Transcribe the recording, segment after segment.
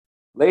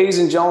Ladies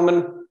and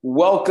gentlemen,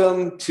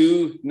 welcome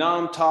to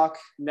Nom Talk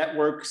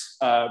Network's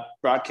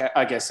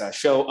broadcast,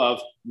 show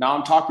of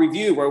Nom Talk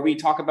Review, where we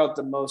talk about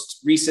the most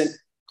recent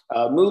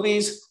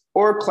movies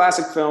or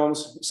classic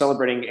films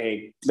celebrating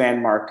a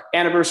landmark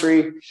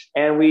anniversary,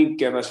 and we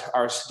give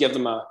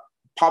them a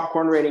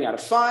popcorn rating out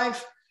of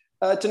 5.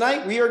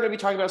 Tonight, we are going to be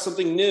talking about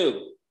something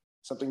new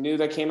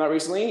that came out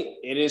recently.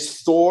 It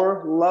is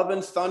Thor: Love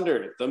and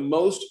Thunder, the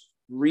most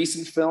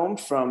recent film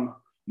from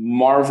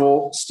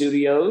Marvel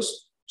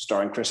Studios,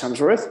 starring Chris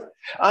Hemsworth.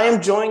 I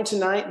am joined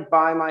tonight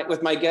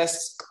with my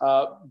guests,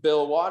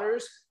 Bill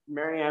Waters,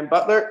 Marianne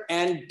Butler,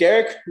 and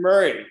Derrick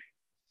Murray.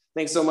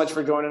 Thanks so much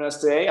for joining us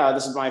today.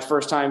 This is my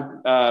first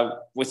time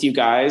with you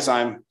guys.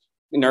 I'm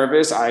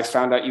nervous. I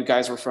found out you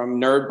guys were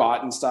from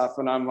NerdBot and stuff,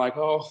 and I'm like,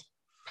 oh,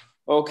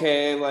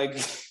 okay, like,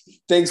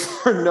 thanks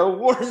for no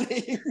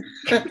warning.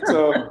 But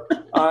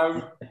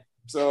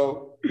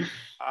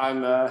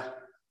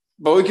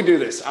we can do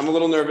this. I'm a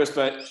little nervous,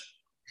 but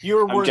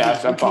you're worthy. You're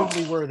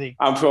totally worthy.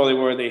 I'm totally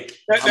worthy.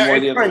 I'm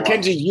worthy of fine,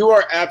 Kenji, you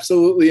are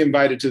absolutely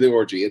invited to the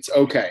orgy. It's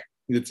okay.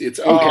 It's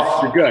okay.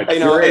 You're good. You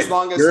know, as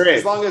long as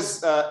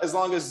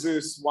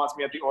Zeus wants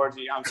me at the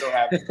orgy, I'm so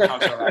happy.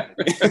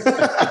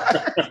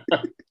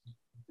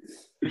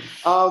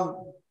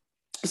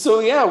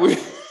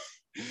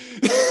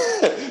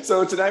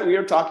 So tonight we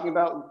are talking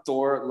about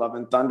Thor: Love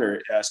and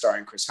Thunder,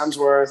 starring Chris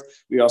Hemsworth.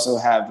 We also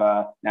have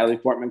Natalie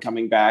Portman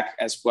coming back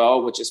as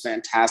well, which is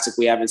fantastic.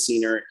 We haven't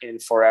seen her in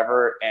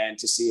forever, and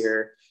to see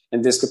her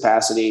in this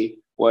capacity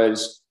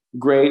was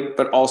great.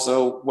 But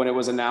also, when it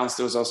was announced,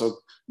 it was also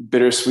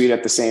bittersweet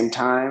at the same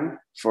time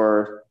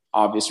for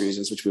obvious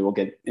reasons, which we will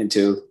get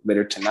into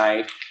later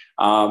tonight.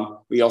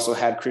 We also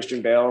had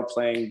Christian Bale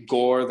playing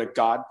Gore, the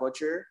God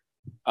Butcher,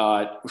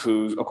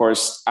 who, of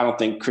course, I don't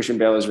think Christian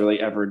Bale has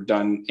really ever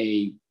done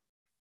a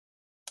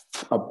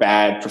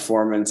bad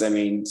performance. I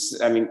mean,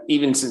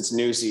 even since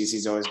Newsies,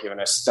 he's always given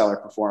a stellar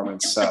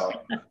performance. So,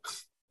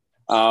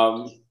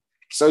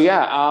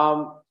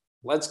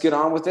 let's get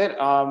on with it.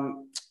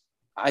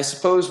 I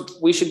suppose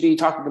we should be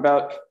talking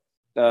about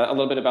a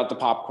little bit about the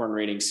popcorn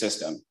rating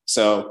system.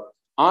 So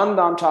on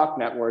Nom Talk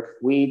Network,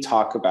 we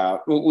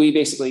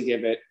basically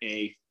give it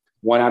a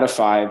 1 out of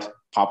 5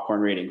 popcorn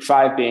rating.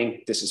 5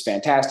 being, this is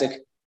fantastic.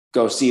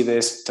 Go see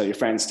this. Tell your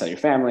friends, tell your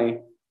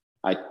family.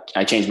 I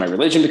changed my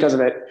religion because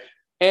of it.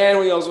 And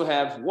we also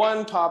have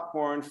 1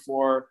 popcorn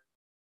for,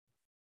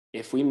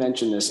 if we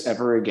mention this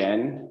ever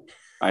again,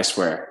 I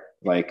swear,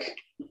 like,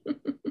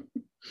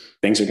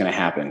 things are going to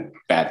happen.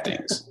 Bad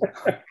things.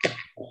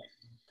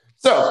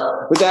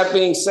 So with that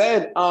being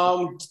said,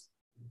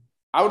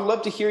 I would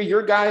love to hear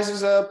your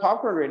guys'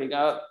 popcorn rating.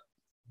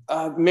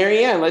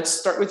 Marianne, let's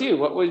start with you.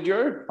 What was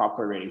your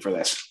popcorn rating for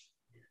this?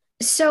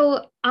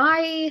 So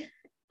I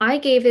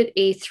gave it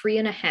a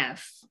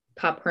 3.5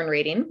 popcorn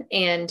rating,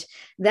 and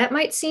that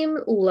might seem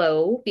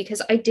low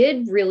because I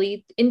did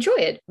really enjoy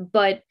it,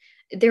 but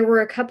there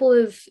were a couple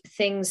of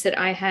things that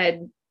I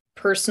had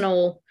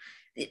personal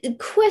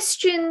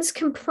questions,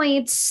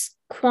 complaints,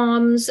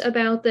 qualms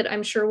about that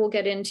I'm sure we'll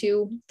get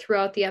into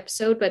throughout the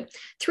episode, but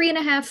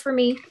 3.5 for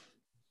me.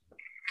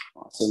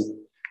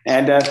 Awesome.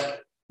 And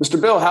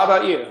Mr. Bill, how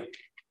about you?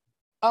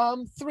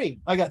 3.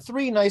 I got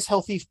 3 nice,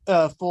 healthy,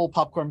 full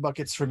popcorn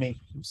buckets for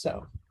me.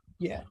 So,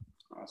 yeah.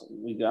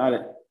 Awesome. We got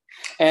it.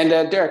 And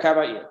Derrick, how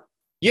about you?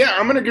 Yeah,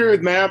 I'm gonna agree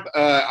with Mab.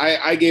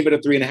 I gave it a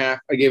 3.5.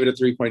 I gave it a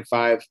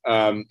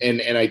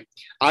 3.5.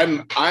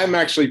 I'm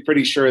actually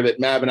pretty sure that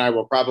Mab and I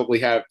will probably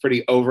have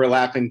pretty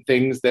overlapping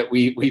things that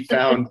we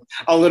found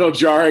a little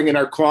jarring in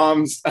our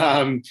qualms.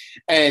 And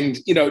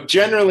you know,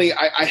 generally,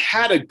 I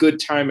had a good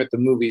time at the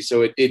movie,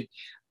 so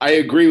I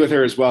agree with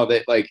her as well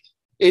that like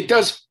it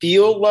does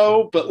feel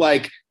low, but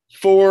like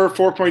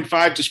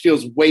 4.5 just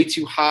feels way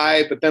too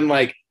high. But then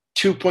like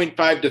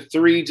 2.5 to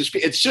 3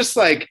 it's just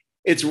like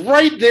it's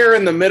right there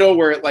in the middle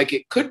where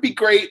it could be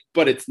great,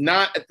 but it's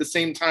not at the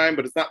same time,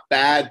 but it's not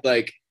bad.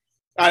 Like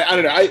I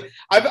don't know.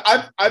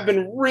 I've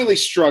been really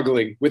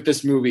struggling with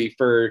this movie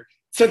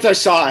since I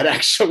saw it,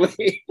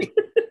 actually.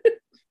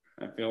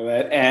 I feel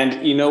that.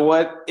 And you know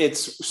what?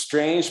 It's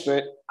strange,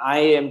 but I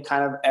am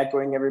kind of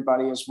echoing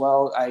everybody as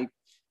well. I'm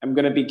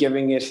going to be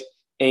giving it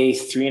a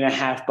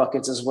 3.5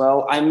 buckets as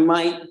well. I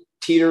might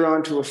teeter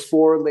onto a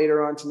 4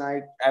 later on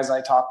tonight as I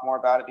talk more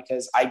about it,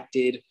 because I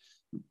did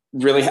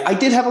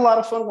have a lot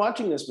of fun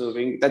watching this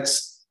movie.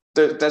 There's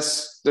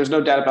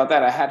no doubt about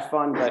that. I had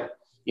fun, but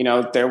you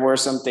know, there were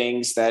some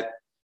things that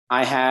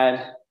I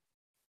had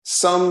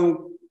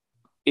some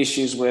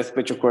issues with,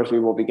 which of course we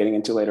will be getting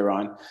into later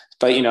on.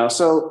 But you know,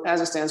 so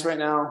as it stands right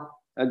now,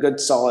 a good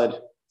solid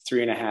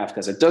 3.5,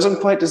 because it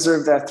doesn't quite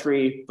deserve that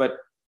 3, but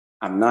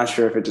I'm not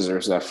sure if it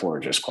deserves that 4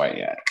 just quite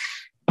yet.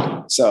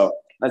 So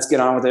let's get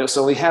on with it.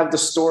 So we have the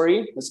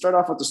story. Let's start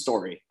off with the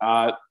story.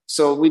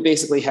 So we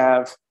basically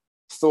have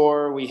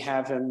Thor. We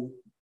have him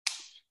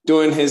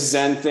doing his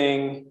Zen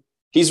thing.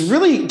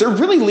 They're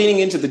really leaning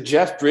into the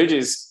Jeff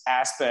Bridges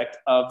aspect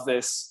of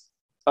this,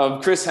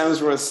 of Chris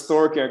Hemsworth's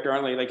Thor character,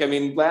 aren't they? Like, I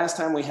mean, last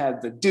time we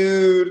had the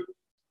dude,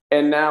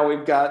 and now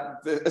we've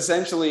got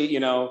essentially, you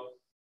know,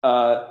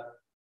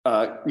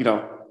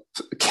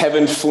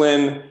 Kevin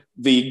Flynn,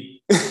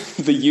 the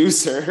the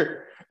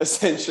user,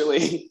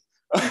 essentially,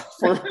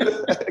 for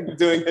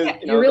doing his.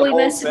 You're really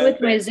messing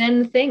with my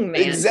Zen thing,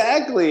 man.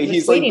 Exactly.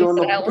 He's like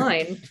doing that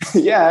line.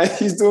 Yeah,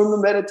 he's doing the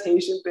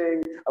meditation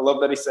thing. I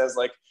love that he says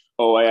like,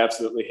 "Oh, I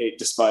absolutely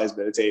despise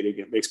meditating.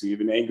 It makes me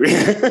even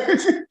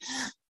angrier."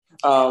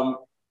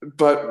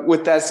 But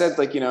with that said,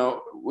 like,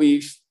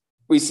 we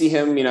see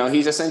him.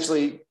 He's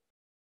essentially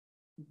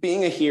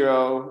being a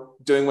hero,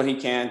 doing what he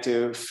can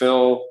to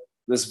fill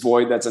this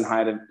void that's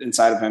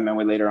inside of him, and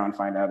we later on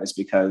find out it's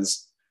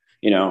because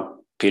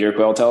Peter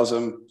Quill tells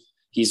him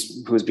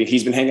he's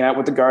been hanging out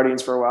with the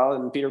Guardians for a while,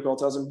 and Peter Quill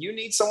tells him, you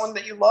need someone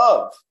that you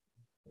love.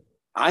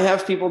 I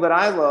have people that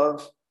I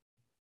love,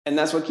 and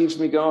that's what keeps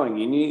me going.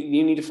 You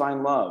need to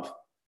find love.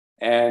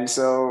 And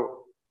so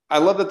I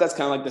love that that's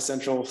kind of like the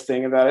central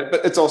thing about it,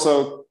 but it's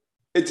also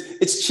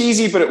it's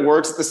cheesy, but it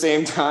works at the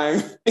same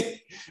time. I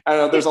don't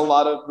know, there's a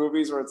lot of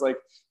movies where it's like,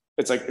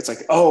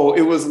 oh,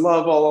 it was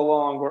love all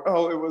along, or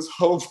oh, it was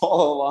hope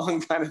all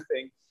along, kind of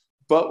thing.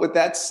 But with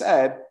that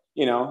said,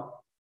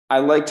 I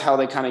liked how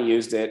they kind of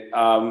used it.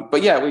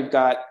 But yeah, we've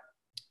got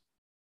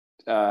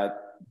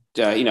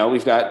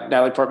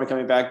Natalie Portman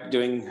coming back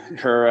doing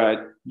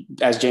her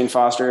as Jane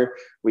Foster.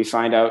 We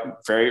find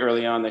out very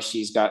early on that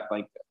she's got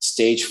like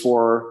stage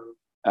 4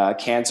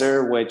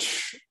 cancer,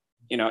 which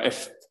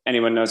if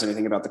anyone knows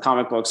anything about the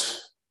comic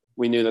books,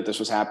 we knew that this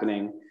was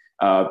happening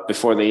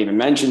before they even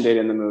mentioned it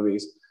in the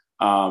movies.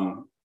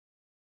 Of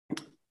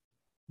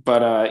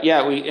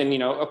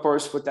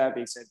course, with that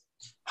being said,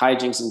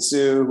 hijinks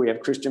ensue. We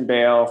have Christian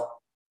Bale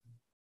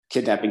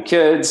kidnapping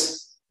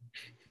kids.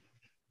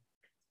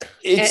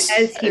 As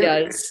he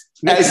does,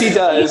 as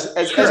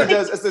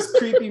this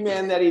creepy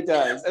man that he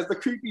does, as the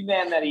creepy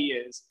man that he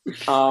is.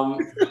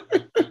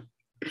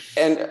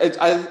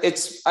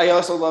 I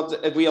also love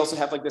that we also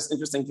have like this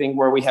interesting thing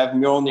where we have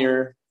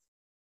Mjolnir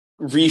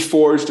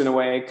reforged in a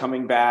way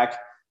coming back,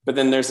 but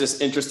then there's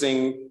this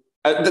interesting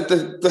I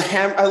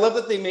love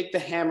that they make the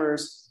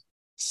hammers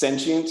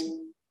sentient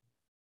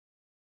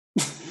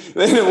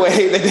in a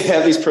way that they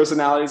have these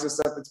personalities and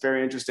stuff that's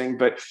very interesting.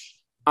 But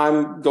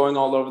I'm going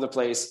all over the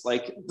place,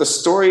 like the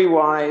story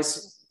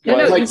wise.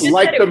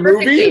 Like the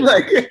movie,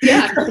 like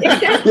yeah,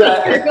 exactly.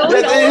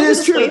 It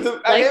is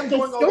true. I am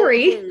going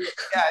story.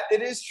 Yeah,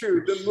 it is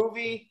true. The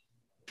movie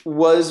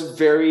was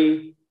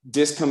very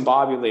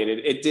discombobulated.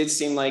 It did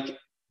seem like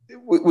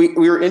we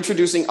were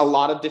introducing a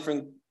lot of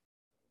different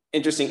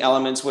interesting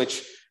elements,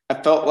 which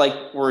I felt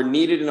like were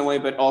needed in a way,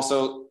 but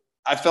also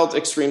I felt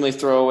extremely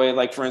throwaway.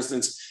 Like, for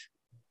instance,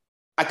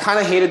 I kind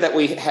of hated that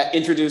we had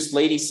introduced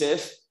Lady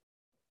Sif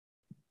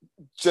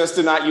just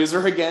to not use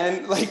her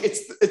again. Like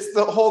it's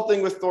the whole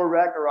thing with Thor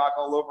Ragnarok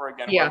all over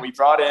again. Yeah. Where we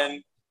brought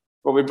in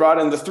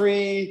the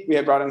 3, we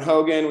had brought in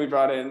Hogan, we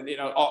brought in,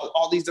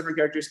 all these different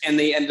characters, and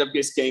they ended up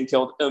just getting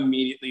killed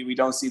immediately. We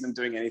don't see them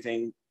doing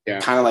anything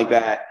kind of like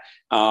that.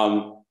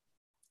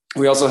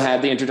 We also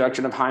had the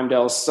introduction of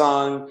Heimdall's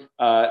son.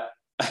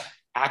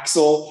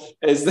 Axel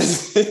is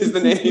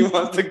the name he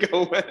wants to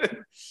go with.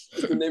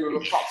 It's the name of a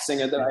pop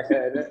singer that I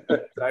heard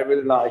that I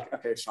really like.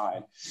 Okay,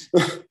 fine.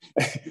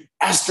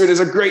 Astrid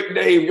is a great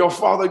name. Your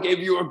father gave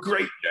you a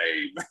great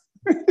name.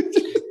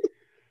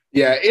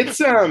 Yeah,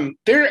 it's I'm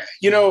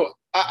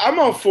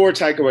all for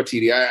Taika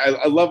Waititi.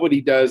 I love what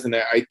he does, and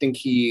I think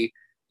he,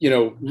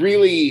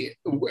 really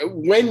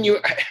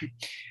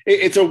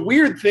it's a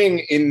weird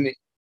thing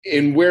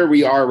in where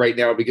we are right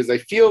now, because I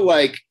feel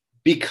like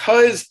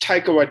because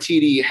Taika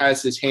Waititi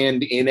has his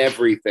hand in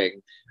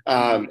everything,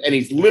 and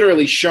he's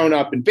literally shown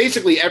up in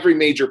basically every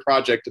major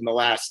project in the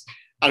last,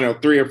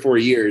 3 or 4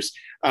 years.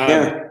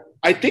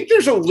 I think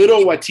there's a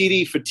little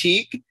Waititi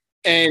fatigue,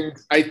 and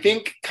I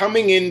think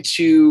coming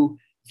into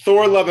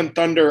Thor: Love and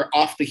Thunder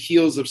off the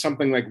heels of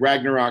something like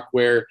Ragnarok,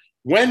 where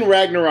when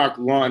Ragnarok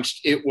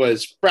launched, it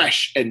was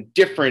fresh and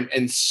different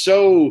and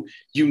so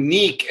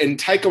unique, and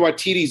Taika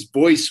Waititi's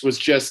voice was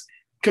just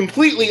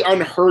completely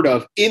unheard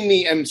of in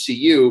the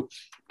MCU.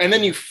 And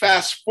then you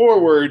fast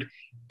forward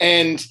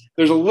and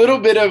there's a little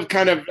bit of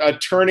kind of a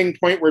turning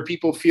point where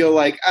people feel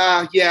like,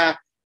 I've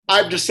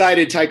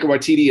decided Taika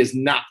Waititi is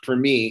not for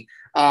me.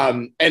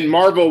 And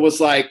Marvel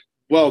was like,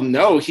 well,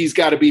 no, he's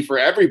got to be for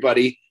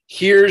everybody.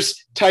 Here's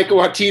Taika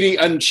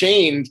Waititi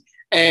Unchained.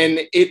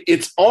 And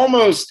it's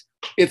almost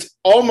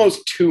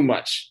too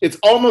much. It's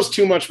almost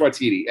too much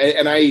Waititi.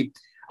 And I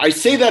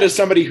say that as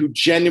somebody who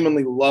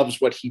genuinely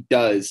loves what he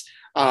does.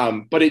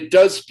 But it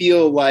does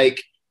feel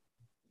like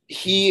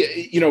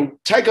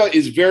Taika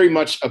is very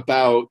much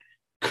about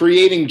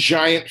creating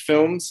giant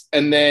films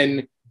and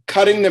then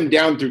cutting them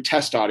down through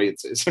test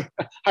audiences.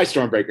 Hi,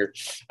 Stormbreaker.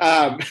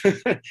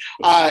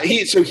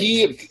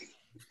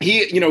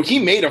 He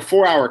made a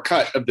 4-hour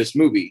cut of this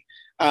movie.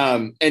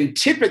 And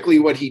typically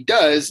what he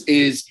does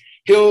is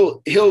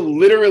he'll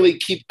literally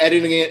keep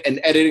editing it and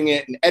editing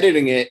it and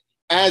editing it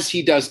as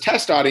he does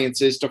test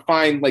audiences to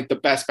find like the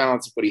best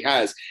balance of what he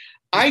has.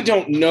 I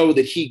don't know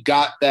that he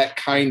got that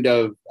kind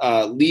of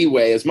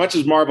leeway. As much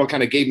as Marvel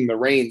kind of gave him the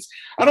reins,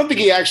 I don't think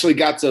he actually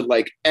got to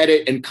like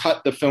edit and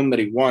cut the film that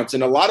he wants.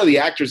 And a lot of the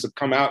actors have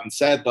come out and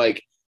said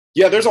like,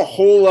 yeah, there's a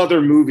whole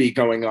other movie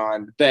going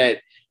on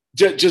that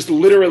just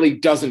literally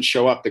doesn't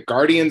show up. The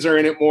Guardians are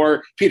in it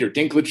more. Peter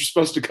Dinklage is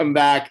supposed to come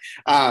back.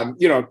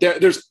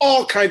 There's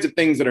all kinds of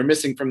things that are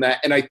missing from that.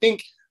 And I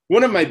think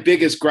one of my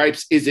biggest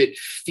gripes is it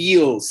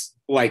feels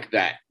like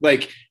that.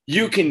 Like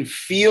you can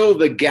feel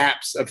the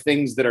gaps of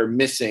things that are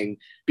missing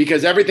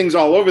because everything's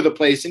all over the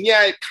place. And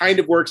yeah, it kind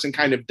of works and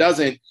kind of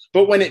doesn't.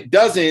 But when it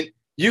doesn't,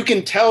 you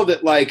can tell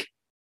that like,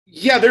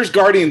 yeah, there's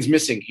Guardians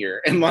missing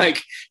here. And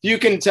like, you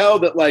can tell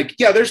that like,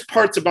 yeah, there's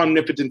parts of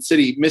Omnipotent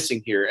City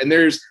missing here. And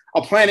there's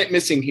a planet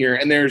missing here.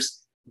 And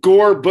there's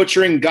gore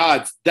butchering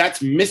gods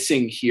that's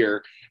missing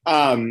here.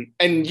 And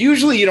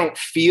usually you don't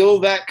feel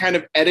that kind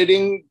of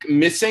editing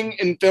missing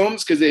in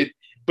films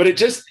but it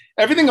just,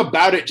 everything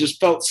about it just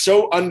felt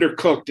so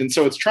undercooked. And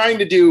so it's trying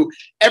to do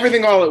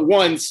everything all at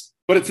once,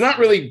 but it's not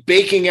really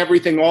baking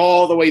everything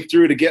all the way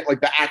through to get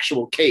like the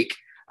actual cake.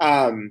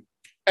 So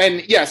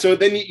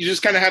then you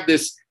just kind of have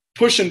this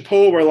push and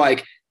pull where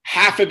like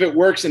half of it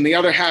works and the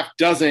other half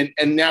doesn't.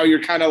 And now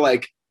you're kind of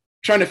like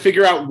trying to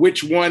figure out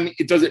which one,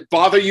 does it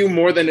bother you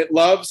more than it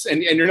loves?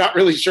 And you're not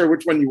really sure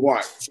which one you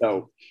want.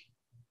 So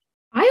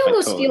I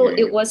almost feel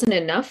it wasn't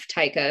enough,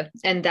 Taika.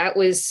 And that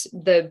was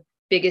the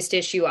biggest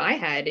issue I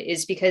had,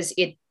 is because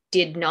it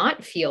did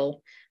not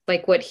feel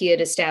like what he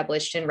had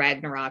established in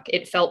Ragnarok.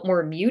 It felt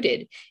more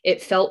muted.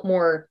 It felt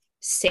more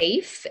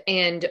safe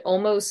and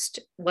almost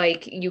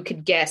like you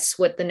could guess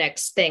what the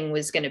next thing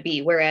was going to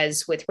be.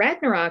 Whereas with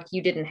Ragnarok,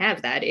 you didn't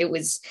have that. It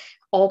was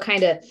all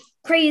kind of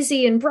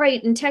crazy and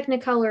bright and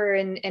Technicolor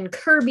and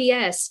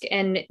Kirby-esque.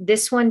 And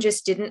this one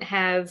just didn't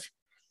have,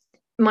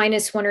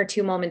 minus one or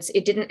two moments,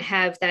 it didn't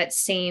have that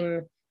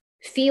same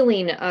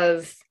feeling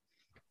of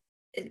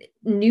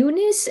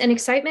newness and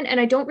excitement. And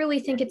I don't really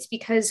think it's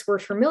because we're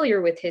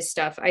familiar with his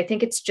stuff. I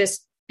think it's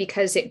just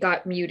because it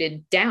got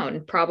muted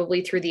down,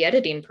 probably through the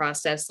editing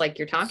process, like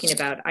you're talking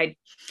about. I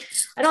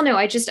don't know.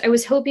 I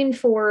was hoping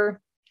for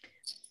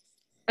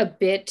a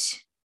bit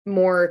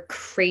more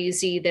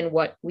crazy than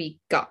what we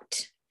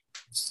got.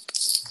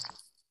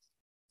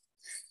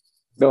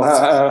 Bill,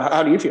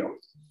 how do you feel?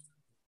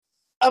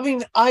 I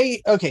mean,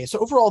 so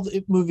overall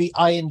the movie,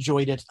 I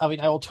enjoyed it. I mean,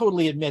 I will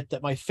totally admit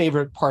that my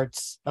favorite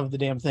parts of the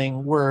damn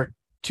thing were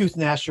Tooth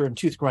Gnasher and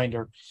Tooth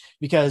Grinder,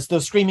 because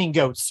those screaming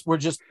goats were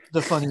just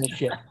the funniest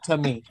shit to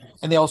me.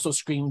 And they also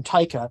screamed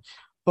Taika.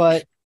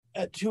 But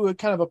to a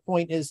kind of a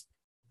point is,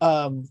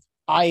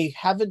 I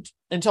haven't,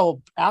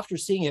 until after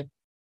seeing it,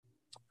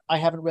 I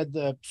haven't read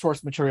the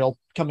source material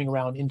coming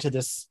around into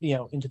this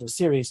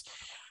series.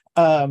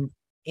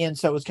 And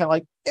so it was kind of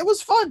like, it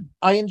was fun.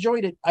 I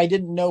enjoyed it. I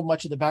didn't know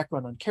much of the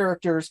background on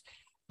characters,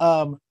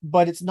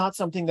 but it's not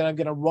something that I'm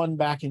going to run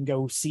back and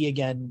go see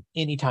again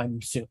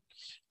anytime soon.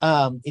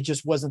 It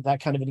just wasn't that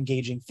kind of an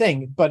engaging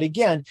thing. But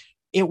again,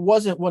 it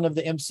wasn't one of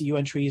the MCU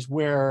entries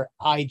where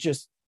I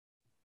just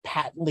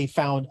patently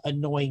found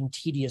annoying,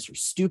 tedious, or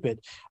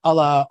stupid. A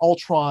la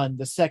Ultron,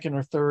 the second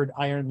or third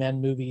Iron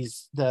Man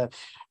movies, the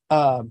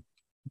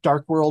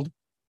Dark World.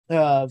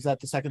 Is that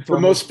the second Thor?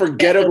 The most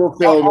forgettable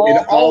film in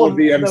all of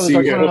the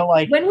MCU.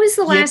 Like, when was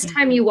the last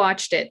time you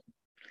watched it?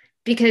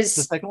 Because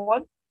the second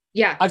one?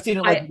 Yeah. I've seen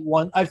it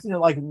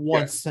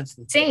once since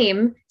the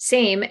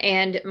same.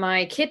 And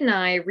my kid and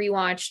I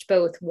rewatched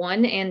both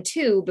 1 and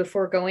 2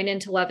 before going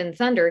into Love and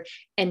Thunder.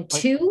 And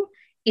 2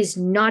 is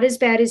not as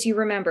bad as you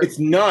remember. It's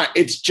not.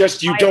 It's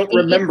just you don't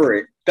remember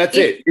it. That's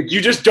it.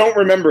 You just don't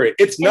remember it.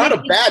 It's not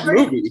a bad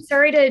movie.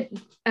 Sorry to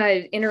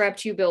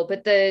interrupt you, Bill,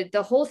 but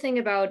the whole thing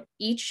about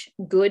each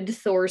good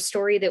Thor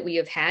story that we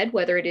have had,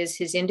 whether it is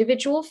his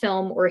individual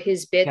film or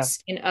his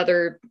bits in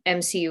other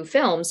MCU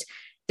films,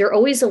 they're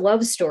always a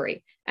love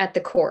story at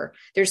the core.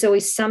 There's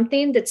always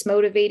something that's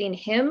motivating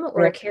him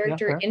or a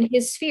character in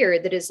his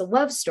sphere that is a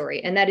love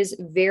story. And that is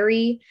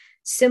very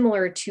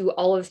similar to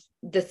all of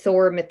the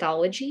Thor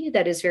mythology.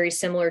 That is very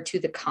similar to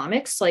the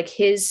comics. Like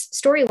his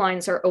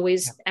storylines are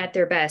always at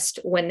their best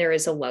when there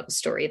is a love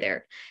story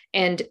there.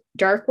 And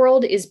Dark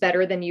World is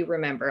better than you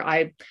remember.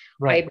 I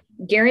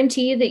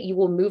guarantee that you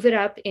will move it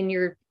up in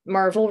your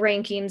Marvel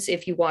rankings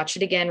if you watch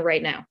it again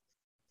right now.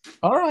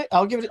 All right,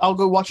 I'll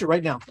go watch it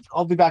right now.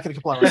 I'll be back in a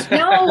couple hours.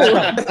 No,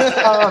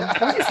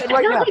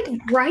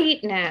 right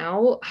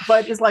now.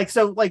 But it's like,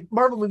 so like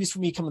Marvel movies for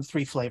me come in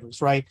 3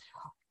 flavors, right?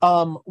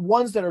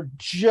 Ones that are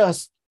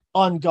just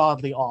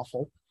ungodly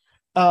awful,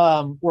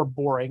 or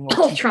boring. Or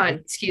Ultron,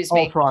 excuse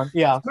me. Ultron,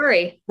 yeah.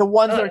 Sorry. The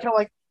ones that are kind of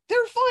like,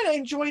 they're fine. I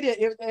enjoyed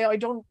it. I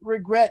don't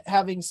regret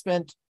having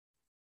spent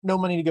no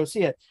money to go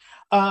see it.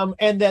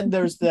 And then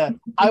there's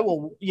I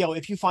will,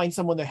 if you find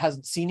someone that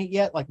hasn't seen it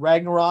yet, like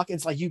Ragnarok,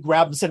 it's like you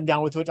grab them, sit them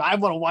down with it. I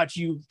want to watch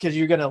you because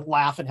you're going to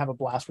laugh and have a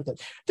blast with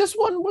it. This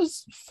one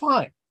was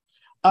fine.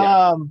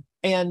 Yeah.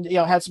 And,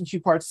 had some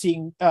cute parts.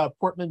 Seeing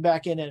Portman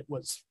back in it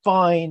was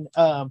fine.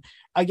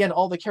 Again,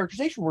 all the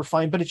characterization were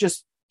fine, but it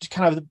just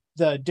kind of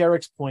the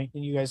Derrick's point,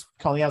 and you guys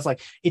calling out, it's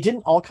like it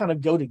didn't all kind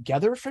of go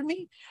together for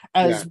me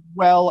as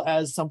well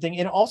as something.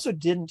 And it also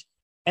didn't,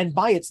 and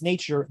by its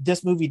nature,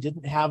 this movie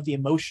didn't have the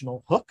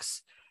emotional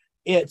hooks.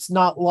 It's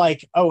not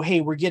like, oh,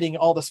 hey, we're getting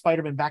all the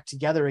Spider-Man back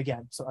together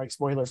again. Sorry,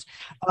 spoilers.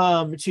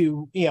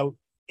 To, you know,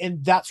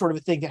 and that sort of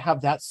a thing to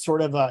have that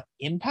sort of a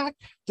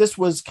impact. This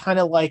was kind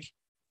of like,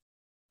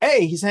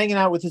 hey, he's hanging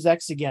out with his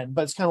ex again,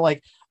 but it's kind of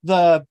like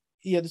the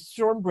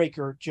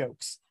Stormbreaker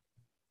jokes.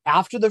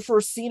 After the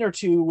first scene or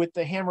two with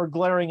the hammer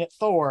glaring at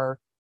Thor,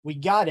 we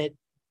got it,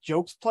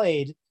 jokes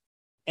played,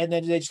 and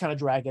then they just kind of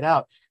drag it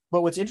out.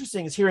 But what's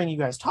interesting is hearing you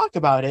guys talk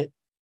about it.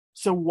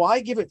 So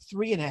why give it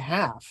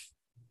 3.5?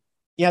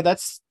 Yeah,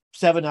 that's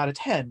 7 out of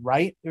 10,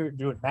 right? You're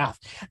doing math.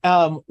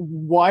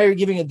 Why are you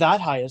giving it that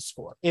high a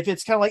score? If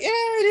it's kind of like, it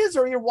is,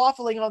 or you're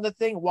waffling on the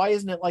thing, why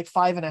isn't it like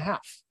 5.5?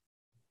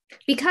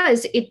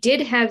 Because it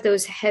did have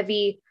those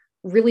heavy,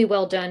 really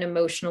well done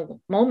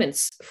emotional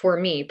moments for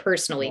me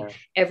personally. Yeah.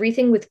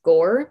 Everything with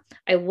Gore,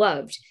 I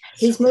loved.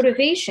 His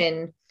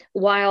motivation,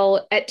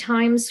 while at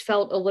times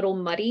felt a little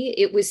muddy,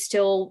 it was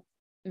still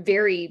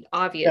very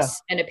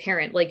obvious and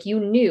apparent. Like, you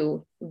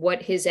knew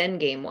what his end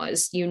game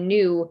was. You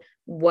knew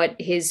what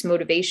his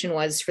motivation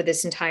was for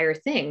this entire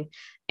thing.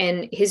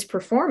 And his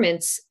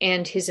performance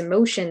and his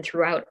emotion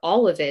throughout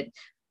all of it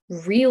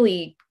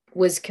really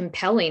was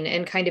compelling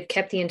and kind of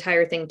kept the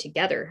entire thing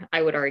together,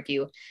 I would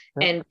argue.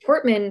 Yeah. And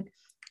Portman,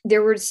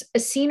 there was a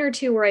scene or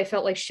two where I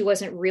felt like she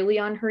wasn't really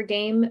on her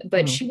game,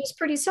 but she was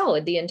pretty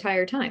solid the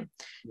entire time.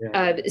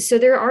 Yeah. So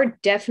there are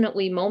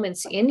definitely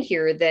moments in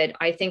here that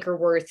I think are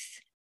worth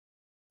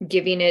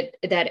giving it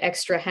that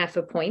extra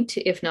 0.5 point,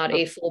 if not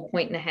a full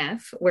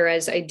 1.5.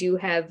 Whereas I do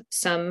have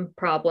some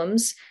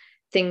problems.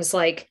 Things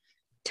like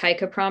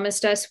Taika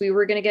promised us we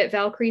were going to get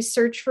Valkyrie's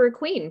search for a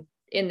queen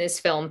in this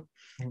film.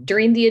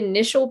 During the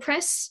initial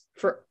press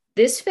for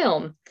this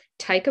film,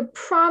 Taika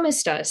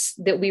promised us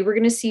that we were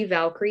going to see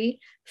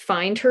Valkyrie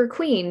find her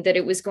queen, that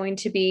it was going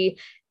to be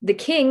the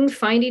king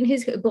finding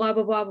his blah,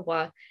 blah, blah, blah,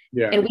 blah.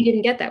 Yeah. And we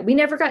didn't get that. We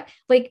never got,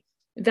 like,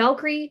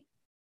 Valkyrie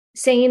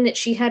saying that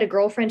she had a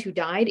girlfriend who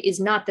died is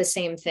not the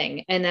same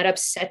thing. And that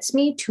upsets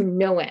me to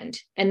no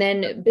end. And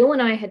then Bill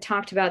and I had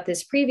talked about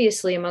this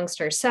previously amongst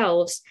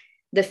ourselves,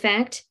 the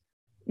fact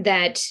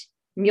that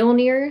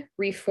Mjolnir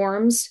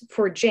reforms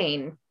for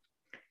Jane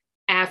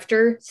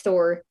after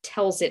Thor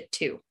tells it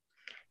to.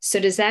 So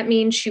does that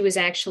mean she was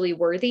actually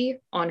worthy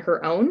on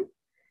her own?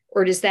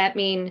 Or does that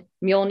mean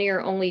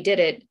Mjolnir only did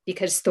it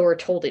because Thor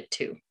told it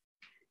to?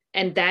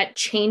 And that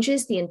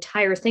changes the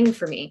entire thing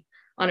for me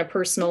on a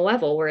personal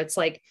level, where it's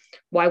like,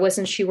 why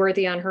wasn't she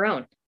worthy on her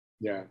own?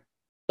 Yeah.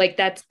 Like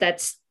that's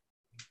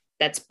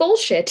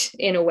bullshit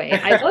in a way.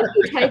 I love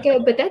you,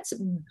 Taika, but that's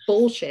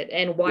bullshit.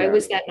 And why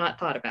was that not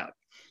thought about?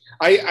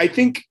 I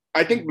think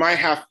my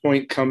 0.5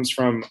 point comes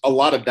from a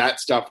lot of that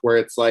stuff where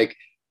it's like,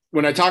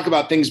 when I talk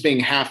about things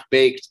being half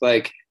baked,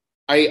 like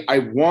I'll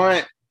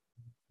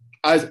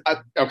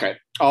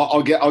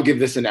give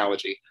this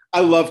analogy. I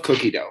love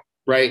cookie dough,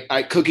 right?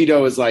 Cookie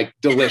dough is like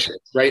delicious,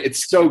 right?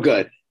 It's so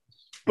good.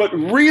 But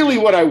really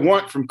what I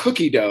want from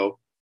cookie dough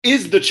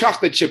is the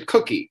chocolate chip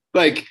cookie.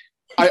 Like,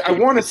 I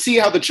want to see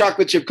how the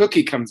chocolate chip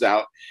cookie comes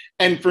out.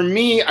 And for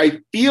me, I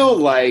feel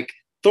like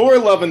Thor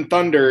Love and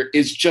Thunder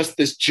is just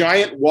this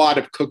giant wad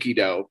of cookie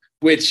dough,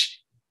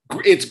 which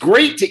it's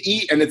great to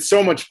eat and it's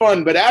so much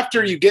fun. But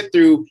after you get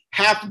through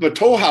half of a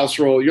Toll House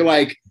roll, you're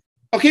like,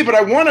 okay, but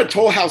I want a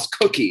Toll House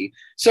cookie.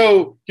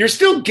 So you're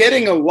still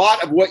getting a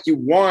lot of what you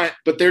want,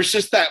 but there's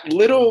just that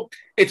little,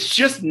 it's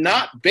just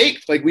not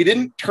baked. Like, we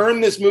didn't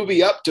turn this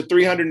movie up to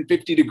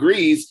 350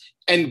 degrees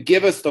and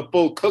give us the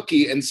full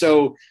cookie. And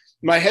so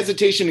my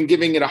hesitation in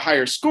giving it a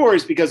higher score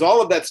is because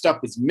all of that stuff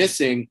is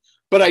missing,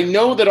 but I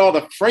know that all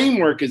the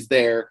framework is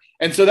there.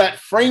 And so that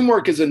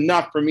framework is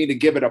enough for me to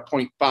give it a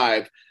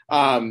 0.5.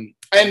 And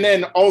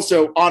then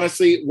also,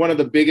 honestly, one of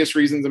the biggest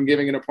reasons I'm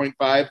giving it a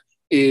 0.5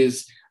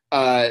 is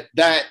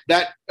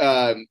that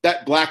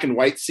black and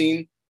white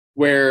scene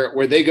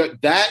where they go.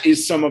 That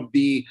is some of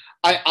the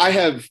I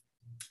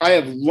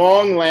have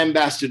long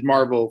lambasted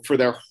Marvel for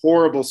their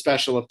horrible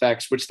special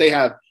effects, which they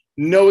have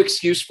no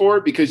excuse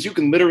for, because you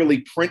can literally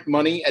print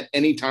money at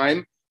any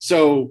time.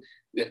 So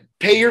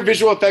pay your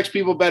visual effects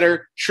people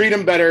better, treat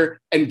them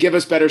better, and give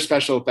us better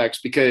special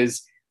effects,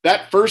 because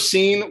that first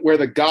scene where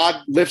the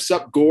god lifts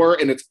up Gore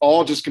and it's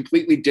all just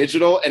completely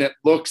digital and it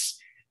looks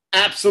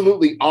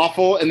absolutely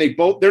awful, and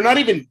they're not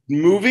even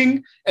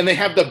moving, and they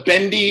have the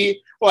bendy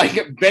like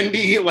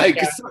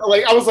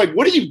I was like,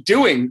 what are you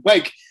doing?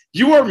 Like,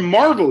 you are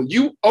Marvel,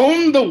 you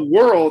own the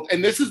world,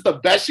 and this is the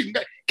best you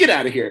can get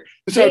out of here.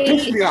 So it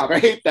pisses me off. I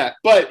hate that.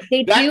 But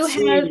they do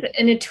have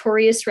a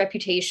notorious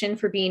reputation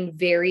for being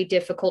very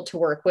difficult to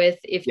work with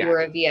if you're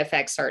a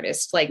VFX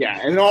artist. Like,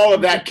 and all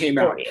of that came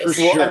out for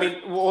sure.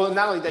 Well,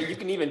 not only that, you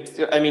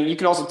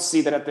can also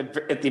see that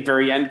at the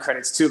very end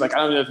credits too. Like, I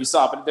don't know if you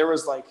saw, but there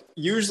was like,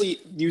 usually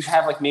you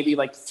have like maybe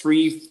like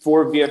 3-4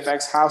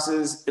 VFX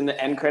houses in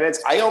the end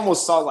credits. I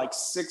almost saw like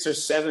 6 or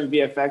 7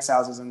 VFX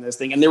houses in this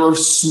thing, and there were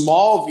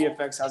small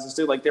VFX houses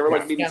too. Like, there were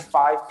like maybe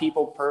 5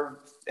 people per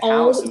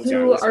all palace.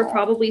 who are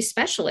probably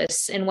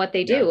specialists in what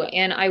they do.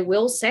 And I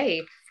will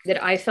say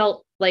that I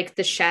felt like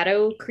the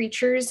shadow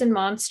creatures and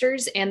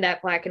monsters and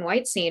that black and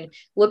white scene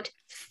looked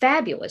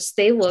fabulous.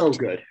 They looked so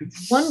good.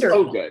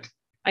 Wonderful. So good.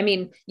 I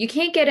mean, you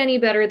can't get any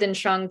better than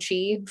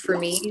Shang-Chi for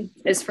me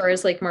as far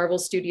as like Marvel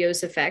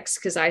Studios effects,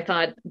 because I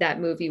thought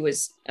that movie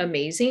was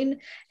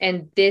amazing.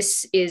 And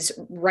this is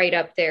right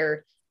up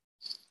there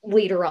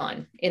later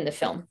on in the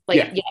film.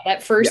 Like,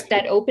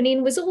 that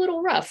opening was a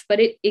little rough, but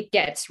it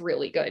gets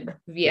really good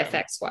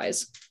VFX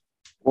wise.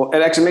 Well,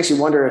 it actually makes you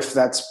wonder if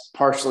that's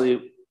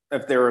partially,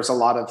 if there was a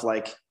lot of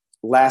like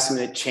last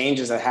minute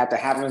changes that had to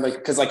happen. Like,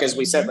 because like, as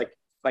we said,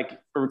 like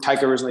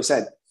Taika originally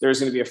said, there's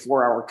going to be a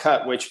 4-hour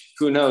cut, which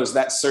who knows,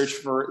 that search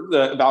for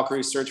the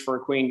Valkyrie's search for a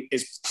queen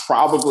is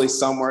probably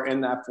somewhere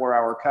in that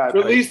 4-hour cut.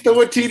 Release the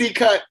Waititi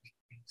cut.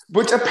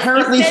 Which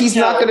apparently he's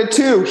not going to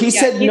do. He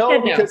said no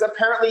because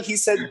apparently he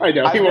said, I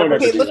know. He won't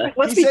okay, do that.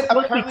 Let's be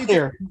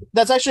clear.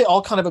 That's actually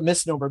all kind of a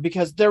misnomer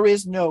because there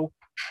is not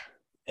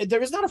a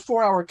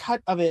 4-hour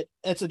cut of it.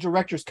 It's a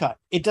director's cut.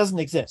 It doesn't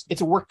exist.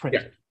 It's a work print.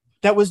 Yeah.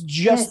 That was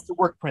just the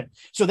work print.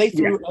 So they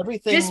threw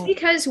everything. Just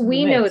because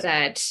we know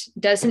that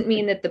doesn't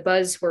mean that the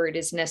buzzword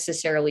is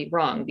necessaribs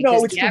wrong.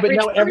 Because the average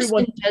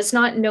person does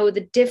not know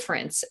the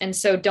difference. And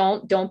so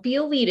don't be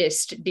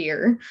elitist,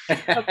 dear.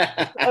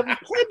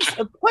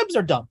 Plebs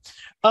are dumb.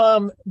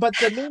 But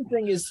the main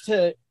thing is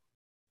to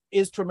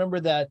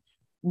remember that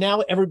now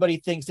everybody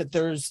thinks that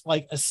there's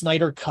like a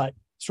Snyder cut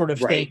sort of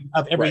thing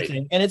of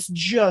everything. And it's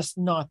just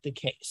not the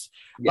case.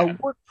 A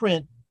work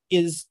print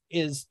is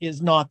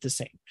not the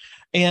same.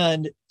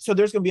 And so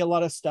there's going to be a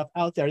lot of stuff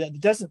out there. That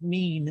doesn't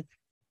mean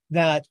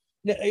that,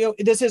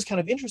 this is kind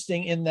of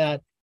interesting in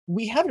that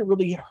we haven't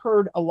really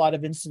heard a lot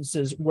of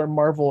instances where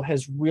Marvel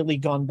has really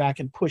gone back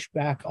and pushed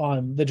back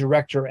on the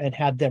director and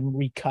had them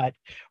recut,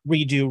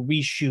 redo,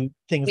 reshoot,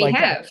 things like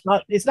that.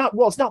 It's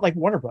not like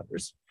Warner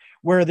Brothers,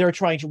 where they're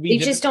trying to They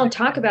just don't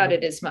talk about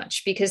it as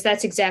much because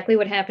that's exactly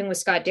what happened with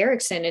Scott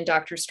Derrickson in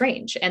Doctor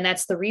Strange. And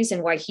that's the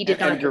reason why he did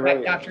not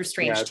direct Doctor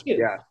Strange 2.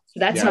 So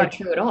that's not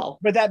true at all.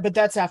 But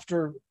that's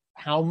after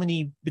how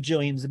many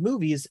bajillions of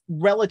movies,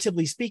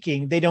 relatively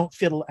speaking, they don't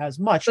fiddle as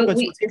much. Why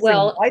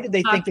did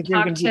they think that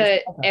they're going to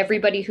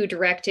everybody who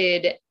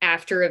directed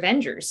after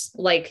Avengers,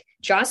 like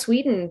Joss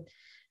Whedon,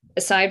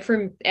 aside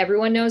from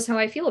everyone knows how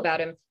I feel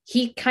about him,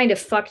 he kind of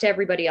fucked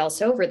everybody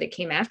else over that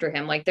came after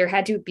him. Like there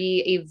had to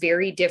be a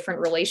very different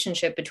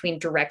relationship between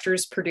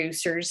directors,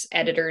 producers,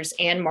 editors,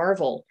 and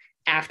Marvel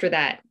after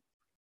that.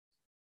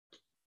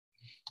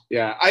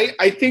 Yeah,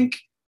 I think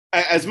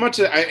as much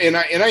as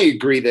I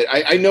agree that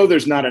I know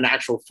there's not an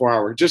actual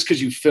 4-hour, just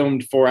because you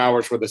filmed 4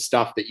 hours worth of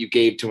stuff that you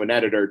gave to an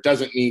editor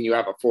doesn't mean you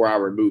have a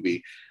 4-hour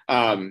movie.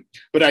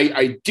 But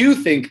I do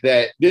think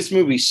that this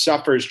movie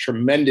suffers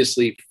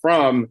tremendously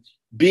from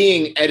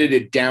being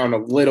edited down a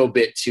little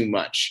bit too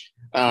much.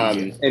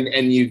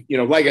 And you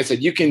like I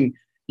said, you can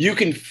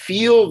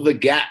feel the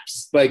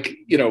gaps, like,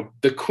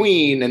 the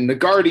Queen and the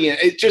Guardian.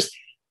 It just,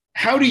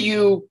 how do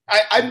you,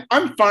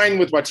 I'm fine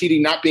with Waititi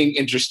not being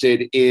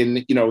interested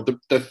in,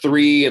 the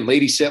three and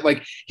Lady Sif.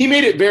 Like he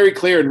made it very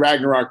clear in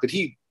Ragnarok that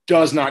he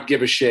does not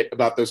give a shit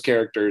about those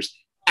characters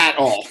at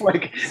all.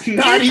 Like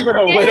not even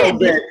a little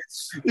bit.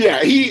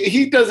 Yeah.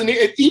 He doesn't,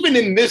 even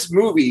in this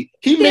movie,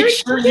 he makes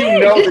sure you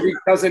know that he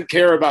doesn't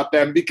care about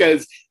them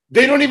because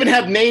they don't even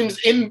have names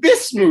in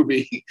this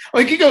movie.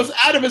 Like he goes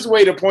out of his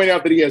way to point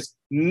out that he has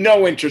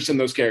no interest in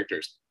those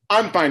characters.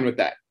 I'm fine with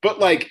that. But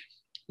like,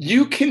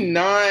 you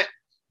cannot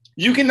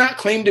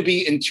claim to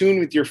be in tune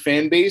with your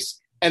fan base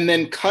and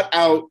then cut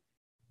out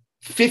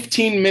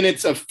 15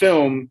 minutes of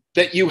film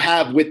that you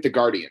have with the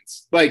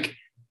Guardians. Like,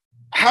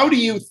 how do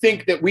you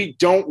think that we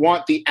don't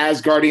want the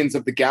Asgardians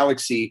of the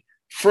Galaxy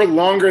for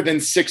longer than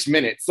 6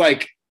 minutes?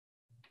 Like,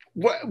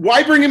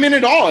 why bring them in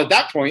at all at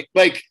that point?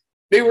 Like,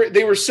 they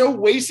were so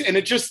wasted, and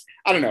it just,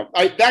 I don't know.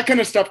 That kind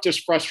of stuff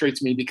just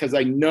frustrates me because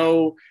I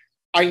know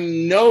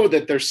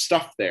that there's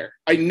stuff there.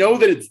 I know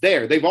that it's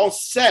there. They've all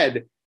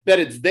said that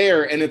it's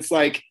there, and it's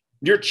like,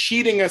 you're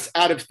cheating us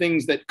out of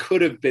things that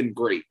could have been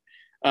great.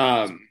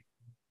 Yeah.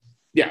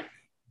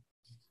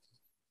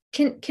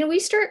 Can we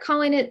start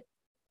calling it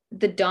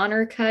the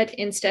Donner cut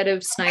instead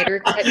of Snyder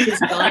cut? Because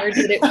Donner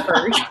did it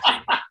first.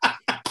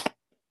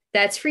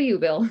 That's for you,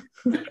 Bill.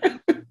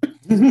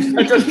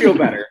 It does feel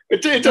better.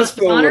 It does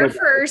feel Donner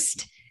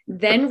first,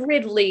 then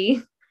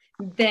Ridley.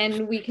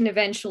 Then we can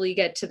eventually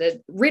get to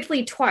the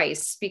Ridley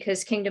twice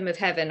because Kingdom of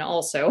Heaven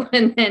also.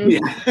 And then,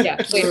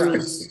 later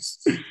on.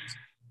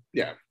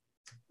 Yeah.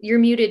 You're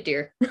muted,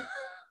 dear.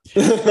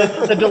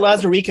 The De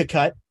Lauzarica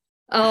cut.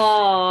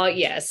 Oh,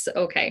 yes.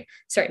 Okay.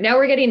 Sorry. Now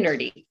we're getting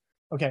nerdy.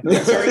 Okay.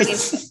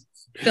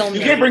 Film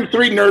you can't bring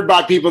 3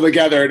 nerdbot people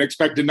together and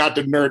expect it not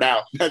to nerd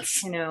out.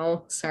 That's. I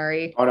know.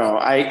 Sorry. Oh no.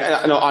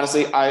 I no.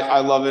 Honestly, I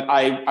love it.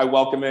 I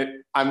welcome it.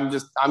 I'm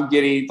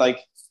giddy.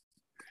 Like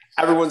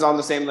everyone's on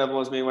the same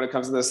level as me when it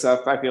comes to this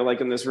stuff. I feel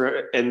like in this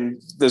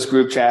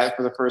group chat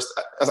for the first.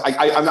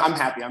 I'm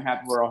happy. I'm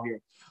happy we're all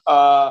here.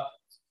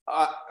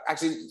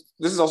 Actually,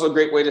 this is also a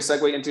great way to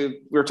segue into,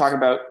 we were talking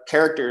about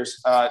characters.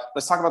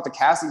 Let's talk about the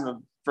casting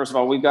first of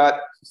all, we got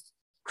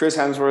Chris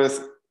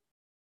Hemsworth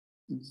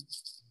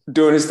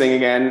doing his thing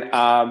again.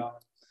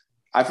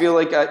 I feel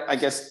like I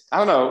guess I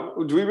don't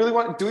know. Do we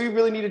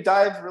really need to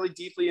dive really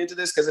deeply into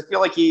this? Because I feel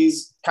like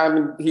he's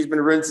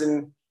been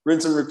rinsing,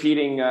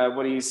 repeating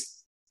what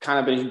he's kind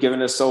of been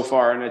giving us so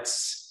far, and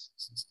it's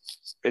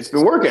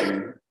been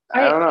working.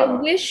 I don't know.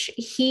 I wish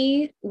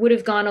he would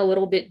have gone a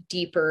little bit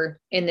deeper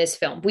in this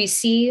film. We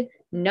see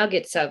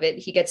nuggets of it.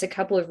 He gets a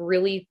couple of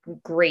really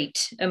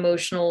great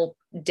emotional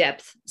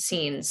depth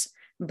scenes,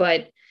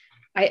 but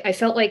I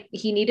felt like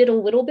he needed a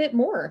little bit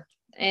more,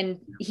 and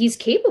he's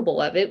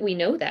capable of it. We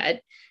know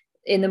that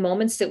in the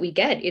moments that we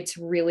get, it's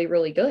really,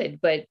 really good,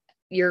 but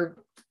you're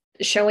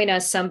showing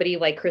us somebody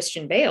like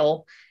Christian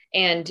Bale,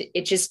 and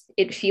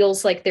it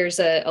feels like there's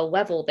a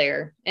level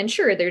there. And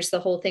sure, there's the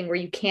whole thing where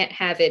you can't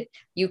have it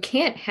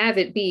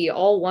be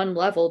all one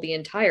level the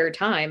entire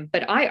time,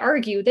 but I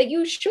argue that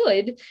you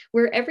should,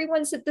 where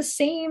everyone's at the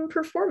same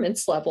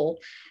performance level.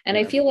 And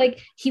I feel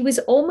like he was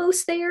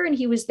almost there, and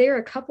he was there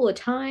a couple of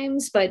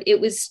times, but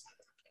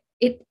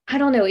I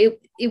don't know,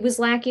 it was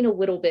lacking a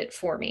little bit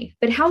for me.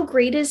 But how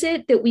great is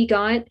it that we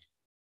got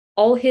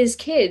all his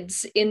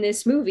kids in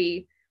this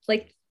movie?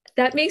 Like,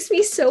 that makes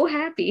me so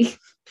happy.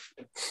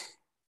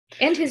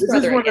 And his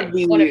brother.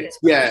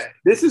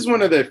 This is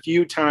one of the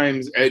few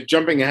times,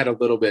 jumping ahead a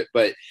little bit,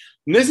 but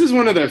this is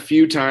one of the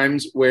few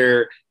times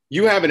where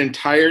you have an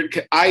entire,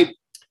 I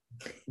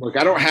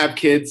don't have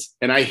kids,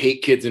 and I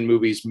hate kids in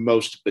movies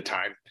most of the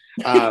time.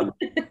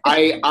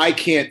 I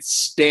can't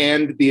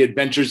stand the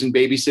adventures in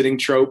babysitting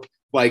trope.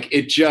 Like,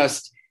 it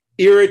just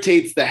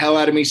irritates the hell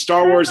out of me.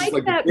 Star Wars is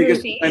like the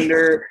biggest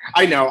offender.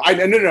 I know.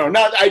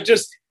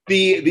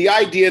 The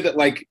idea that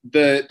like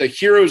the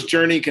hero's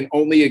journey can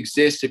only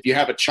exist if you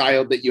have a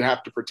child that you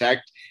have to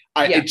protect.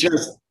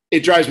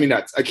 It drives me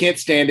nuts. I can't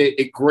stand it.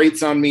 It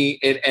grates on me,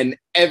 and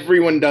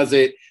everyone does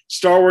it.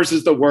 Star Wars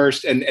is the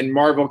worst, and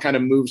Marvel kind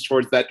of moves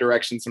towards that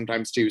direction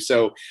sometimes too.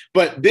 So,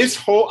 but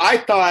I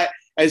thought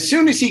as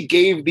soon as he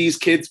gave these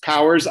kids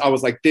powers, I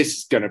was like, this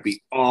is going to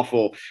be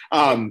awful.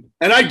 And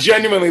I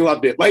genuinely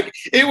loved it. Like,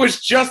 it was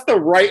just the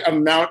right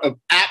amount of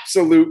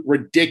absolute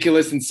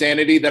ridiculous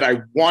insanity that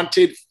I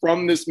wanted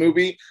from this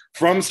movie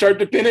from start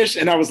to finish.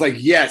 And I was like,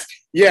 yes,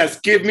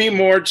 give me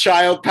more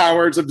child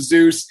powers of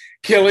Zeus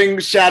killing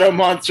shadow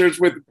monsters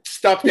with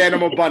stuffed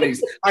animal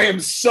bunnies. I am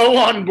so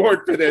on board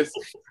for this.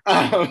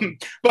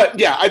 But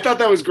yeah, I thought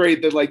that was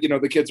great that, like,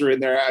 the kids were in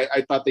there.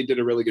 I thought they did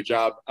a really good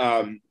job.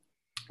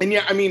 And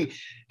yeah, I mean,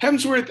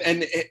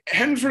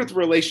 Hemsworth's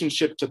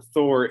relationship to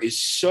Thor is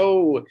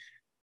so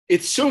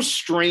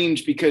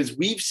strange, because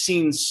we've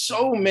seen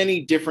so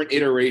many different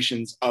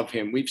iterations of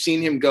him. We've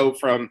seen him go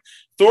from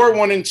Thor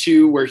 1 and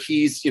 2, where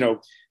he's,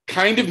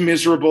 kind of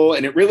miserable,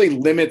 and it really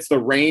limits the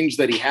range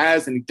that he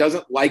has, and he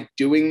doesn't like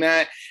doing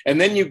that.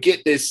 And then you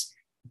get this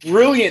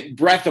brilliant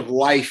breath of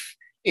life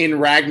in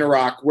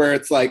Ragnarok, where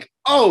it's like,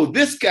 oh,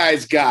 this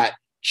guy's got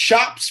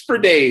chops for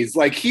days.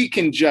 Like, he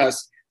can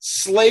just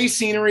slay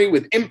scenery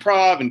with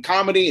improv and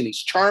comedy, and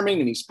he's charming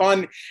and he's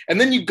fun. And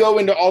then you go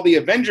into all the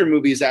Avenger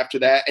movies after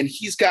that, and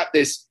he's got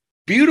this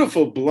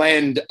beautiful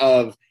blend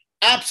of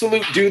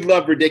absolute dude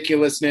love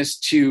ridiculousness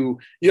to,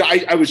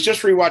 I was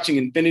just rewatching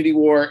Infinity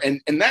War,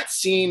 and that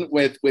scene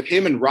with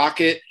him and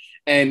Rocket,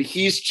 and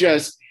he's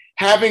just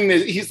having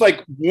this, he's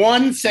like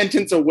one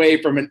sentence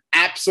away from an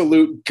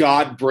absolute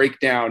God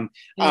breakdown.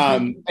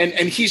 And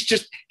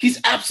he's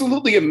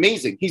absolutely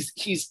amazing.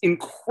 He's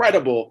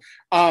incredible.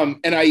 And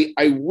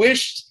I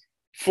wished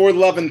for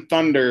Love and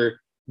Thunder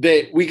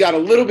that we got a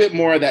little bit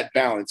more of that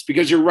balance,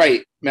 because you're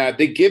right, Matt,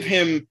 they give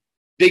him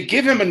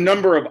a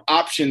number of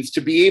options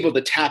to be able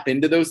to tap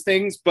into those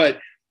things, but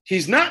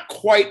he's not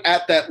quite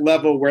at that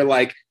level where,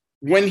 like,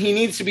 when he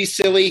needs to be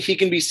silly, he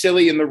can be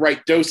silly in the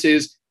right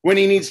doses. When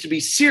he needs to be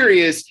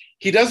serious,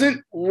 he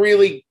doesn't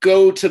really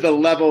go to the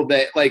level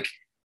that, like,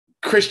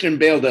 Christian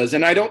Bale does.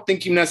 And I don't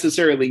think you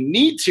necessarily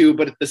need to,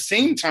 but at the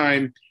same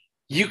time,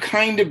 you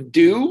kind of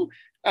do.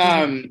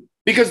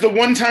 Because the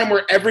one time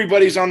where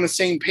everybody's on the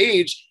same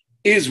page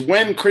is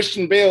when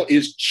Christian Bale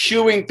is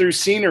chewing through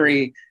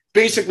scenery,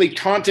 basically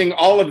taunting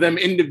all of them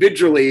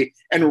individually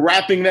and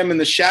wrapping them in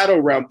the shadow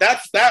realm.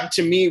 That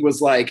to me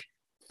was like,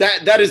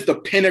 that is the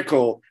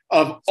pinnacle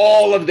of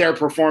all of their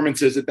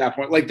performances at that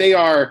point. Like,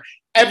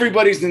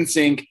 everybody's in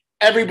sync.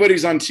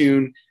 Everybody's on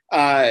tune.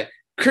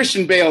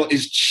 Christian Bale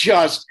is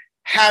just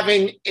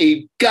having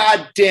a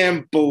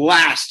goddamn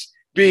blast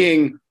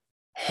being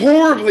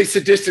horribly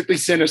sadistically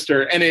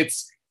sinister. And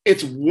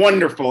it's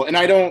wonderful. And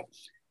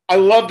I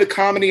love the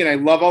comedy and I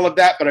love all of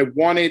that, but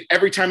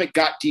every time it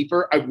got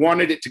deeper, I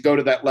wanted it to go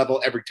to that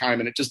level every time,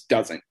 and it just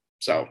doesn't.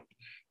 So.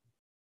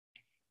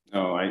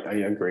 No, I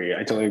agree. I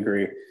totally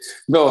agree.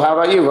 Bill, how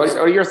about you? What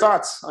are your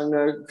thoughts on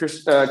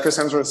Chris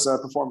Hemsworth's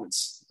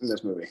performance in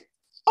this movie?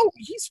 Oh,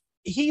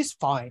 he's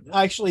fine.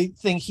 I actually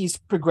think he's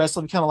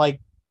progressively kind of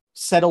like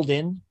settled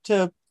in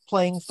to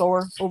playing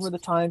Thor over the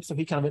time, so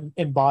he kind of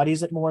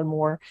embodies it more and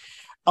more.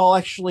 I'll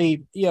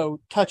actually,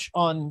 touch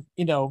on,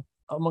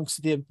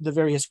 amongst the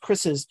various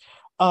Chris's,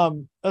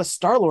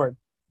 Star-Lord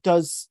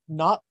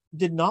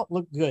did not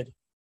look good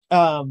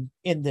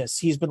in this.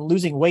 He's been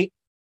losing weight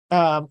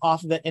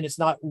off of it, and it's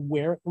not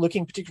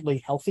looking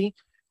particularly healthy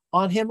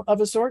on him of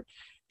a sort.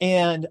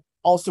 And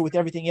also with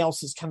everything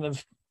else is kind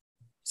of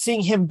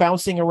seeing him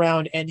bouncing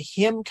around and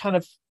him kind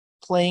of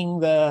playing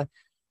the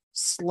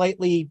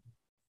slightly,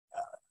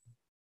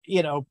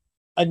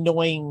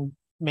 annoying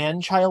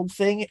man-child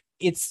thing.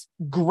 It's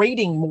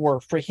grating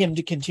more for him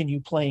to continue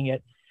playing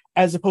it,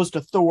 as opposed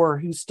to Thor,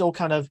 who's still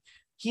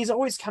he's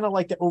always kind of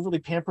like the overly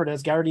pampered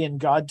Asgardian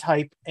god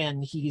type,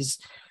 and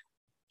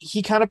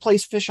he kind of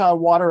plays fish out of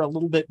water a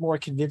little bit more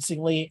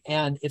convincingly,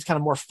 and it's kind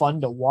of more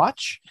fun to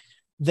watch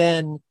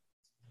than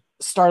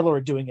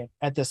Star-Lord doing it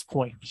at this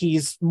point.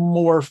 He's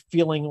more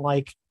feeling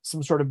like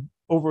some sort of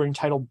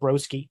over-entitled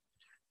broski.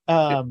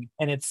 And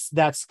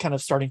that's kind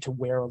of starting to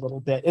wear a little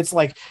bit. It's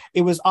like,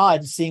 it was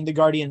odd seeing the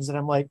Guardians, and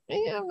I'm like,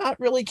 I'm not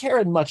really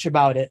caring much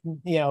about it.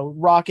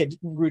 Rocket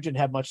and Groot didn't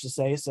have much to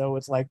say, so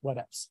it's like, what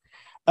else?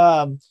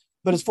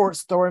 But as far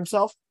as Thor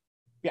himself,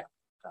 yeah,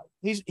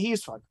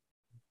 he's fun.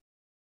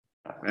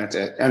 That's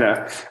it. And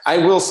I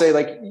will say,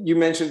 like you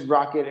mentioned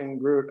Rocket and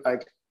Groot,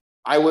 like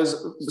I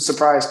was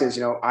surprised because,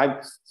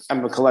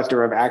 I'm a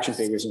collector of action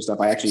figures and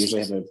stuff. I actually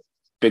usually have a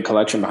big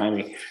collection behind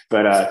me,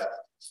 but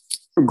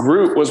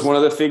Groot was one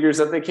of the figures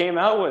that they came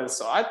out with.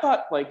 So I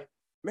thought, like,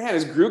 man,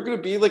 is Groot going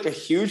to be like a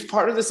huge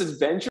part of this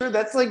adventure?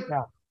 That's like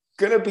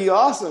going to be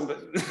awesome.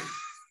 But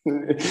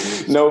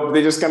no,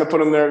 they just kind of put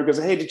him there because,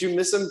 hey, did you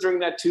miss him during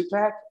that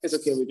 2-pack? It's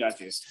okay, we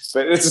got you.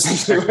 But it's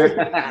essentially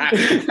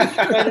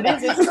and it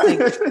is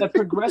interesting that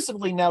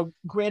progressively now,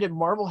 granted,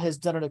 Marvel has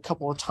done it a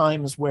couple of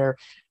times where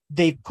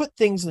they put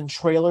things in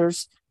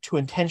trailers to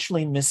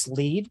intentionally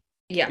mislead.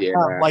 Yeah.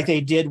 Like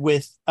they did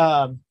with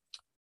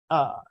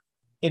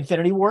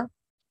Infinity War.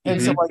 And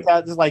so like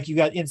that, like you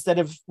got, instead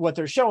of what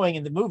they're showing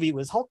in the movie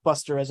was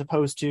Hulkbuster, as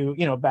opposed to,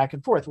 back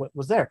and forth what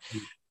was there.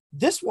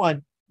 This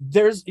one,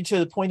 there's, to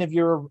the point of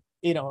your,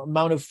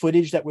 amount of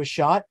footage that was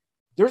shot,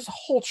 there's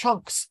whole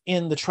chunks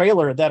in the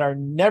trailer that are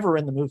never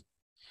in the movie.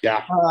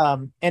 Yeah.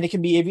 And it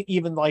can be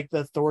even like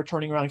the Thor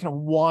turning around, kind of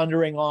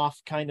wandering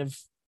off kind of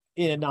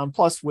in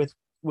plus with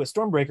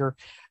Stormbreaker.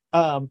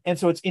 And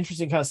so it's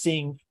interesting kind of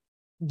seeing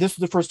this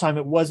was the first time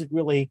it wasn't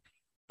really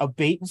a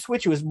bait and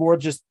switch. It was more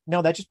just,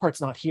 no, that just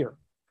part's not here.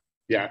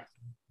 Yeah.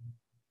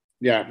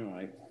 Yeah.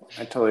 No,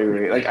 I totally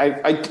agree. Like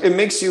it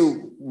makes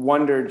you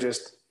wonder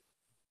just,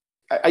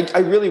 I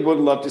really would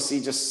love to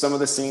see just some of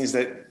the scenes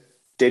that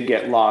did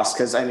get lost.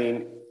 Cause I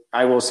mean,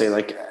 I will say,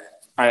 like,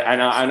 I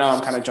know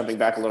I'm kind of jumping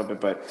back a little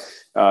bit, but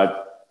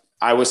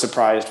I was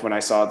surprised when I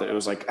saw that it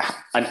was like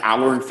an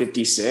hour and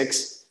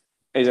 56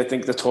 is I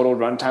think the total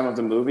runtime of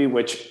the movie,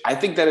 which I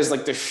think that is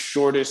like the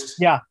shortest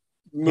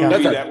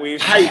movie that we've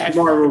had.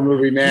 Marvel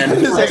movie, man.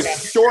 It's like a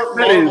short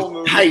Marvel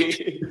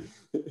movie.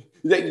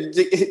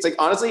 It's like,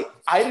 honestly,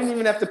 I didn't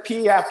even have to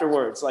pee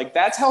afterwards. Like,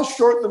 that's how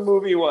short the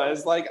movie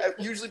was. Like,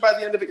 usually by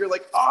the end of it, you're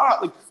like,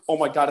 oh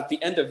my God, at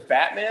the end of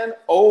Batman,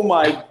 oh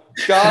my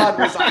God,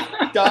 was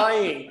I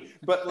dying.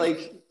 But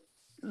like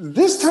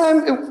this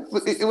time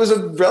it was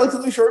a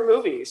relatively short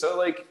movie.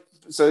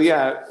 So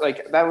yeah,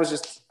 like that was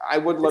just, I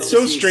would love to see.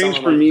 It's so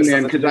strange for me,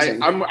 man, because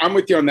I'm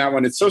with you on that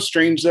one. It's so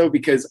strange though,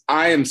 because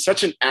I am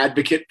such an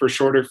advocate for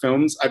shorter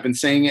films. I've been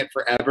saying it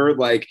forever.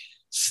 Like,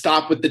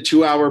 stop with the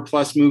 2-hour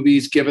plus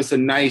movies. Give us a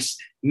nice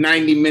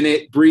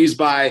 90-minute breeze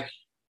by.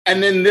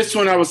 And then this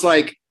one, I was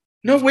like,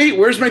 no, wait,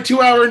 where's my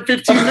 2 hour and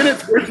 15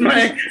 minutes? Where's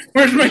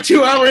my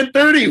 2 hour and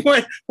 30?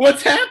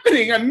 What's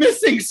happening? I'm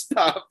missing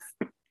stuff.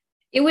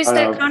 It was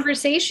that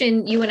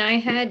conversation you and I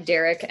had,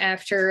 Derrick,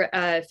 after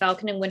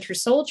Falcon and Winter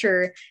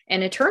Soldier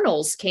and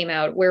Eternals came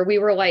out, where we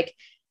were like,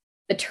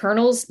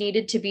 Eternals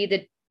needed to be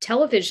the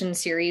television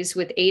series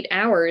with 8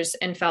 hours,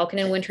 and Falcon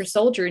and Winter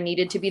Soldier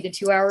needed to be the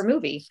 2-hour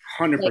movie.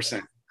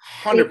 100%.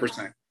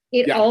 100%.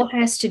 It all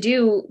has to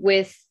do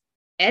with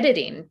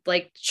editing.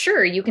 Like,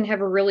 sure, you can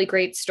have a really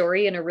great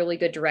story and a really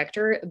good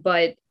director,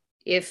 but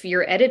if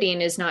your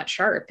editing is not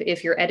sharp,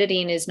 if your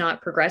editing is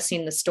not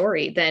progressing the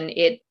story, then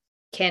it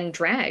can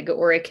drag,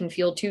 or it can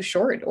feel too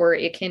short, or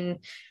it can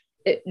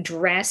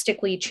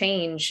drastically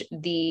change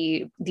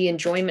the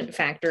enjoyment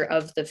factor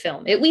of the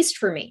film. At least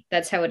for me,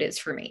 that's how it is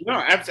for me. No,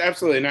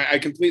 absolutely. And I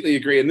completely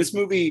agree. And this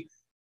movie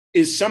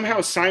is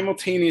somehow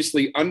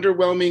simultaneously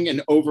underwhelming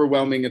and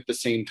overwhelming at the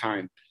same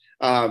time,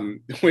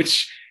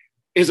 which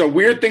is a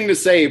weird thing to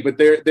say, but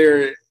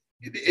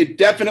it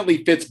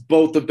definitely fits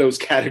both of those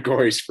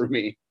categories for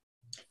me.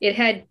 It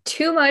had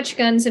too much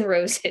Guns N'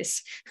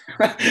 Roses.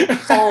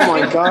 Oh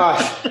my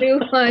gosh.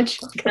 Too much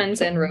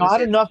Guns N' Roses.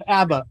 Not enough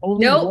ABBA.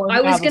 No, I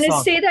was going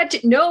to say that.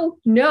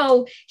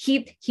 No.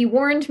 He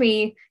warned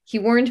me. He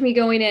warned me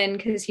going in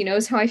because he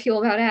knows how I feel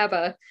about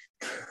ABBA.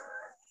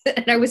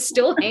 And I was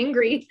still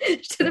angry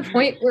to the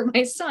point where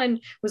my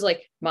son was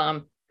like,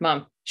 Mom,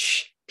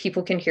 shh,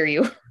 people can hear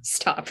you.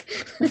 Stop.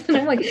 And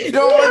I'm like,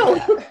 no.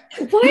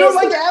 Why don't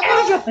like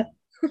ABBA?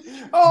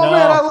 Oh no.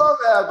 Man, I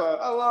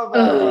love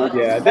ABBA.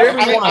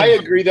 Yeah, I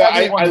agree though.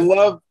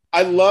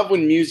 I love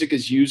when music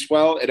is used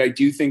well, and I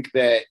do think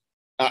that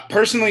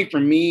personally for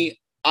me,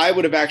 I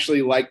would have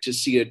actually liked to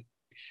see it,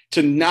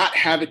 to not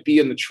have it be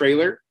in the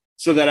trailer,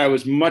 so that I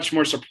was much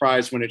more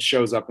surprised when it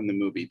shows up in the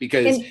movie,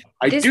 because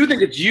I this, do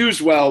think it's used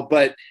well,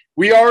 but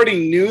we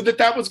already knew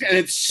that was, and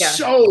it's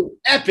so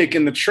epic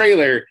in the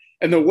trailer,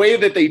 and the way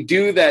that they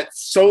do that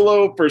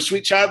solo for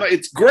Sweet Child,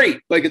 it's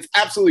great. Like, it's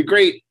absolutely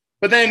great.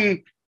 But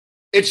then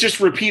it's just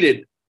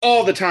repeated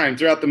all the time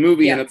throughout the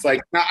movie. And it's like,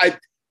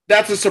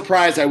 that's a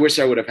surprise I wish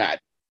I would have had.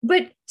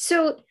 But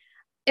so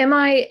am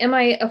I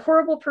a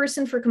horrible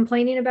person for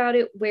complaining about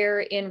it, where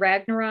in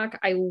Ragnarok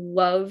I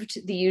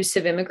loved the use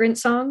of Immigrant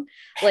Song?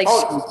 Like,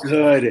 oh,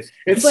 good.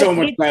 It's so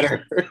much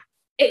better.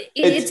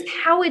 It's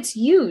how it's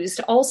used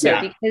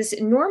also, because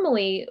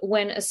normally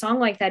when a song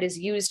like that is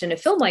used in a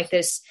film like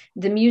this,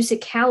 the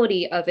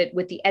musicality of it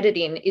with the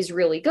editing is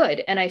really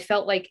good. And I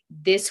felt like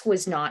this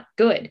was not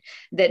good,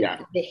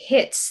 that the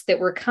hits that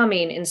were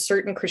coming in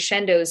certain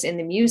crescendos in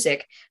the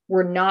music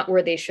were not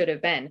where they should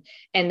have been.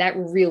 And that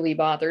really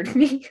bothered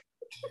me.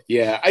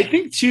 Yeah, I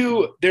think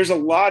too, there's a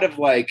lot of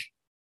like,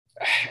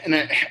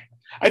 and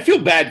I feel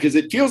bad because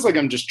it feels like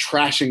I'm just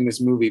trashing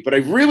this movie, but I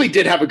really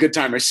did have a good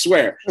time. I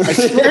swear I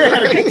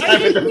had a good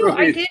time with the movie.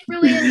 I did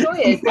really enjoy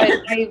it, but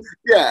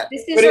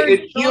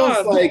it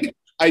feels like,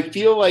 I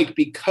feel like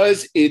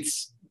because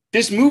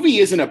this movie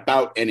isn't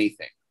about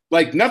anything.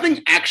 Like,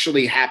 nothing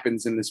actually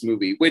happens in this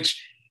movie,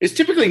 which is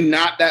typically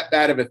not that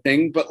bad of a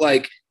thing, but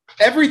like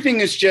everything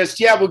is just,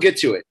 we'll get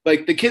to it.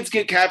 Like, the kids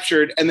get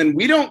captured and then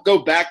we don't go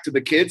back to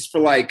the kids for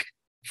like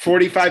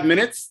 45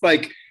 minutes.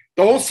 Like,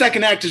 the whole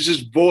second act is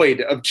just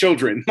void of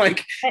children,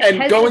 like,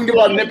 and going to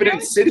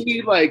Omnipotent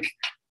City. Like,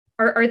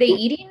 are they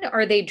eating?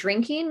 Are they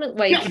drinking?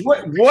 Like,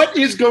 what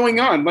is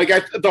going on? Like,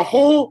 the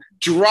whole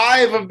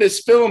drive of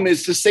this film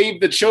is to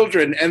save the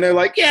children, and they're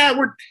like,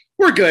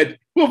 we're good.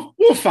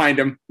 We'll find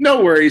them.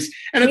 No worries.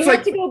 And it's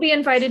like, to go be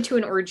invited to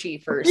an orgy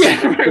first.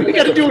 Yeah, right. We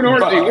got to do an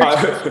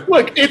orgy.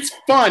 Look, it's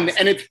fun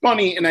and it's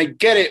funny, and I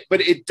get it, but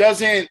it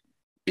doesn't,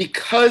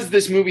 because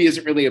this movie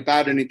isn't really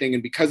about anything,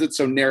 and because it's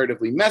so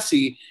narratively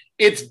messy,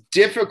 it's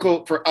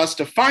difficult for us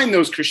to find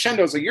those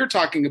crescendos that you're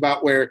talking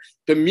about, where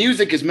the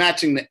music is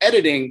matching the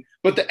editing,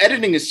 but the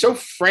editing is so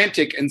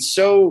frantic and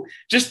so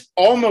just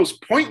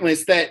almost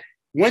pointless that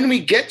when we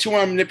get to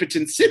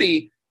Omnipotent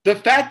City, the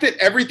fact that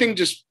everything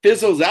just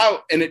fizzles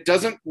out and it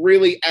doesn't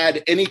really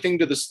add anything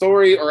to the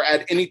story or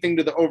add anything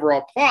to the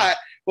overall plot.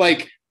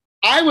 Like,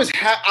 I was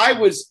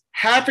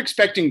half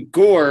expecting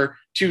Gore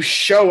to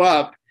show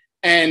up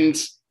and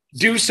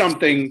do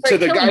something to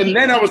the guy. And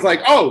then I was like,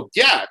 oh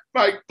yeah,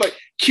 like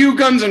cue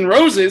Guns N'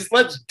 Roses,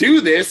 let's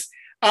do this.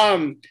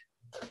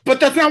 But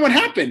that's not what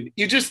happened.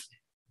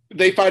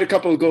 They fight a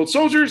couple of gold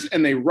soldiers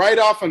and they ride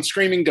off on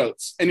screaming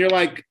goats. And you're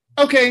like,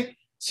 okay,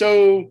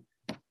 so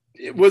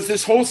was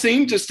this whole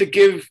scene just to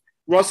give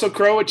Russell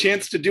Crowe a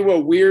chance to do a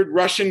weird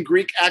Russian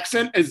Greek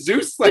accent as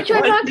Zeus? Like, which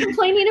I'm not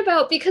complaining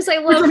about, because I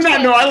loved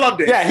him. No, I loved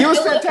it. Yeah, he was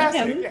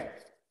fantastic. Yeah.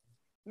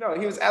 No,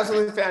 he was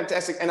absolutely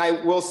fantastic. And I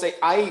will say,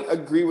 I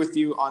agree with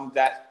you on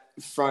that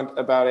front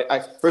about it.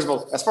 First of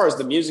all, as far as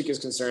the music is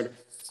concerned,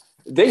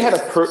 they had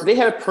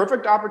a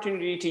perfect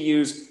opportunity to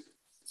use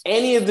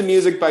any of the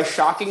music by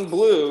Shocking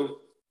Blue.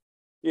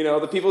 You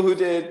know, the people who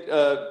did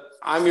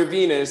I'm Your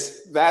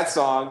Venus, that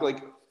song.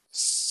 Like,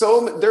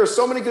 there are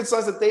so many good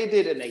songs that they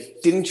did, and they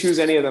didn't choose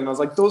any of them. I was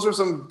like, those are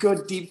some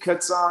good deep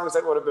cut songs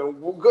that would have been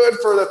good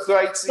for the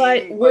fight scene.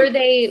 But were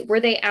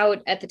they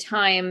out at the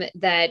time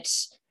that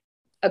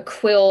a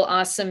Quill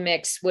awesome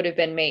mix would have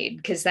been made?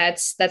 Because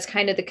that's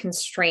kind of the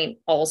constraint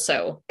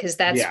also, because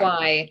that's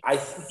why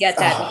I get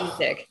that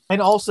music.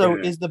 And also,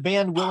 is the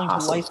band willing to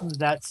license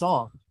that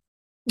song?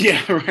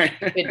 Yeah, right.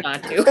 Did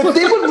not do.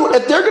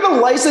 If they're going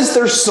to license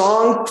their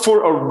song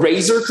for a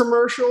razor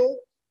commercial,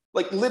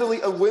 like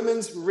literally a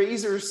women's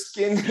razor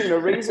skin in a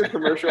razor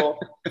commercial,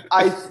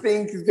 I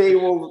think they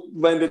will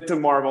lend it to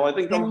Marvel. I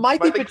think they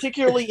might be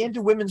particularly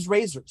into women's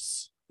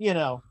razors. You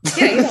know.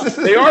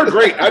 They are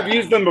great. I've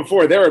used them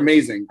before. They're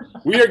amazing.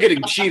 We are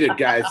getting cheated,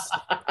 guys.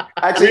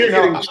 Actually, we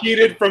are getting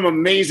cheated from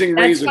amazing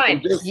razors. That's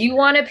fine. You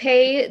want to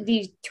pay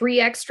the $3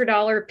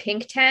 extra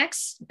pink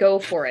tax? Go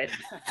for it.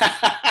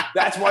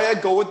 That's why I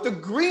go with the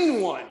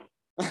green one.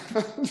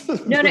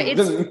 No,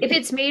 if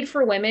it's made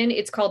for women,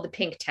 it's called the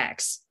pink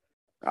tax.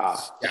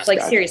 Yes,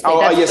 like, seriously.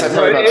 Yes, I've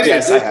heard about it.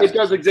 Yes, it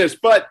does exist,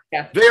 but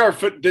they are.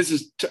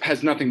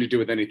 Has nothing to do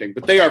with anything.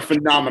 But they are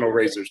phenomenal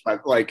razors.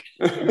 Like,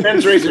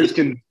 men's razors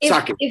can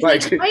suck it. If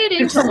we tie it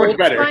into Old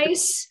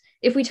Spice,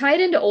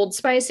 Old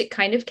Spice, it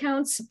kind of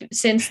counts,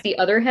 since the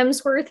other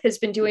Hemsworth has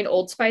been doing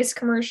Old Spice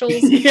commercials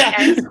as his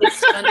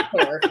stunt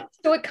Thor.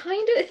 So it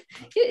kind of.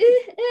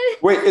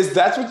 Wait, is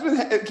that what's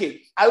been?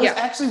 Okay, I was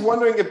actually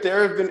wondering if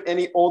there have been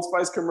any Old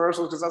Spice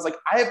commercials, because I was like,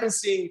 I have been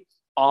seeing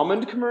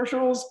almond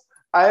commercials.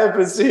 I have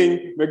been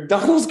seeing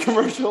McDonald's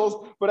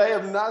commercials, but I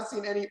have not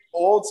seen any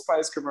Old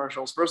Spice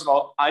commercials. First of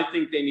all, I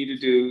think they need to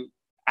do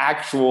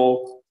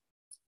actual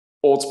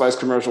Old Spice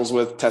commercials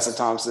with Tessa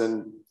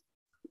Thompson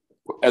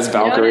as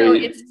Valkyrie.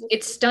 No,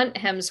 it's stunt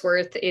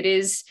Hemsworth. It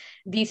is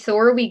the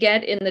Thor we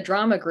get in the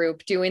drama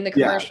group doing the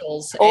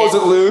commercials. Oh, is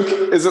it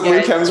Luke? Is it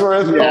Luke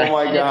Hemsworth? Yeah. Oh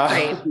my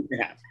God.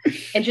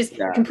 And just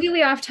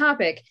completely off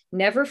topic,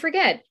 never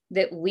forget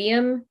that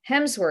Liam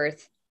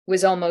Hemsworth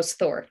was almost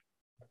Thor.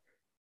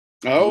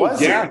 Oh,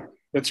 yeah,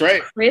 that's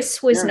right.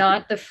 Chris was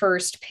not the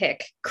first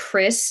pick.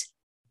 Chris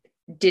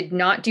did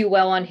not do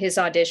well on his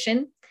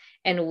audition,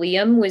 and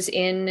Liam was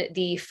in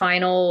the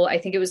final, I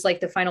think it was like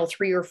the final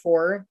 3 or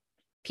 4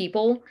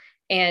 people,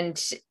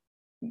 and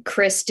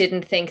Chris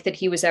didn't think that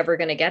he was ever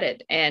going to get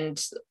it.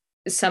 And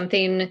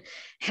something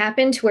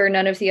happened where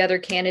none of the other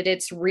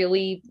candidates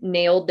really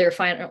nailed their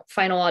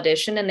final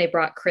audition, and they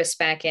brought Chris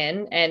back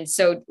in. And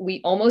so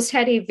we almost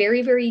had a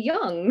very, very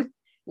young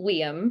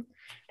Liam.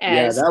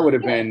 That would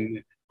have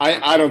been,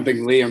 I don't think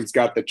Liam's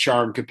got the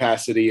charm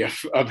capacity of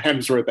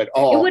Hemsworth at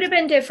all. It would have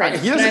been different.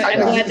 I'm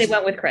glad they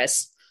went with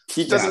Chris.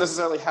 He doesn't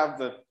necessarily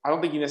have I don't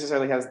think he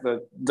necessarily has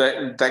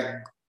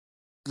that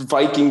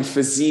Viking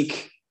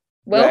physique.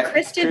 Well,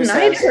 Chris didn't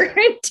either.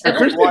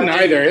 Chris didn't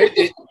either.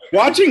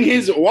 Watching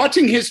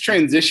his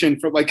transition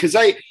from because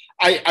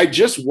I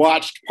just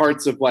watched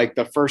parts of like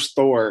the first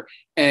Thor,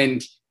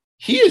 and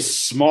he is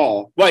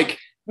small. Like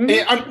I'm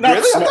not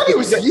really? small. I thought he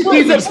was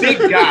he's a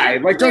big guy.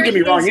 Like don't get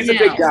me wrong, he's a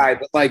big guy,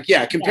 but like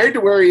compared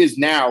to where he is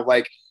now,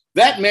 like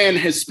that man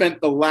has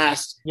spent the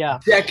last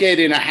decade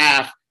and a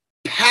half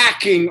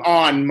packing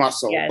on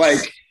muscle.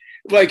 Yes.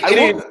 Like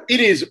it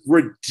is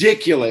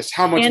ridiculous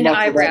how much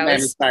muscle that man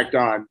is packed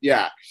on.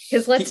 Yeah.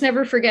 Because let's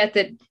never forget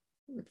that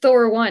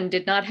Thor 1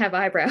 did not have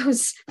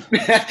eyebrows.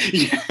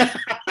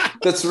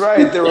 That's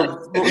right. They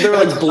were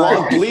like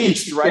blonde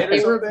bleached, right?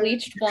 They were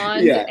bleached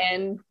blonde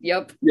and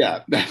yep. Yeah.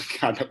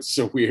 God, that was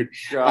so weird.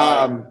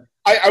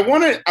 I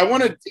want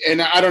to,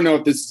 and I don't know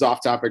if this is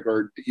off topic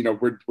or,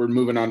 we're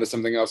moving on to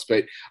something else,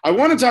 but I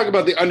want to talk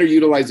about the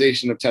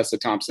underutilization of Tessa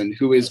Thompson,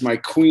 who is my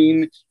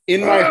queen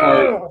in my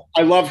heart.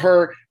 I love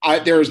her.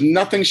 There is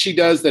nothing she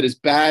does that is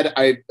bad.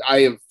 I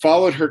have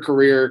followed her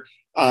career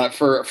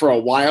for a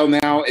while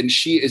now, and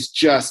she is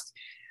just,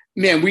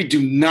 man, we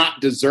do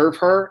not deserve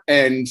her.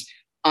 And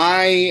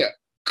I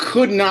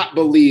could not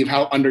believe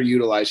how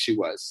underutilized she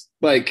was.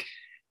 Like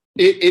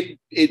it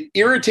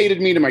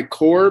irritated me to my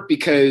core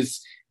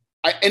because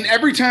and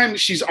every time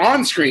she's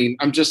on screen,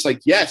 I'm just like,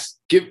 yes,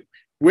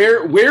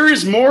 where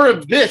is more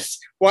of this?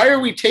 Why are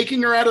we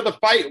taking her out of the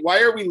fight?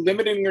 Why are we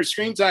limiting her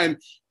screen time?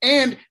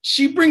 And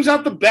she brings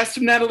out the best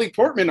of Natalie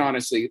Portman,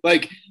 honestly.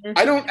 Like,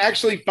 I don't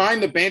actually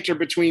find the banter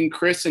between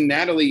Chris and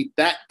Natalie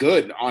that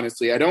good,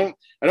 honestly. I don't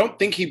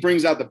think he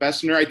brings out the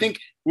best in her. I think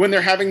when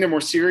they're having their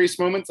more serious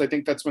moments, I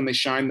think that's when they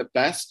shine the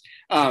best.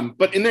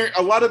 But in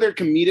a lot of their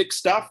comedic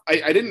stuff,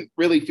 I didn't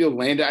really feel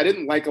landed. I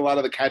didn't like a lot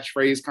of the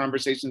catchphrase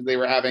conversations they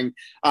were having.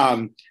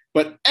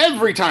 But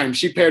every time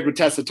she paired with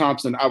Tessa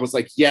Thompson, I was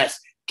like, yes,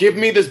 give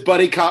me this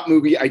buddy cop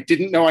movie I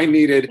didn't know I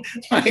needed.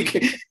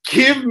 Like,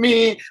 give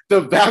me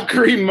the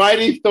Valkyrie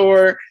Mighty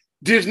Thor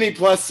Disney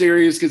Plus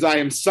series, because I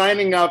am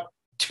signing up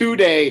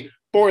today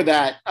for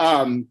that.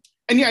 And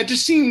it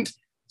just seemed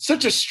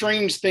such a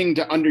strange thing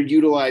to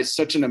underutilize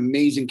such an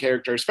amazing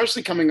character,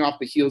 especially coming off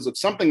the heels of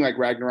something like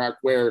Ragnarok,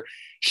 where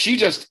she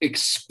just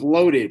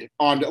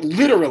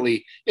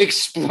literally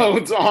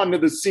explodes onto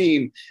the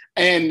scene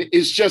and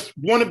is just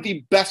one of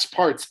the best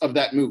parts of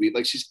that movie.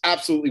 Like, she's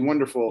absolutely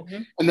wonderful.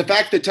 Mm-hmm. And the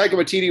fact that Taika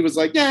Waititi was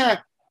like,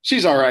 yeah,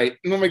 she's all right.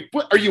 And I'm like,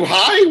 what, are you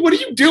high? What are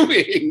you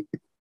doing?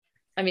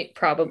 I mean,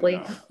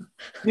 probably.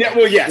 Yeah,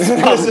 well, yes.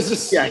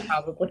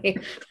 Probably.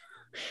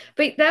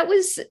 But that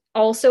was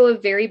also a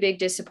very big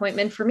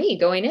disappointment for me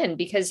going in,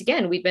 because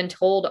again, we've been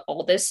told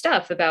all this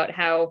stuff about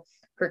how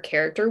her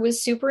character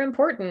was super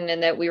important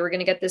and that we were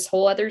going to get this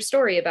whole other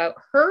story about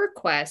her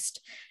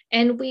quest,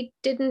 and we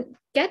didn't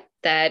get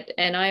that.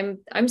 And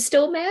I'm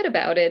still mad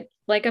about it.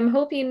 Like, I'm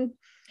hoping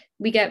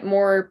we get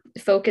more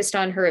focused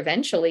on her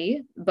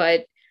eventually,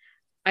 but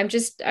I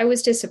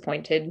was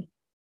disappointed.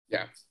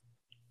 Yeah.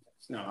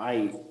 No,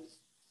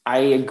 I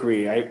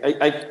agree.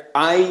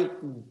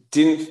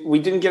 We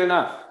didn't get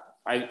enough.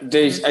 I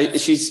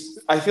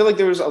feel like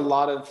there was a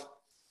lot of,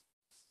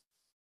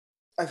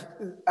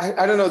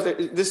 I don't know.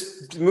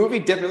 This movie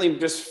definitely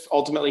just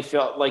ultimately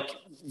felt like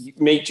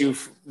made you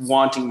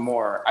wanting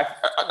more.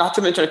 Not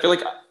to mention, I feel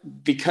like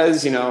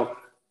because, I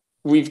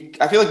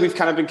feel like we've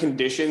kind of been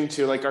conditioned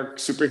to like our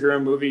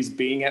superhero movies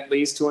being at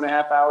least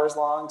 2.5 hours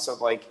long. So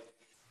like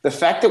the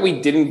fact that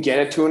we didn't get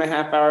a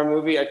 2.5 hour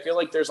movie, I feel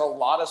like there's a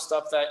lot of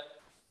stuff that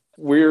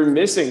we're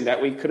missing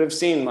that we could have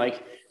seen.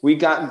 Like, we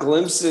got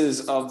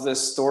glimpses of the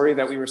story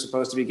that we were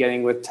supposed to be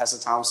getting with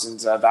Tessa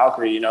Thompson's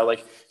Valkyrie.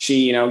 Like,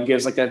 she,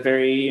 gives like that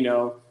very,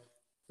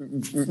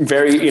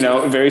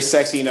 very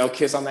sexy,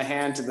 kiss on the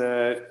hand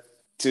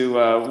to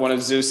one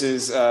of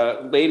Zeus's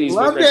ladies.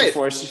 Loved it.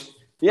 Before she,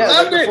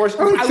 loved it. I was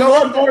so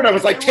on board. I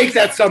was like, take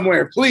that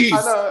somewhere, please.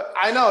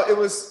 I know.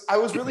 I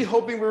was really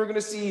hoping we were going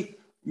to see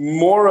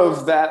more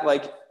of that,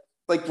 like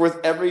with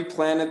every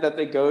planet that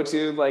they go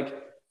to, like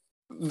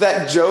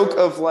that joke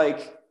of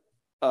like,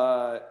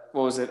 what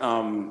was it?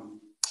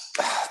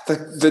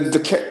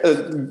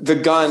 The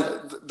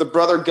gun, the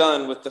brother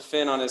gun with the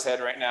fin on his head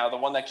right now, the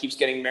one that keeps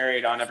getting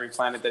married on every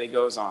planet that he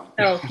goes on.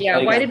 Oh yeah,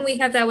 like, why didn't we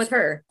have that with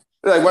her?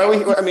 Like, why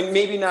we? I mean,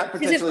 maybe not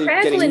potentially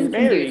getting married.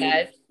 Can do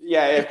that.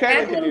 Yeah, if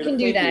Catelyn can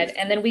do that,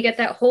 and then we get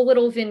that whole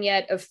little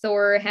vignette of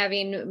Thor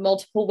having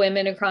multiple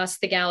women across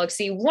the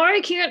galaxy.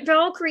 Why can't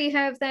Valkyrie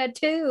have that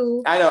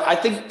too? I know. I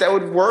think that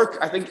would work.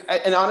 I think,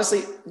 and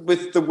honestly,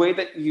 with the way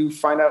that you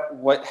find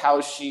out how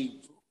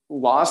she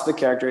lost the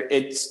character,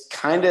 it's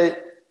kind of,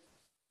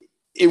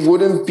 it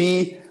wouldn't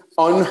be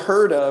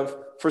unheard of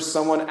for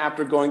someone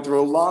after going through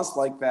a loss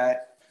like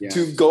that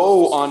to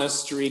go on a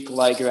streak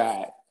like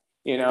that.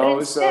 You know,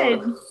 instead,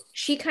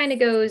 she kind of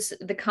goes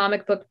the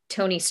comic book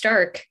Tony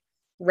Stark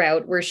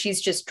route where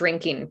she's just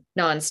drinking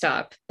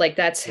nonstop. Like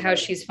that's how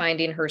she's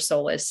finding her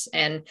solace.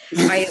 And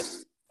I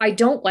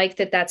don't like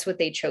that that's what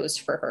they chose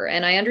for her.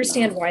 And I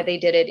understand why they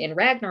did it in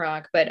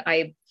Ragnarok, but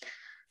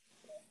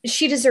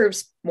she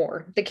deserves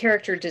more. The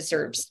character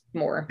deserves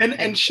more.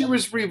 And she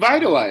was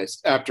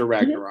revitalized after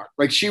Ragnarok.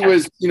 Like she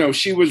was,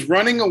 she was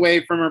running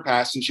away from her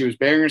past and she was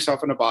burying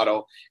herself in a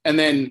bottle. And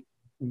then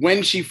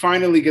when she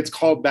finally gets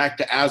called back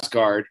to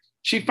Asgard,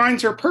 she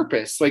finds her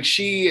purpose. Like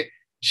she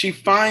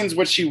finds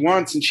what she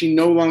wants and she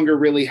no longer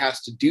really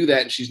has to do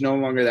that. And she's no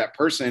longer that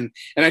person.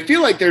 And I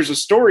feel like there's a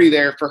story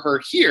there for her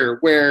here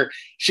where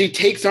she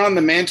takes on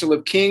the mantle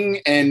of king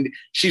and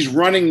she's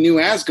running New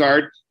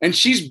Asgard and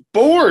she's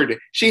bored.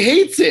 She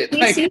hates it.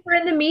 You see her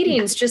in the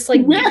meetings, just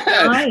like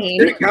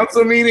dying.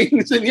 Council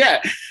meetings. And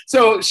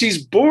so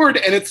she's bored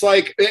and it's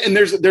like, and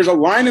there's a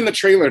line in the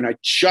trailer and I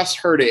just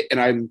heard it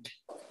and I'm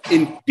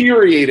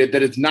infuriated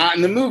that it's not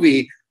in the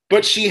movie,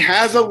 but she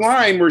has a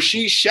line where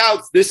she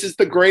shouts, "This is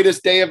the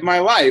greatest day of my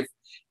life."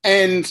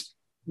 And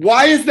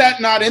why is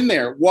that not in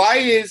there?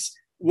 Why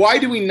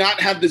do we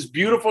not have this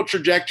beautiful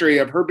trajectory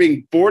of her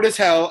being bored as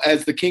hell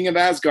as the king of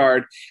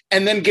Asgard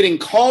and then getting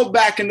called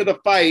back into the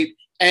fight?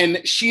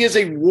 And she is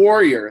a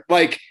warrior.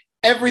 Like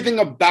everything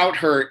about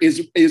her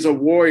is a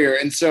warrior.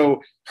 And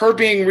so her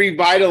being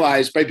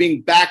revitalized by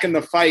being back in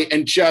the fight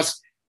and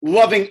just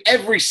loving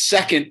every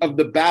second of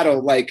the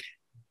battle, like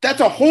that's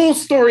a whole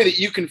story that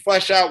you can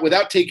flesh out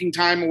without taking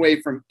time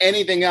away from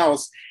anything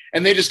else.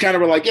 And they just kind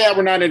of were like, yeah,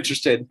 we're not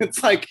interested.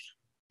 It's like,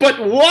 but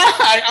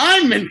why?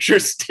 I'm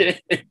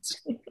interested.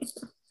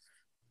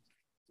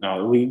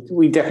 No,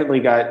 we definitely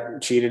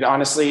got cheated.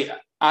 Honestly,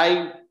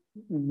 I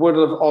would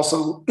have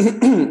also,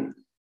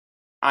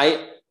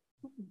 I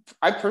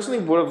personally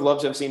would have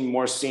loved to have seen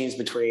more scenes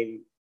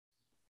between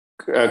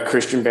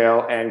Christian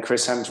Bale and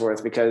Chris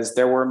Hemsworth, because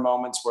there were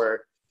moments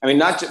where, I mean,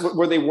 not just,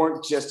 where they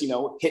weren't just,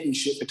 hitting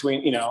shit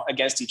between,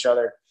 against each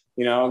other,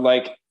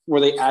 like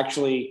where they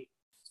actually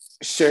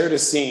shared a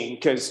scene.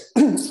 Because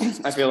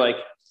I feel like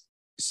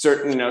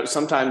certain,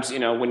 sometimes,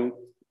 when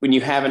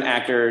you have an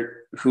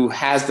actor who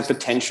has the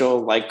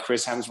potential like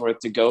Chris Hemsworth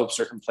to go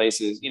certain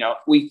places,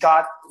 we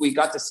got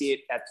to see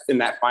it in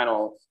that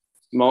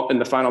in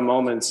the final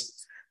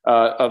moments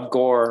of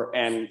Gore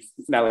and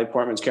Natalie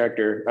Portman's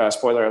character.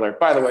 Spoiler alert,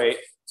 by the way.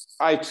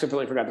 I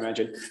completely forgot to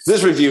mention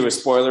this review is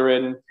spoiler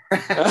ridden. Oh,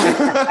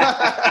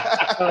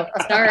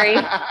 sorry.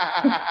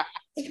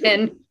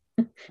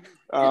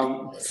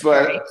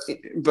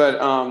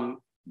 But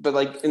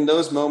like in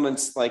those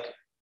moments, like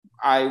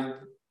I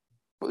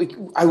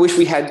wish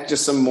we had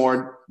just some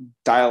more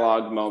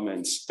dialogue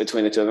moments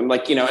between the two of them.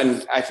 Like,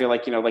 and I feel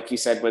like, like you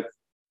said, with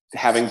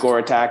having Gore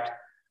attacked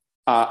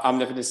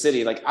Omnipotent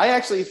City, like I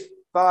actually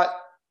thought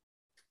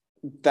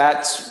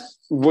that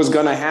was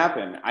going to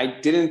happen. I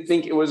didn't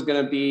think it was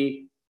going to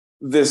be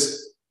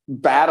this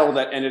battle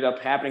that ended up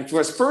happening to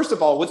us. First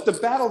of all, with the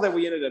battle that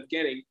we ended up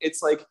getting,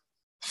 it's like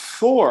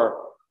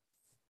Thor,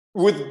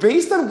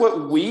 based on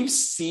what we've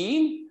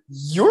seen,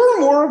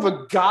 you're more of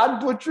a god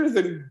butcher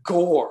than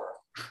Gore.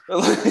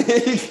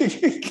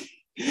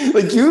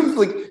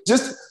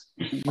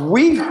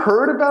 We've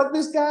heard about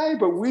this guy,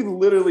 but we've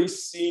literally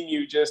seen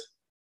you just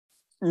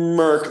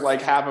murk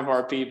like half of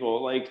our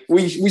people. Like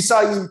we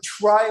saw you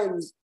try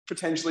and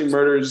potentially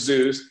murder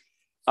Zeus.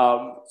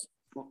 I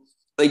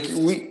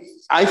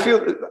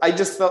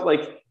just felt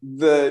like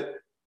there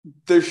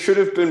should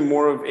have been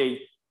more of a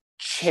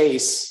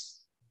chase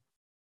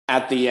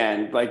at the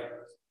end. Like,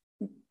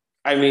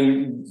 I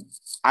mean,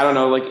 I don't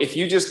know, like if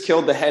you just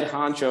killed the head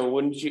honcho,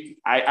 wouldn't you?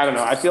 I don't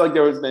know. I feel like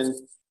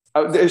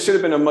there should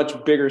have been a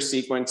much bigger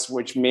sequence,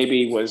 which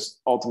maybe was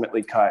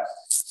ultimately cut.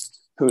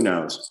 Who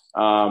knows?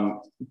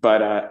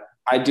 But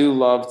I do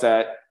love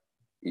that.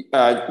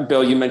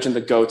 Bill, you mentioned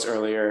the goats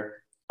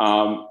earlier.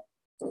 In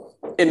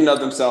and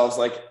of themselves,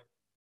 like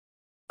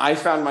I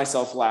found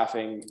myself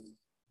laughing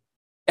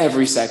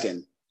every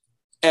second,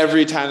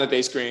 every time that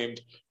they screamed.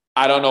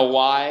 I don't know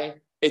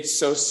why. It's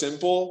so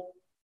simple,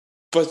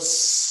 but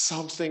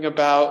something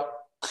about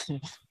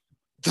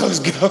those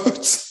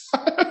goats.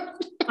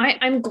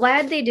 I'm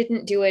glad they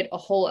didn't do it a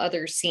whole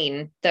other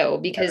scene though,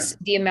 because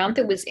the amount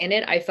that was in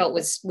it, I felt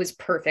was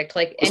perfect.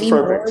 Like any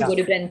more would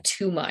have been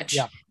too much.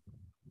 Yeah.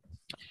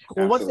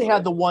 Well, once they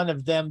had the one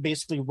of them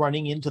basically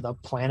running into the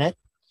planet,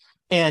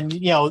 and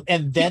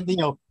then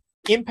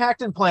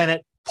impact and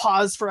planet,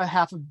 pause for a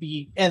half a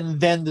beat, and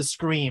then the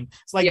scream.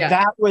 It's like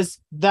that was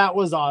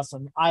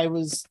awesome. I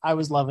was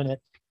loving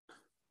it.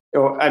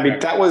 I mean,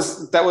 that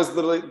was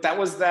literally that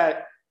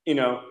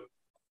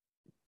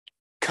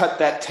cut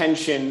that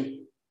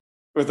tension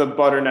with a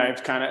butter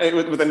knife kind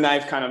of, with a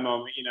knife kind of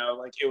moment,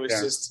 like it was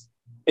just,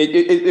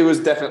 it was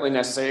definitely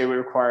necessary. We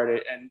required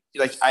it. And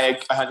like, I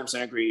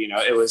 100% agree,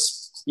 it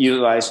was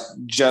utilized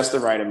just the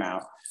right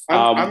amount.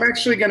 I'm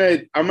actually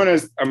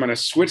gonna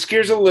switch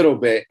gears a little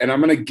bit, and I'm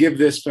gonna give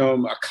this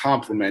film a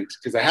compliment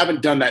because I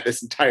haven't done that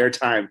this entire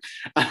time.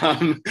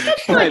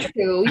 That's not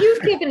true.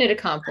 You've given it a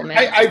compliment.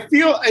 I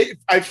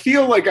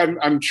feel like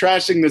I'm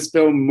trashing this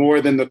film more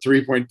than the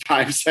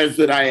 3.5 says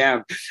that I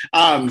am.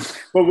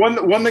 But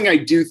one thing I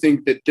do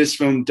think that this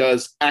film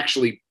does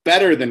actually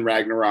better than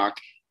Ragnarok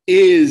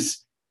is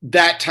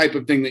that type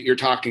of thing that you're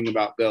talking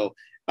about, Bill.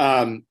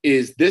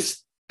 Is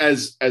this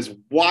as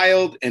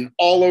wild and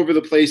all over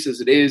the place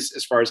as it is,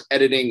 as far as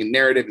editing and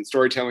narrative and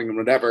storytelling and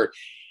whatever,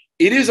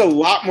 it is a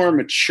lot more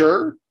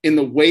mature in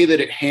the way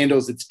that it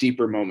handles its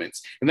deeper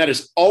moments. And that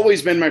has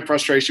always been my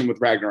frustration with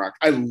Ragnarok.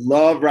 I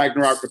love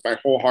Ragnarok with my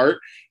whole heart,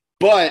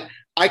 but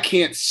I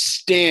can't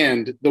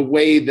stand the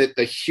way that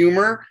the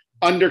humor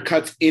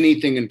undercuts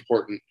anything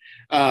important.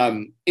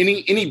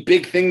 Any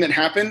big thing that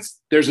happens,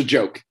 there's a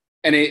joke.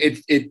 And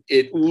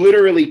it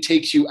literally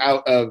takes you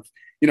out of,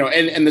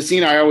 and the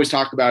scene I always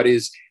talk about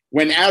is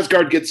when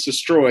Asgard gets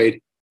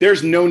destroyed,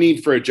 there's no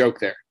need for a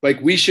joke there.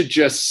 Like, we should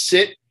just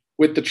sit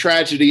with the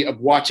tragedy of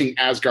watching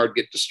Asgard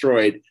get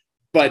destroyed.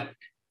 But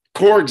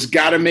Korg's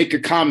got to make a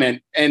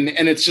comment. And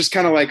it's just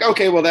kind of like,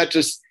 okay, well, that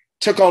just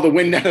took all the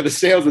wind out of the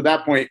sails at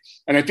that point.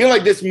 And I feel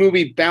like this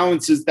movie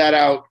balances that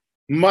out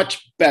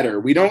much better.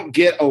 We don't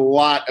get a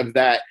lot of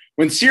that.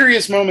 When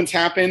serious moments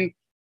happen,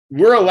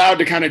 we're allowed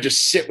to kind of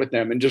just sit with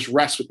them and just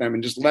rest with them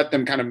and just let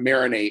them kind of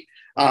marinate.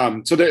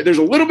 So there's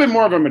a little bit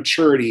more of a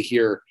maturity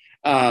here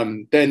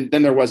than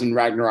there was in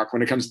Ragnarok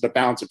when it comes to the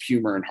balance of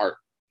humor and heart.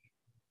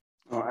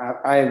 Oh,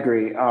 I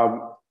agree.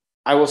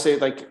 I will say,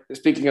 like,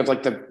 speaking of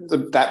like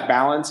that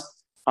balance,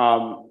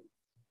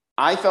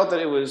 I felt that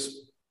it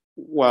was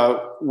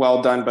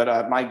well done.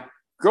 But my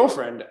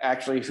girlfriend,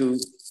 actually, who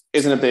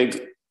isn't a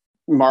big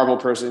Marvel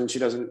person, she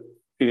isn't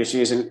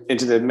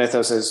into the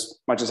mythos as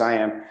much as I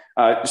am.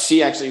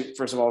 She actually,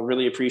 first of all,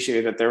 really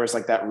appreciated that there was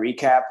like that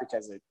recap,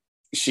 because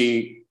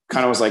she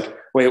kind of was like,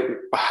 wait,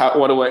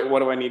 what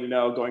do I need to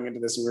know going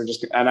into this?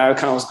 And I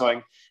kind of was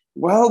going,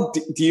 well,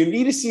 do you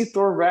need to see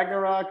Thor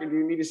Ragnarok, or do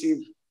you need to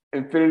see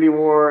Infinity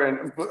War?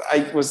 And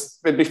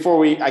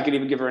before I could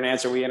even give her an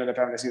answer, we ended up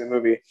having to see the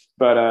movie.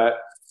 But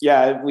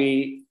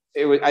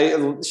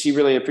she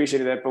really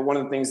appreciated it. But one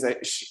of the things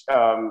that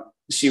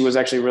she was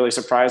actually really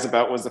surprised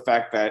about was the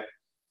fact that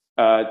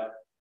the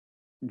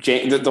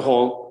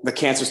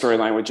cancer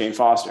storyline with Jane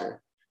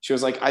Foster. She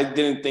was like, I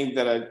didn't think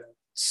that a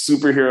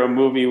superhero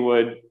movie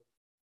would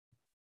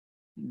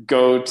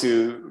go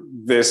to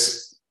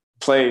this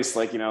place.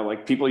 Like,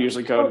 like people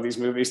usually go to these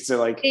movies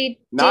to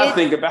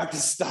think about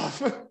this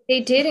stuff. They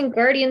did in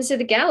Guardians of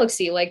the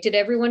Galaxy. Like, did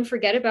everyone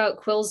forget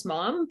about Quill's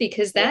mom?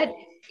 Because that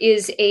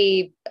is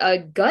a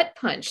gut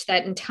punch,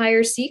 that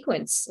entire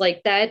sequence.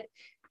 Like, that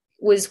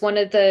was one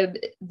of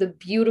the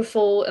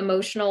beautiful,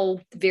 emotional,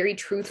 very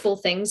truthful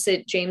things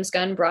that James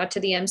Gunn brought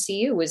to the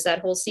MCU, was that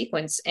whole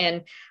sequence.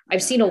 And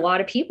I've seen a lot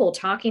of people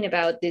talking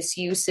about this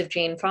use of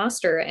Jane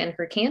Foster and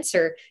her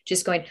cancer,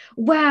 just going,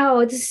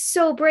 wow, this is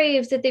so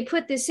brave that they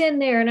put this in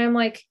there. And I'm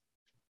like,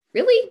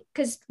 really?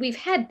 Because we've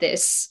had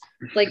this.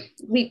 Like,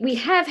 we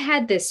have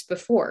had this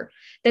before.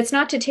 That's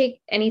not to take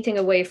anything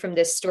away from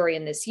this story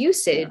and this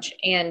usage.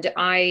 And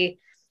I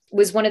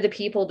was one of the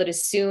people that,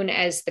 as soon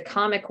as the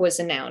comic was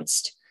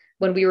announced,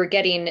 when we were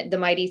getting the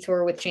Mighty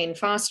Thor with Jane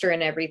Foster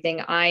and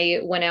everything,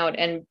 I went out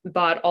and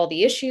bought all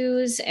the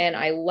issues, and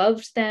I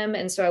loved them.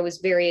 And so I was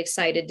very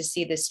excited to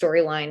see this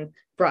storyline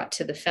brought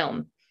to the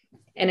film.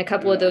 And a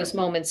couple of those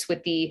moments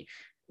with the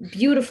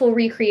beautiful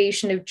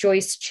recreation of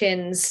Joyce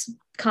Chin's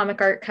comic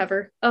art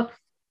cover. Oh,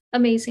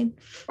 amazing.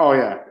 Oh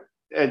yeah.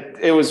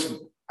 It was,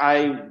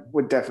 I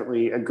would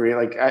definitely agree.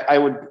 Like I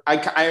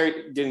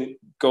didn't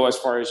go as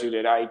far as you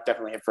did. I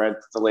definitely have read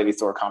the Lady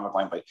Thor comic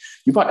line, but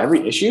you bought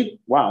every issue?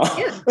 Wow.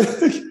 Yeah.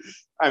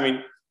 I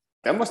mean,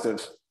 that must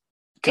have.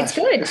 It's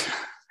good.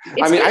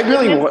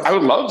 I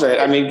would love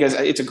that. I mean, because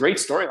it's a great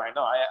storyline.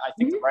 No, I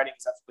think the writing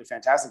is absolutely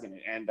fantastic in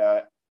it.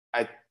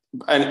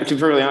 And to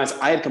be really honest,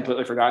 I had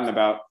completely forgotten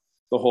about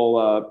the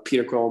whole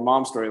Peter Quill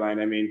mom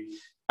storyline. I mean,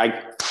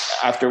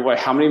 after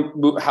how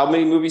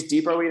many movies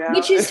deep are we now?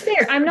 Which is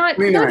fair. I'm not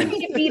trying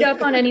to beat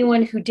up on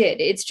anyone who did.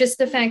 It's just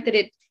the fact that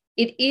it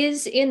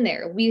is in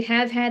there. We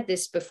have had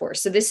this before.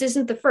 So this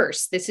isn't the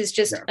first. This is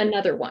just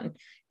another one.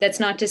 That's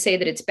not to say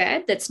that it's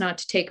bad. That's not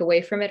to take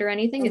away from it or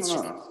anything. It's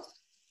just,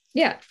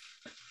 yeah.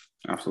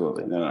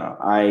 Absolutely. No.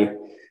 I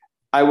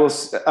will,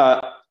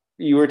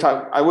 you were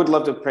talking, I would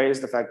love to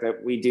praise the fact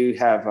that we do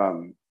have,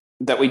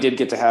 that we did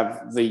get to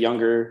have the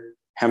younger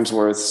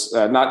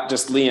Hemsworths, not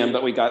just Liam,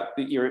 but we got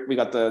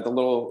the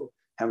little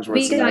Hemsworths.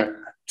 We got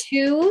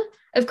two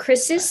of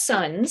Chris's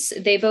sons.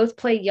 They both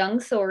play young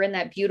Thor in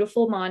that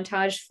beautiful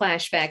montage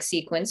flashback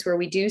sequence where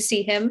we do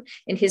see him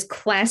in his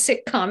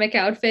classic comic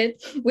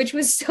outfit, which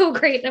was so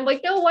great. And I'm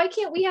like, no, why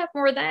can't we have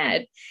more of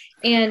that?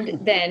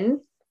 And then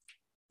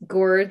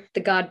Gore, the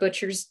God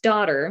Butcher's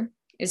daughter,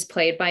 is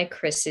played by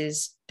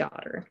Chris's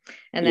daughter.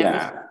 And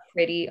that was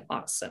pretty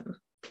awesome.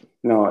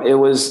 No, it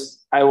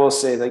was, I will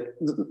say, like,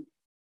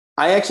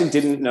 I actually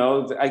didn't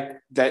know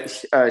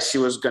that she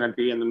was going to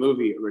be in the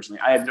movie originally.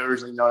 I had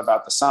originally known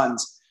about the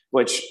sons,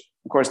 which,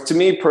 of course, to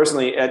me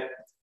personally,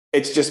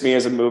 it's just me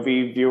as a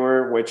movie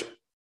viewer, which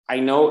I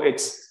know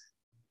it's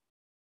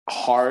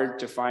hard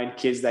to find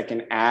kids that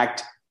can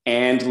act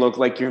and look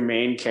like your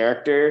main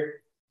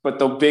character. But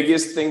the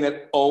biggest thing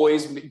that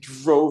always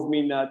drove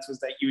me nuts was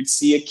that you'd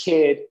see a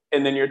kid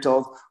and then you're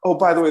told, oh,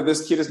 by the way,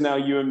 this kid is now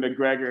Ewan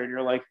McGregor. And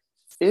you're like,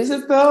 is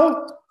it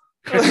though?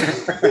 So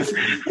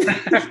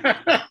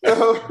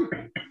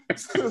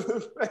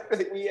the fact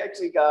that we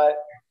actually got,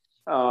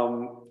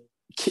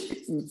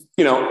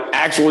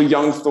 actual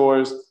young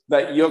Thors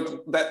that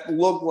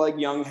look like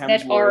young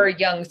Hemsworth. That are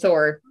young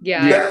Thor.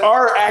 Yeah. That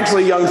are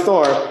actually young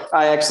Thor.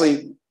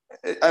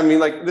 I mean,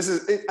 like, this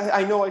is,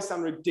 I know I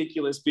sound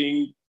ridiculous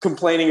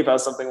complaining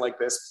about something like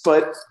this,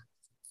 but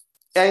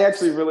I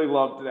actually really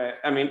loved that.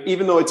 I mean,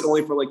 even though it's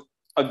only for like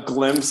a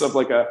glimpse of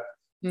like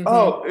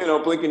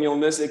blink and you'll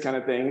miss it kind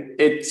of thing,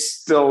 it's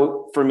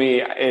still, for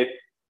me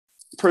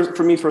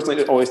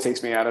personally, it always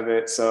takes me out of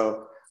it.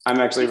 So I'm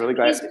actually really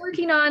glad. He's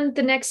working on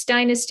the next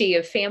dynasty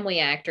of family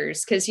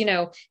actors because,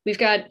 we've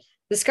got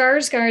the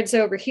Skarsgårds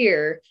over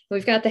here,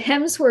 we've got the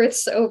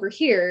Hemsworths over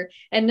here,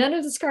 and none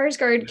of the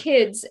Skarsgård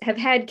kids have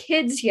had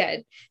kids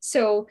yet.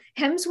 So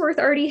Hemsworth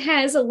already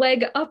has a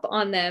leg up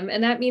on them,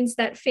 and that means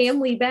that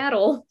family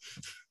battle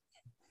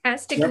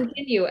has to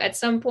continue at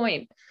some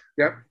point.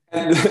 Yep.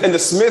 And the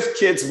Smith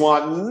kids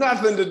want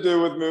nothing to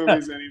do with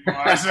movies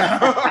anymore. So.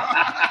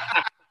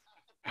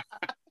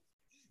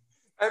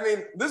 I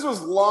mean, this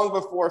was long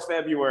before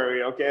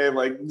February, okay?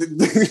 Like,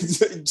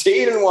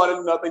 Jaden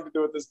wanted nothing to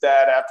do with his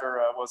dad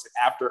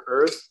after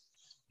Earth?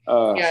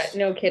 Yeah,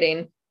 no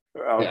kidding.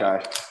 Oh,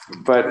 gosh.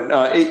 But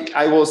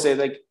I will say,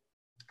 like,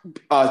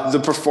 the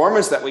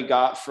performance that we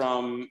got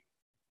from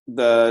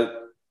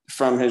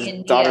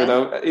his daughter,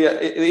 though,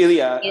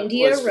 Ilya.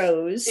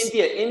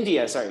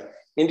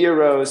 India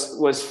Rose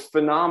was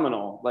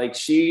phenomenal. Like,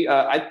 she,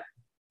 I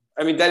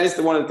mean, that is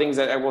one of the things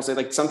that I will say,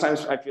 like,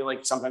 sometimes I feel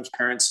like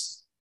parents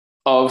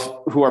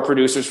who are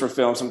producers for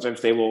film,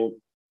 sometimes they will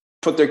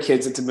put their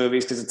kids into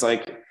movies because it's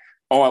like,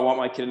 oh, I want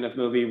my kid in a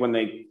movie when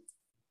they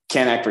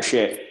can't act for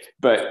shit.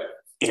 But,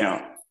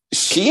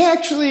 she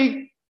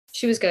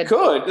was good.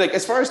 Good. Like,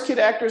 as far as child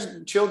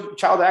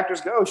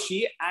actors go,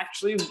 she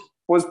actually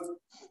was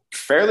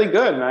fairly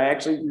good. And I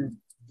actually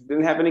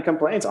didn't have any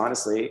complaints,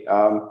 honestly.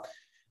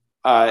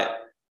 I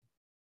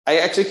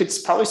actually could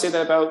probably say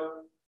that about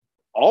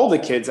all the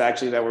kids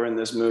actually that were in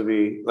this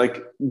movie.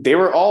 Like, they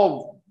were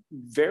all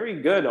very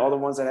good. All the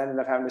ones that ended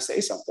up having to say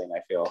something,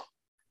 I feel.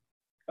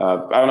 I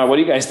don't know. What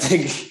do you guys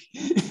think?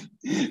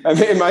 I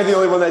mean, am I the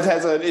only one that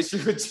has an issue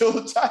with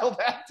child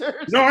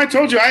actors? No, I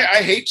told you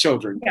I hate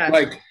children,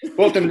 like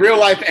both in real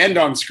life and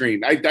on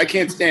screen. I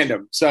can't stand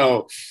them.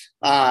 So,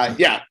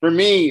 for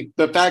me,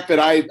 the fact that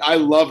I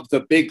loved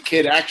the big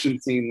kid action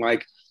scene,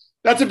 like,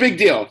 that's a big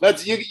deal.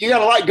 That's you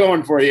got a lot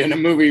going for you in a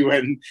movie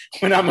when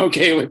I'm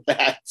okay with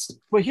that.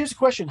 Well, here's a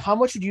question: how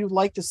much would you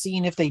like to see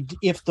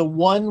if the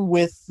one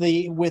with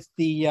the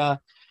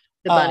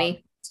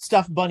bunny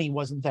stuffed bunny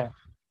wasn't there?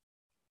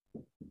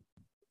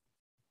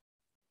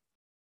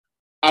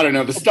 I don't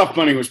know. The stuffed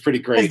bunny was pretty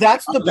great.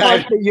 That's the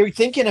part that you're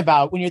thinking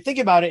about when you're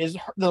thinking about it, is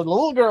the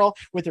little girl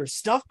with her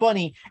stuffed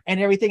bunny and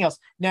everything else.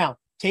 Now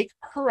take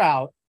her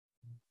out,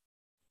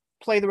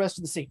 play the rest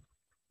of the scene.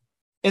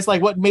 It's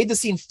like what made the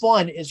scene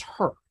fun is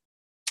her.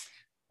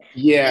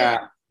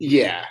 Yeah.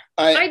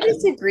 I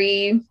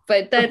disagree,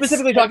 but that's I'm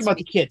specifically talking about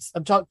the kids.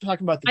 I'm talking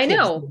about the kids. I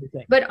know,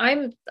 but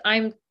I'm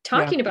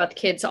talking about the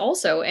kids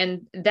also,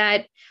 and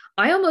that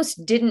I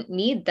almost didn't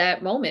need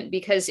that moment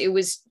because it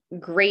was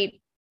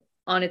great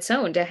on its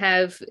own to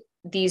have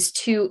these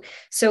two.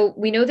 So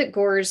we know that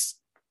Gore's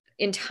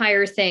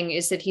entire thing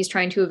is that he's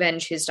trying to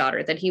avenge his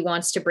daughter, that he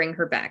wants to bring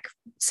her back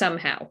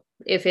somehow.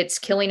 If it's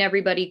killing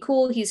everybody,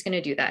 cool, he's going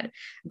to do that.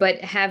 But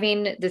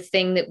having the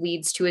thing that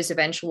leads to his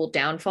eventual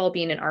downfall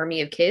being an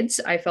army of kids,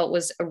 I felt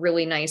was a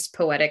really nice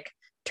poetic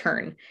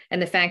turn.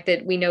 And the fact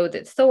that we know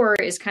that Thor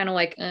is kind of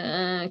like,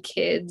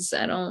 kids,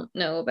 I don't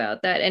know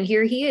about that. And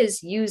here he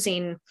is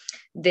using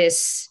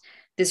this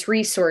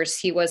resource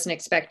he wasn't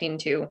expecting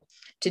to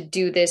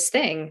do this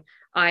thing.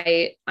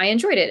 I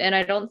enjoyed it. And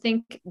I don't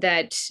think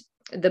that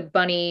the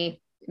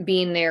bunny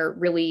being there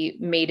really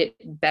made it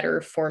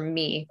better for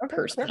me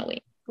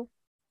personally. Cool.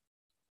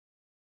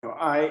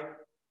 I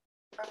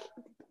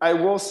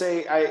will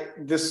say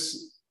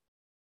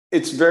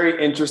it's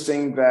very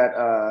interesting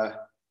that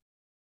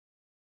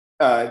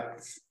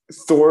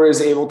Thor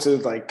is able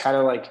to kind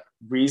of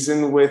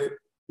reason with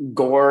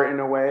Gore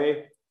in a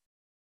way.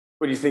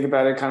 What do you think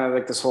about it? Kind of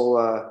like this whole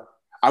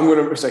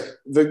it's like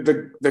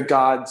the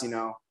gods,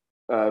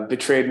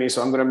 betrayed me,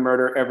 so I'm going to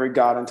murder every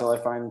god until I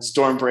find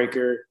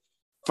Stormbreaker,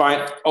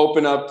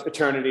 open up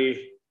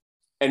eternity,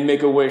 and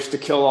make a wish to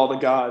kill all the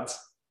gods.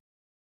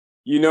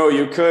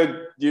 You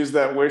could use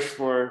that wish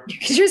for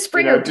just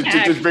bring her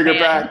back. Just bring her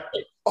back.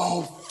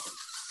 Oh,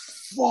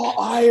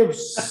 I am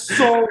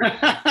so.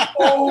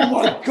 Oh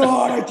my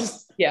god! I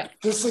just Yeah.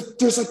 There's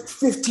like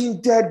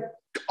 15 dead.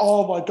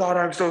 Oh my god!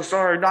 I'm so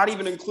sorry. Not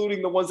even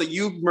including the ones that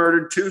you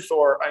murdered too,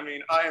 Thor. I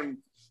mean, I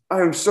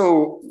am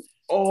so.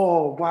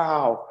 Oh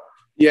wow.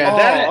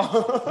 Yeah,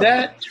 Oh.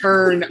 that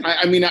turn.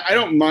 I mean, I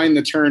don't mind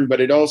the turn,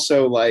 but it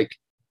also like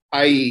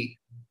I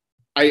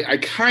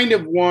kind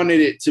of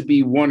wanted it to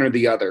be one or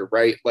the other,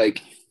 right?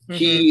 Like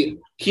he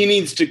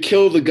needs to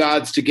kill the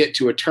gods to get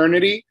to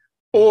eternity,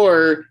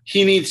 or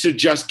he needs to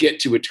just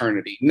get to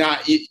eternity.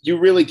 Not you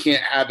really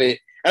can't have it.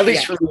 At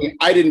least for me,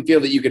 I didn't feel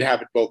that you could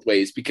have it both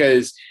ways,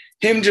 because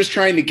him just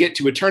trying to get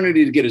to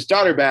eternity to get his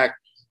daughter back,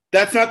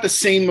 that's not the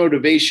same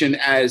motivation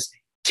as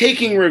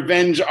taking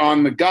revenge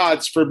on the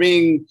gods for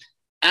being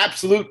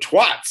absolute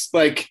twats.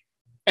 Like,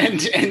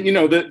 and you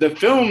know, the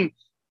film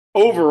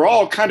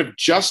overall kind of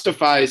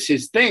justifies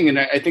his thing. And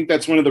I think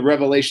that's one of the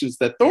revelations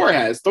that Thor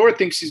has. Thor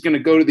thinks he's going to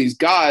go to these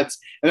gods.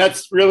 And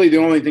that's really the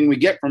only thing we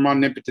get from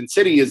Omnipotent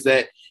City, is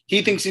that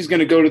he thinks he's going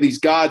to go to these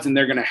gods and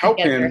they're going to help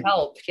him. Their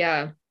help.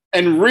 Yeah.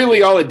 And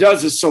really all it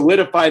does is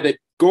solidify that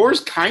Gore's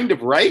kind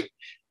of right.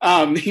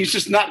 He's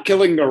just not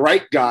killing the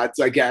right gods,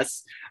 I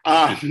guess.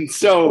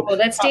 So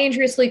that's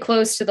dangerously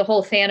close to the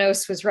whole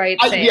Thanos was right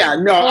thing.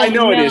 I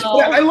know it is.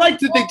 But I like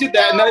that they did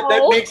that, and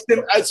that makes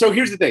them. So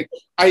here's the thing: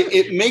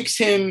 it makes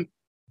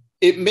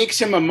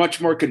him a much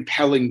more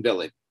compelling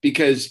villain,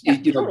 because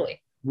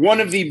totally.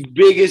 One of the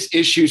biggest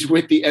issues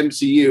with the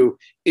MCU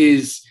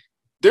is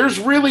there's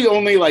really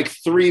only like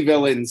 3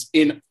 villains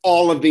in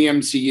all of the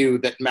MCU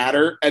that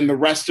matter, and the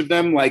rest of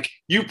them, like,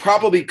 you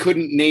probably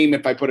couldn't name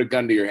if I put a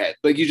gun to your head.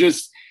 Like you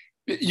just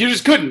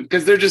couldn't,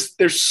 because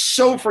they're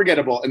so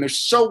forgettable, and they're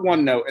so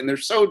one note, and they're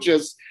so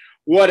just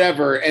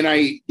whatever. And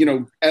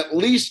at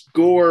least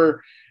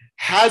Gore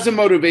has a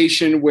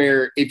motivation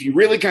where if you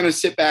really kind of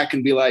sit back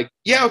and be like,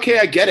 yeah, okay,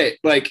 I get it.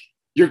 Like,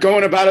 you're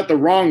going about it the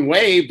wrong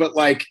way, but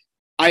like,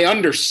 I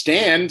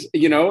understand,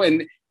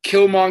 and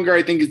Killmonger,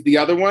 I think, is the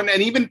other one.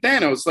 And even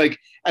Thanos, like,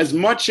 as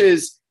much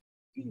as,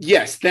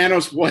 yes,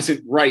 Thanos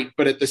wasn't right,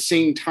 but at the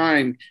same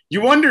time,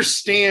 you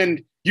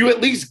understand, you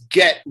at least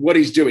get what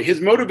he's doing.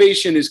 His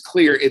motivation is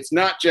clear. It's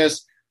not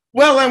just,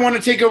 well, I want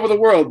to take over the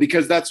world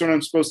because that's what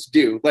I'm supposed to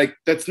do. Like,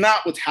 that's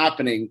not what's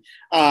happening.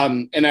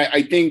 And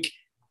I think,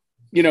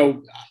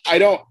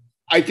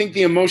 I think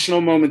the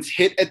emotional moments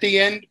hit at the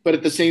end, but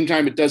at the same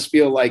time, it does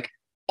feel like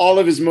all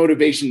of his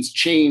motivations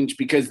change,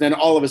 because then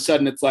all of a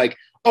sudden it's like,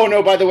 oh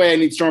no, by the way, I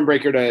need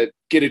Stormbreaker to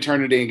get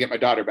eternity and get my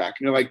daughter back.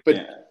 And you're like, but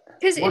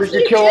what did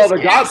you kill all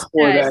the gods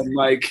for then?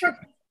 Like,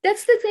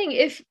 that's the thing.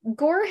 If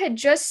Gore had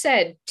just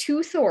said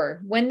to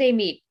Thor when they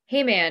meet,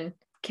 hey man,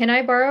 can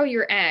I borrow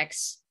your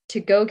axe to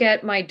go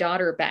get my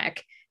daughter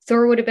back?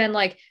 Thor would have been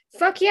like,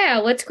 fuck yeah,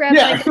 let's grab my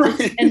axe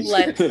and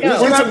let's go.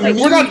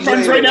 We're not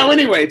friends right now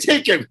anyway.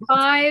 Take him.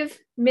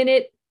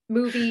 5-minute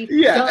movie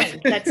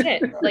done. That's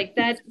it. Like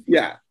that.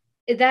 Yeah.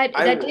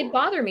 That did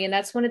bother me, and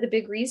that's one of the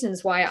big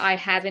reasons why I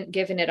haven't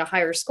given it a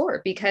higher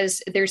score,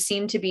 because there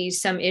seemed to be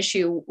some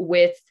issue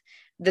with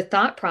the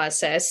thought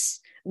process,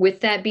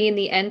 with that being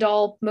the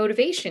end-all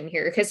motivation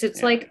here, because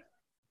it's like,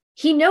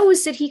 he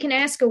knows that he can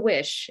ask a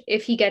wish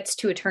if he gets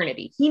to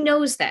eternity. He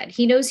knows that.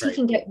 He knows he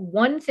can get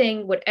one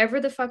thing, whatever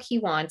the fuck he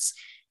wants.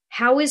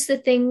 How is the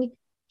thing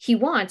he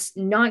wants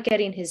not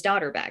getting his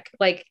daughter back?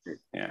 Like,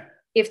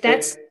 if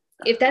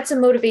that's a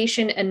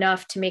motivation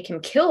enough to make him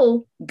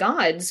kill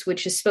gods,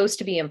 which is supposed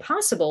to be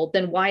impossible,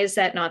 then why is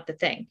that not the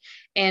thing?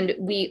 And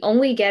we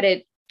get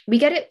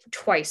it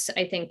twice.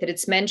 I think that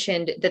it's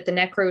mentioned that the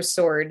Necro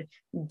Sword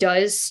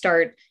does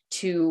start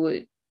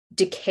to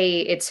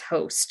decay its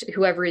host.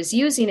 Whoever is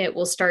using it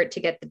will start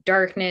to get the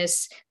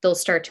darkness. They'll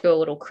start to go a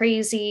little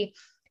crazy.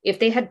 If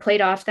they had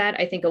played off that,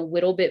 I think, a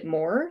little bit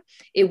more,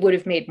 it would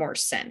have made more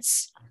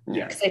sense.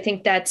 Because I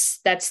think that's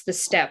the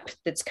step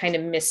that's kind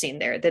of missing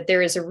there, that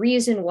there is a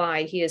reason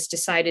why he has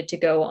decided to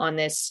go on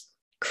this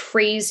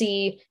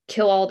crazy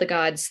kill all the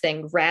gods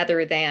thing,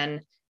 rather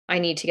than I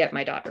need to get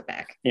my daughter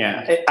back.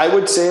 Yeah, I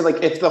would say,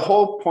 like, if the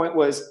whole point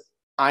was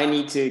I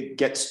need to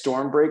get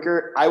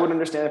Stormbreaker, I would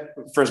understand.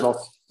 First of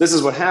all, this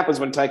is what happens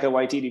when Taika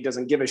Waititi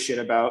doesn't give a shit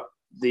about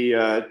the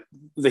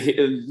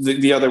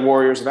other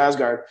warriors of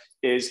Asgard.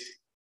 Is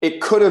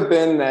it could have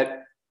been that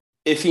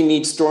if he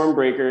needs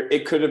Stormbreaker,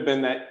 it could have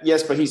been that,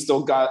 yes, but he's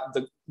still got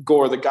the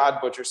Gore, the God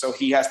Butcher, so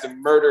he has to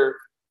murder.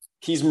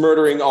 He's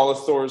murdering all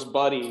of Thor's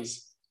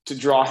buddies to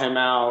draw him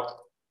out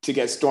to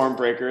get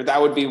Stormbreaker.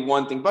 That would be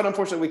one thing. But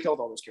unfortunately, we killed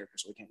all those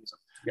characters, so we can't use them.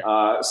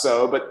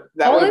 But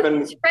that would have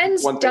been his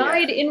friends one thing,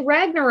 died in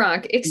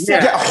Ragnarok,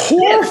 except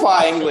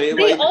horrifyingly.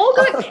 They all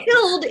got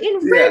killed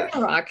in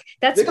Ragnarok.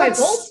 That's why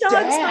both dogs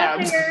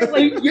got there.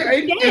 Like,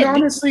 and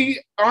honestly,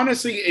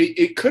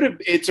 it could have.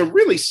 It's a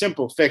really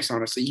simple fix.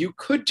 Honestly, you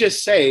could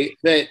just say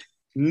that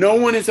no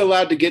one is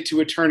allowed to get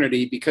to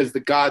eternity because the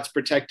gods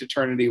protect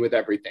eternity with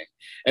everything.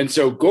 And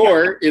so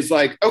Gore is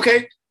like,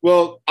 okay,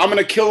 well, I'm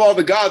going to kill all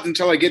the gods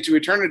until I get to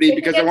eternity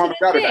because I want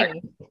my daughter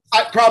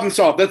back. Problem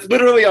solved. That's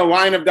literally a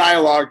line of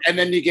dialogue, and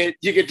then you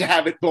get to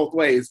have it both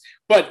ways.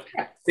 But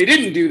they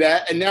didn't do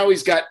that, and now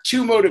he's got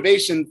 2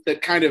 motivations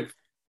that kind of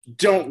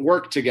don't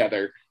work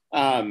together.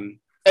 And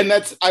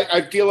that's,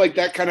 I feel like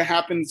that kind of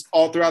happens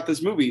all throughout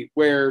this movie,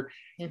 where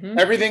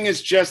everything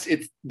is just,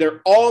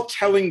 they're all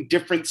telling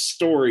different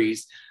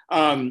stories.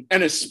 And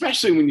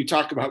especially when you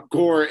talk about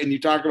gore and you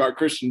talk about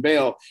Christian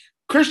Bale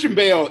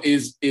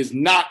is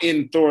not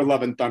in Thor: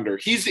 Love and Thunder.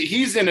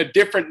 He's in a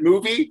different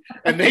movie,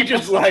 and they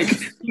just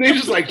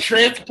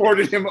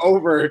transported him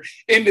over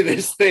into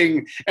this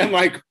thing and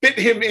like fit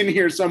him in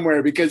here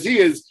somewhere, because he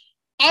is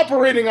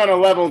operating on a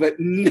level that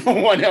no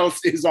one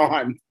else is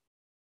on.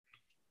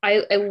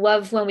 I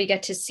love when we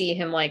get to see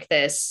him like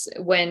this,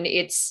 when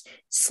it's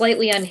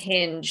slightly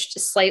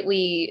unhinged,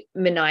 slightly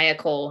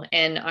maniacal.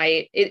 And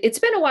it's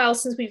been a while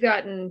since we've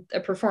gotten a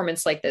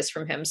performance like this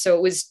from him. So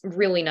it was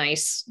really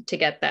nice to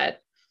get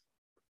that.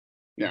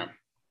 Yeah.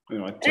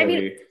 I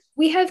mean,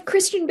 we have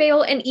Christian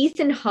Bale and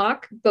Ethan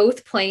Hawke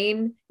both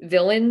playing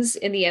villains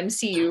in the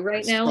MCU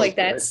right now. Like,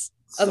 that's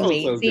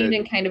amazing,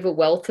 and kind of a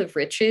wealth of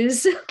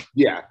riches.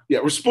 Yeah.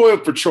 We're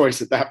spoiled for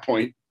choice at that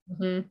point.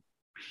 Mm-hmm.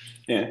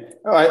 Yeah.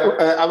 All right.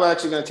 I'm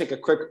actually going to take a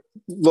quick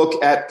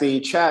look at the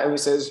chat, and it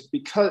says,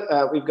 because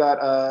we've got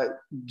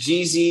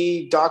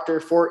GZ Doctor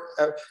for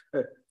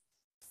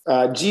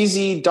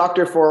GZ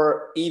Doctor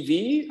for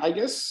EV. I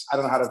guess I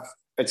don't know how to.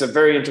 It's a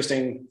very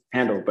interesting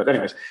handle, but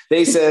anyways,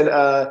 they said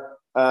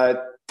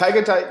Taika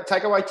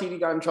Waititi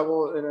got in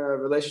trouble in a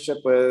relationship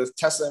with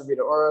Tessa and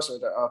Rita Ora. So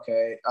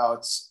okay. Oh,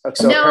 it's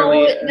so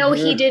no,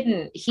 he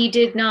didn't. He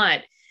did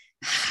not.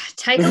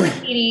 Taika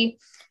Waititi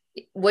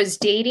was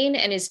dating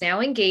and is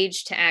now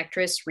engaged to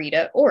actress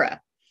Rita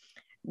Ora.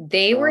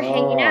 They were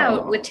hanging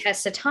out with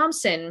Tessa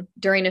Thompson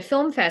during a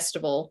film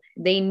festival.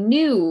 They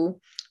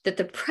knew that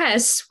the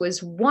press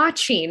was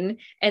watching,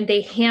 and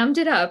they hammed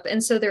it up.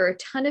 And so there are a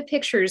ton of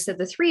pictures of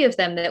the three of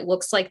them that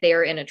looks like they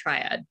are in a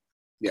triad.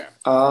 Yeah.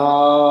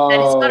 Oh,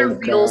 that is not a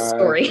real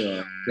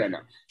story. Yeah, no.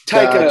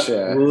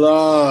 Taika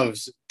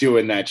loves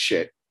doing that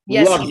shit.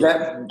 Yes,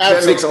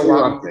 that makes a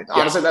lot.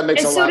 Honestly, that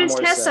makes a lot more sense.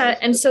 And so does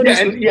Tessa, and so does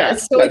Rita.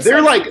 So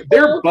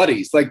they're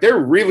buddies. Like, they're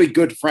really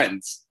good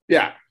friends.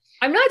 Yeah.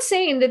 I'm not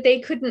saying that they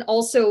couldn't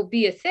also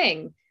be a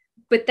thing,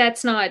 but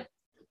that's not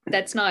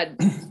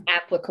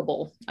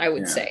applicable, I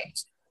would say.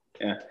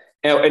 Yeah.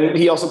 And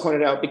he also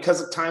pointed out,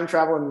 because of time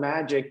travel and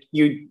magic,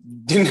 you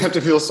didn't have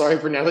to feel sorry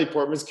for Natalie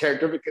Portman's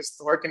character, because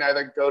Thor can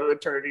either go to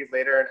eternity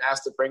later and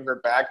ask to bring her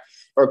back,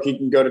 or he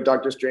can go to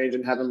Doctor Strange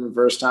and have him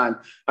reverse time.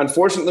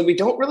 Unfortunately, we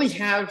don't really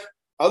have,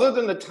 other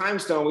than the time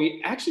stone,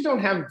 we actually don't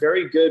have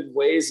very good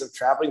ways of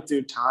traveling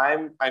through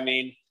time. I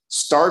mean,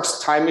 Stark's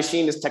time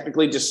machine is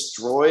technically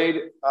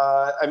destroyed.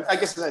 I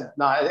guess it's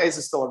not. I guess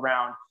it's still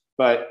around,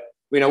 but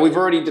we've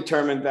already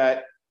determined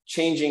that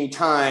changing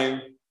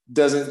time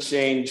doesn't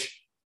change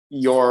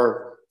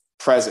your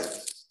present.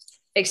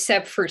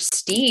 Except for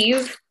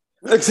Steve.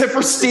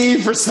 For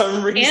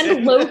some reason.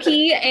 And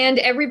Loki and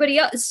everybody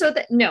else. So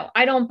no,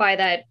 I don't buy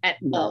that at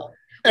all.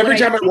 Every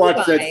time I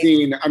watch that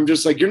scene, I'm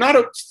just like, you're not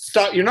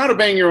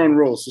obeying your own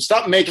rules, so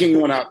stop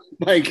making one up.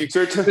 Like, do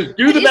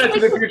the Back to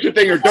the Future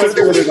thing, or don't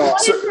do it at all.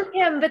 From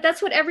him, but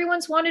that's what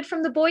everyone's wanted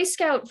from the Boy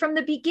Scout from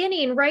the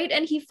beginning, right?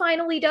 And he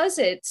finally does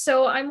it.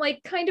 So I'm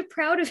like kind of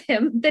proud of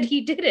him that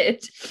he did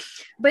it.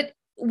 But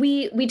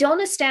we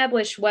don't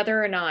establish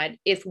whether or not,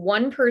 if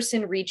one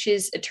person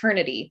reaches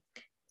eternity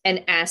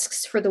and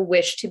asks for the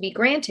wish to be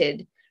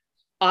granted,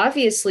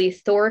 obviously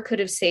Thor could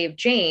have saved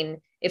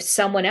Jane if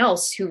someone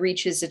else who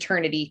reaches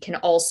eternity can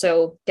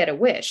also get a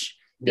wish,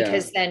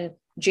 because then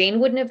Jane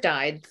wouldn't have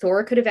died.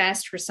 Thor could have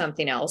asked for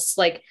something else.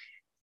 Like,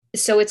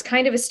 so it's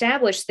kind of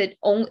established that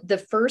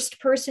the first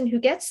person who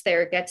gets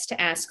there gets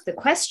to ask the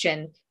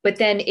question, but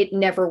then it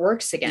never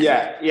works again.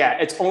 Yeah.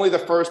 It's only the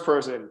first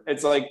person.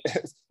 It's like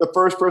the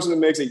first person who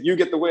makes it, you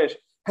get the wish.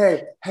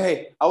 Hey,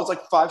 I was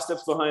like 5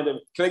 steps behind him.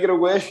 Can I get a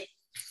wish?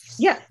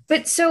 Yeah,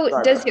 but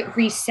does it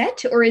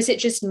reset, or is it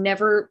just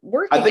never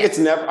working? I think it's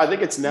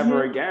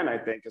never again. I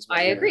think is what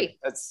I agree.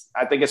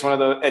 I think it's one of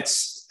the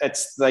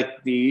it's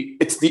like the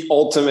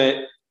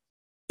ultimate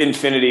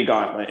Infinity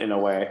Gauntlet in a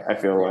way. I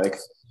feel like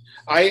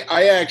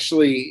I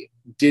actually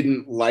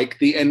didn't like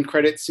the end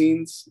credit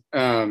scenes,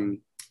 and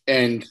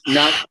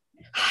not.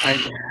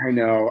 I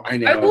know.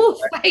 I will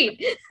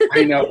fight.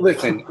 I know.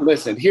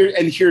 Listen.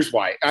 Here's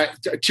why.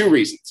 2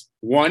 reasons.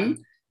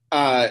 One.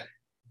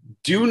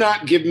 Do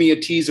not give me a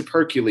tease of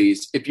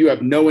Hercules if you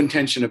have no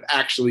intention of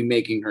actually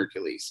making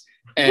Hercules.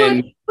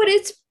 And but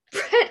it's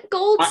Brett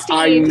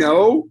Goldstein.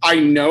 I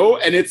know,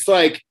 and it's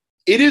like,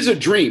 it is a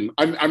dream.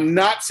 I'm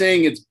not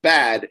saying it's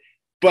bad,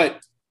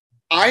 but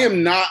I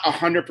am not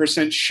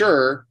 100%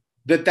 sure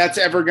that that's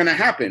ever going to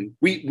happen.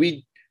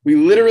 We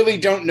literally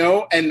don't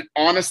know, and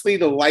honestly,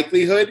 the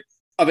likelihood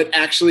of it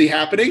actually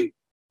happening,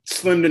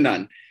 slim to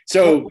none.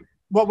 So,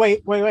 well,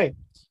 wait.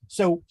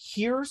 So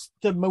here's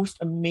the most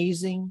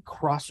amazing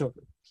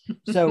crossover.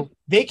 So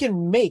they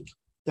can make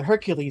the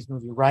Hercules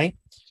movie, right?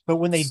 But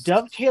when they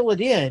dovetail it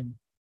in,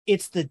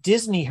 it's the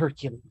Disney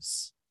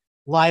Hercules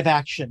live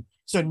action.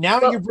 So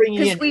now you're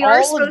bringing in we are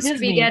all supposed of to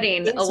be Disney getting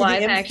into a the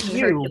live action MCU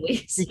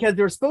Hercules because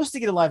they're supposed to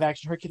get a live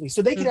action Hercules,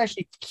 so they could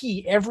actually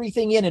key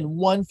everything in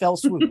one fell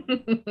swoop.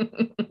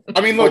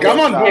 I mean, look, I'm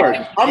on board.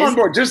 I'm on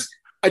board. Just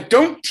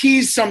don't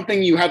tease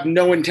something you have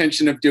no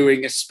intention of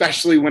doing,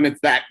 especially when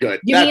it's that good.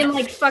 You mean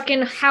like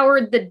fucking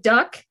Howard the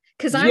Duck?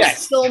 Because I'm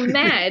still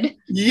mad.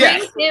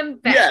 Yes. Bring him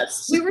back.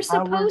 Yes. We were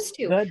supposed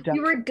to. We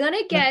were going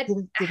to get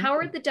a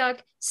Howard the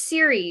Duck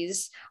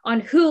series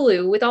on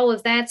Hulu with all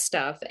of that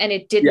stuff, and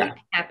it didn't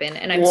happen.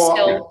 And I'm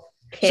still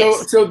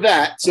pissed. So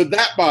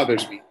that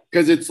bothers me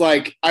because it's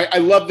like, I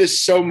love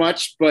this so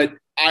much, but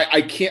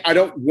I can't, I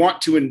don't want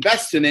to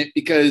invest in it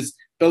because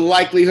the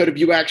likelihood of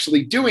you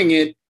actually doing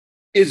it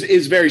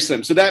is very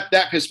slim. So that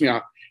pissed me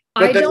off.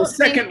 But then the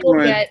second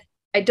one,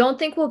 I don't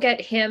think we'll get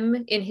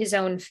him in his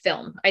own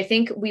film. I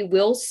think we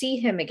will see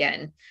him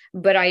again,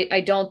 but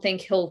I don't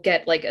think he'll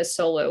get like a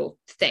solo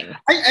thing.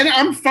 And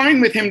I'm fine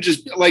with him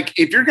just like,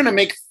 if you're going to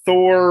make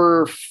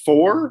Thor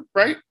 4,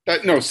 right?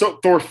 Thor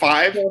 5. Thor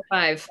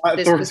 5.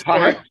 Thor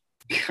 5.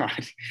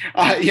 God.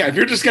 If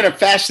you're just going to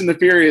Fast and the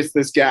Furious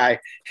this guy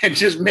and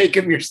just make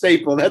him your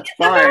staple, that's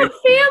fine.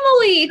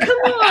 Family, come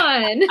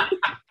on.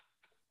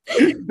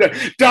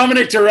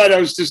 Dominic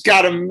Toretto's just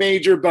got a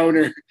major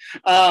boner.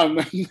 Calm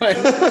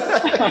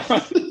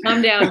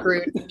down,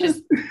 Groot.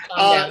 Just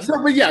calm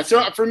down.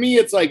 So for me,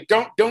 it's like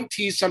don't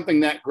tease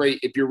something that great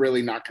if you're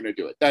really not going to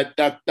do it.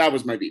 That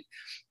was my beef.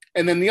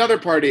 And then the other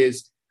part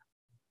is,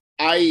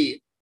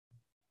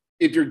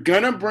 if you're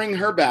gonna bring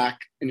her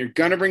back and you're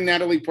gonna bring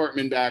Natalie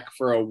Portman back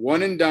for a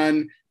one and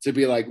done to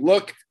be like,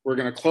 look, we're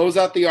gonna close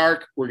out the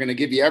arc. We're gonna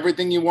give you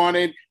everything you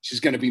wanted. She's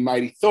gonna be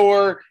Mighty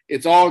Thor.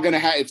 It's gonna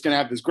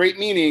have this great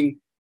meaning.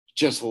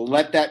 Just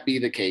let that be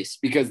the case,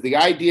 because the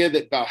idea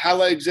that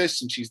Valhalla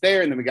exists and she's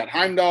there, and then we got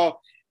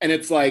Heimdall, and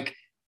it's like,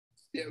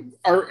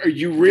 are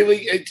you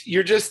really?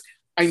 You're just.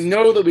 I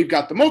know that we've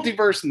got the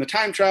multiverse and the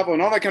time travel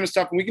and all that kind of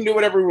stuff, and we can do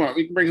whatever we want.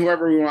 We can bring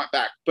whoever we want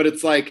back, but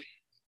it's like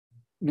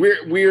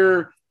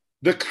we're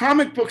the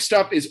comic book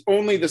stuff is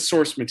only the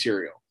source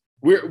material.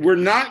 We're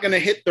not going to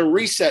hit the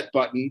reset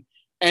button,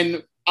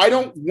 and I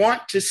don't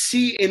want to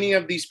see any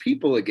of these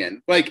people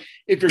again. Like,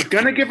 if you're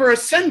going to give her a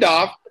send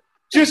off,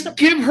 just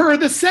give her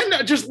the send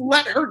off. Just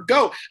let her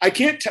go.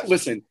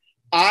 Listen,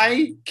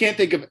 I can't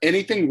think of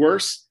anything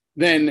worse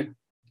than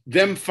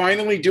them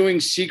finally doing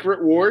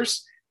Secret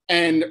Wars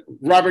and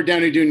Robert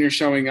Downey Jr.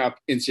 showing up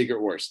in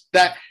Secret Wars.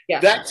 That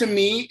to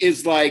me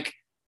is like,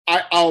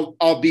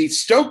 I'll be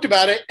stoked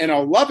about it and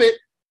I'll love it,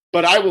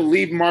 but I will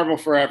leave Marvel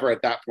forever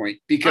at that point,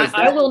 because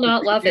I will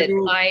not love it.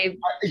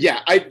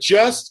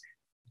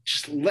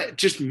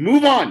 Just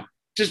move on.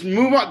 Just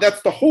move on.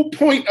 That's the whole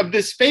point of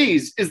this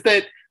phase, is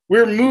that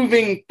we're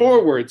moving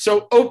forward.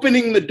 So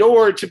opening the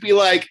door to be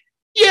like,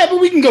 yeah,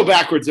 but we can go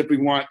backwards if we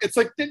want. It's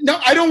like,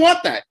 no, I don't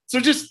want that. So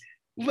just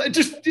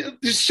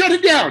shut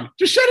it down.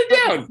 Just shut it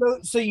down.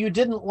 So you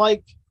didn't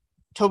like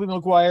Tobey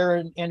Maguire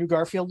and Andrew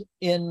Garfield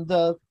in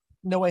the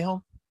No Way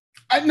Home?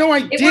 No,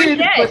 I did.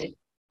 But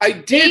I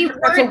did. They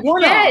that's a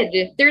one-off.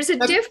 There's a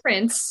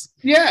difference.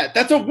 Yeah,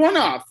 that's a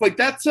one-off. Like,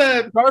 that's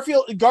a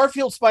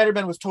Garfield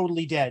Spider-Man was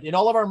totally dead. In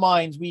all of our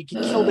minds, we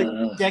killed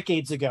it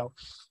decades ago.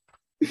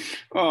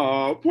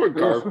 Oh, poor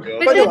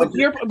Garfield.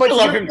 I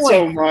love him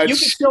so much. You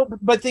can still,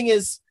 but thing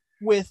is,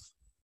 with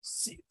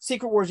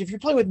Secret Wars, if you're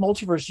playing with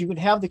multiverse, you can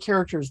have the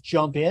characters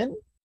jump in.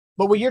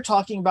 But what you're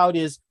talking about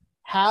is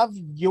have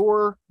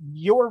your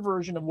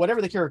version of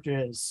whatever the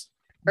character is.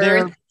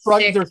 Their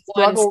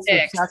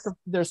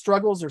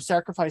struggles or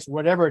sacrifice,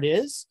 whatever it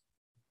is,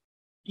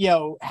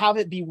 have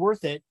it be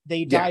worth it.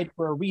 They died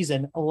for a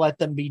reason. Let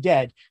them be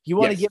dead. You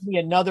want to give me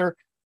another?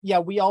 Yeah,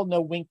 we all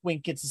know, wink,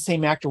 wink, it's the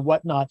same actor,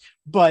 whatnot.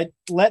 But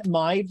let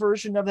my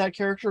version of that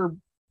character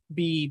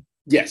be.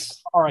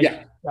 Yes. All right.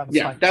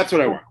 Yeah. That's what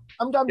I want.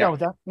 I'm done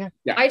with that. Yeah.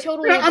 I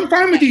totally. I'm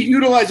fine with you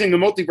utilizing the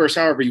multiverse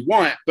however you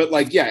want, but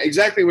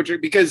exactly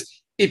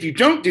because if you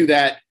don't do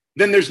that,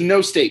 then there's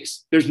no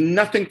stakes. There's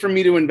nothing for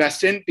me to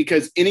invest in,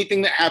 because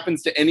anything that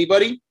happens to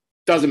anybody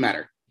doesn't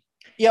matter.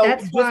 Yeah,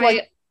 that's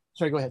why.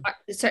 Sorry, go ahead.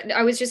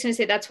 I was just going to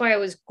say, that's why I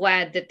was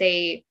glad that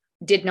they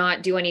did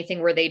not do anything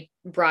where they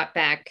brought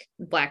back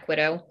Black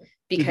Widow,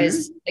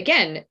 because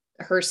again,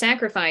 her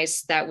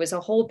sacrifice, that was a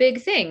whole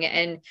big thing.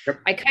 And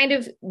I kind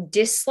of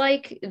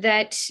dislike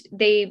that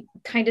they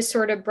kind of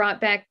sort of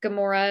brought back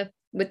Gamora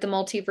with the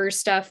multiverse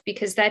stuff,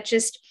 because that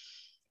just,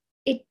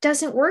 it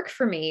doesn't work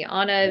for me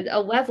on a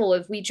level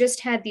of, we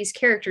just had these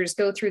characters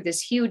go through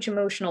this huge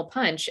emotional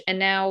punch, and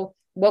now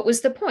what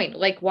was the point?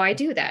 Like, why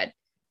do that?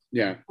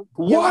 Yeah.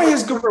 Why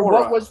is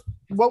Gamora?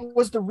 What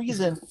was the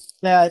reason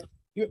that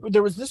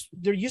there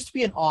used to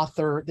be an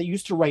author that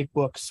used to write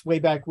books way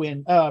back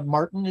when,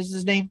 Martin is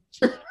his name.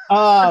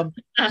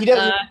 He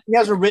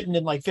hasn't written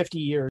in like 50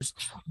 years,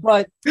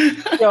 but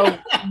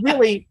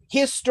really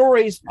his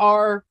stories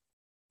are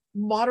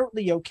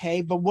moderately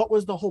okay. But what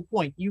was the whole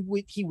point? He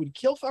would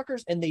kill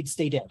fuckers and they'd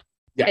stay dead.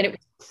 Yeah. And it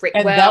was great.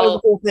 And that was the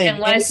whole thing.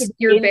 Unless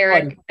you're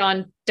Barrick,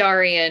 John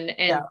Darien,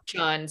 and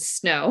Jon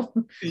Snow.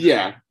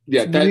 Yeah,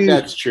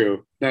 that's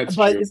true. That's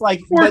but true. It's like,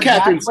 or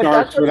Catherine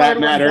Stark, for that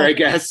matter, I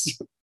guess.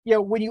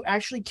 When you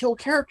actually kill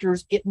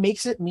characters, it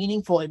makes it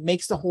meaningful. It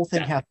makes the whole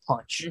thing have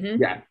punch.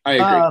 Mm-hmm. Yeah, I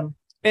agree.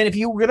 And if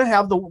you're gonna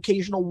have the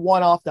occasional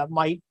one-off that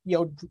might,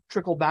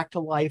 trickle back to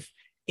life,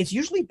 it's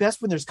usually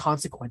best when there's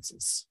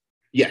consequences.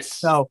 Yes.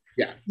 So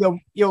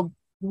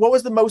what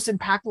was the most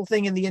impactful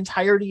thing in the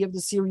entirety of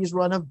the series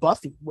run of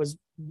Buffy was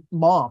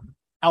Mom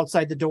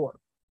outside the door.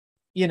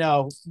 Do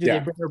they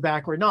bring her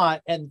back or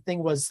not? And the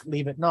thing was,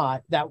 leave it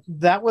not.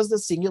 That was the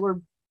singular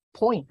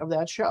point of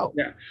that show.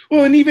 Yeah.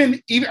 Well, and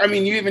even I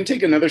mean, you even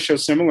take another show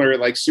similar,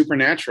 like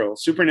Supernatural.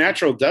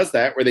 Supernatural does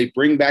that, where they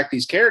bring back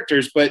these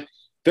characters, but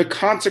the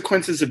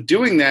consequences of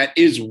doing that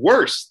is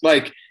worse.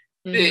 Like,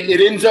 it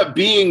ends up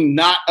being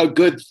not a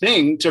good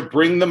thing to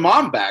bring the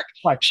mom back.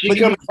 Right. She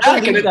comes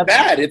back and it's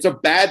bad. It's a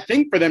bad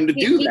thing for them to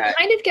do that. You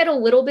kind of get a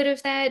little bit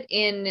of that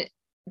in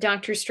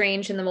Doctor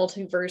Strange in the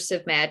Multiverse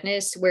of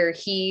Madness, where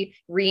he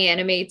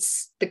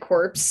reanimates the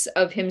corpse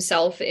of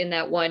himself in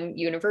that one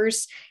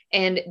universe,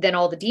 and then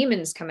all the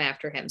demons come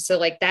after him. So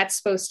like, that's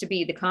supposed to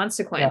be the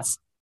consequence,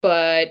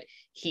 but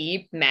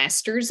he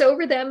masters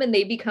over them and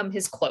they become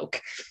his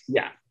cloak.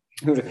 Yeah.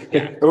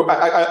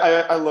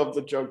 I love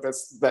the joke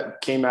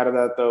that came out of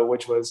that, though,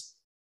 which was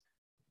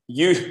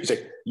you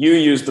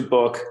use the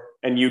book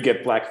and you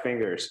get black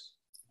fingers.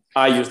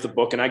 I use the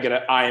book and I get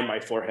an eye in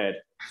my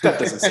forehead. That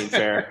doesn't seem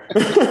fair.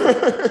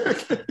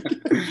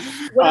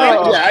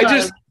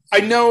 I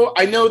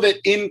know that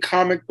in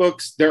comic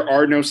books there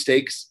are no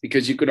stakes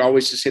because you could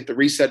always just hit the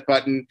reset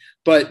button,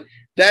 but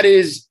that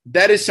is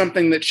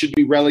something that should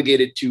be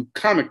relegated to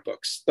comic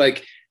books.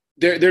 Like,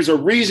 there's a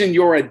reason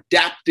you're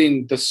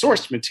adapting the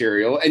source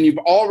material, and you've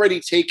already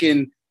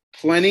taken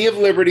plenty of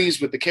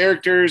liberties with the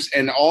characters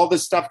and all the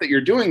stuff that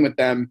you're doing with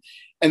them.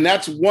 And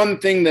that's one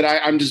thing that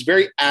I'm just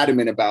very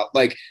adamant about.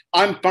 Like,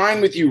 I'm fine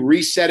with you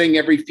resetting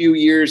every few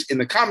years in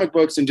the comic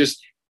books and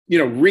just,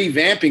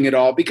 revamping it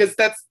all, because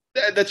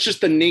that's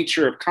just the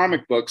nature of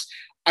comic books.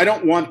 I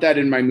don't want that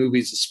in my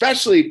movies,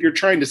 especially if you're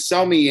trying to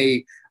sell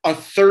me a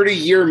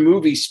 30-year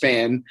movie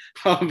span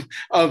of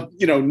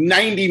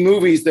 90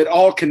 movies that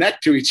all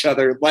connect to each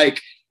other. Like,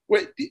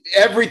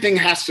 everything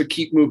has to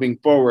keep moving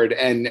forward,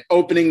 and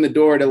opening the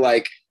door to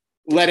like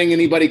letting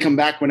anybody come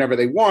back whenever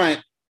they want,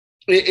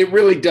 it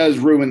really does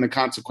ruin the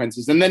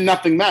consequences, and then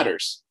nothing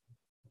matters.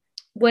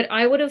 What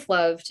I would have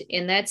loved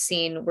in that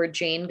scene where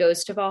Jane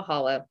goes to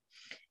Valhalla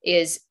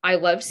is, I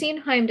love seeing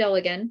Heimdall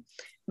again,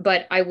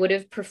 but I would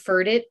have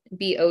preferred it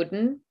be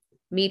Odin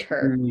meet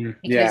her,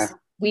 because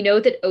we know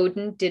that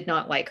Odin did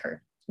not like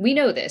her. We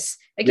know this.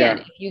 Again,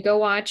 if you go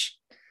watch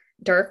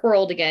Dark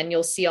World again,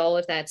 you'll see all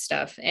of that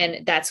stuff.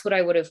 And that's what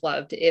I would have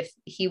loved, if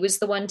he was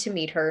the one to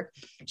meet her.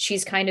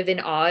 She's kind of in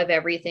awe of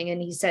everything.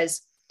 And he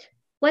says,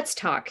 let's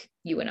talk,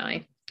 you and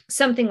I.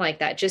 Something like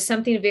that. Just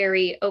something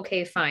very,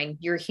 okay, fine.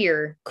 You're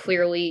here.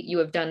 Clearly you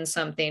have done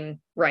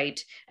something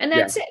right. And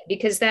that's it,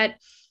 because that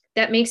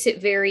makes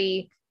it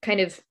very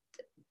kind of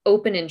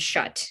open and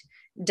shut.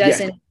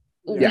 Doesn't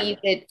leave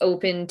it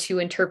open to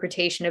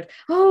interpretation of,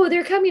 oh,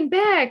 they're coming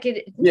back.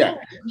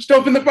 Just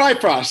open the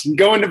Bifrost and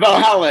go into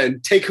Valhalla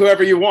and take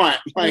whoever you want.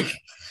 Like,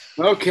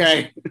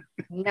 okay.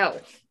 No.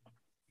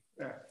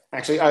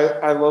 Actually,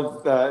 I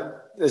love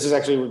that. This is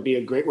actually would be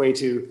a great way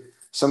to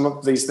some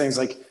of these things,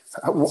 like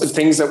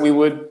things that we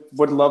would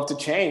love to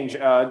change.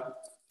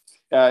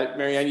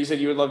 Marianne, you said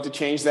you would love to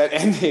change that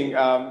ending.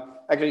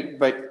 Actually,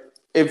 but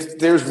if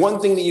there's one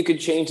thing that you could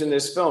change in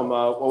this film,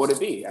 what would it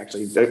be?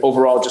 Actually,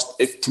 overall, just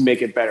to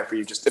make it better for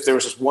you, just if there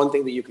was just one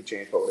thing that you could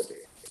change, what would it be?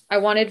 I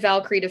wanted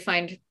Valkyrie to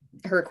find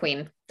her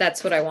queen.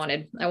 That's what I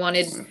wanted. I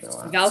wanted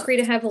Valkyrie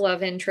to have a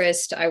love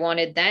interest. I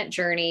wanted that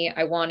journey.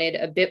 I wanted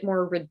a bit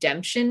more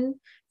redemption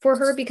for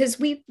her, because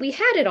we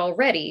had it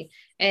already,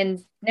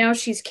 and now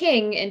she's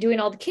king and doing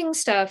all the king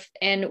stuff.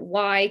 And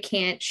why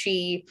can't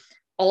she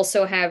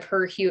also have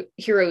her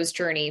hero's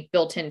journey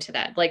built into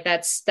that? Like,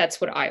 that's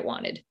what I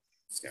wanted.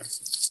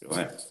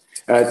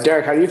 Yeah.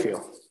 Derrick, how do you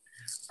feel?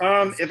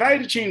 If I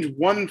had to change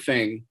one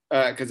thing,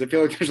 because I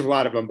feel like there's a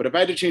lot of them, but if I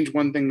had to change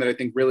one thing that I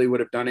think really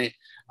would have done it,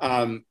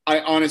 I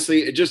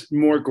honestly, just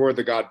more Gore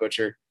the God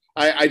Butcher.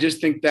 I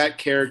just think that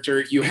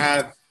character, you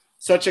have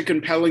such a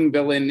compelling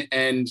villain,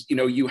 and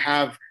you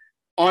have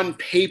on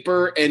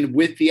paper and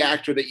with the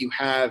actor that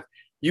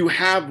you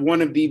have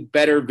one of the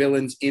better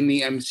villains in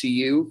the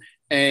MCU,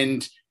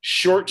 and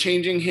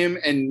shortchanging him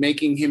and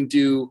making him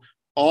do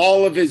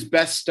all of his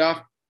best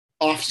stuff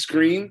off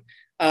screen.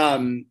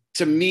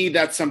 To me,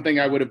 that's something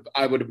I would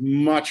have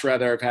much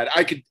rather have had.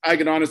 I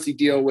could honestly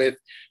deal with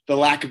the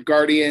lack of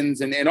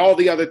Guardians and all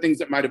the other things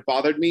that might have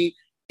bothered me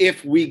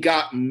if we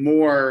got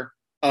more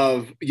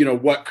of,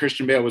 what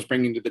Christian Bale was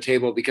bringing to the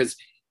table, because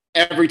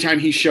every time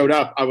he showed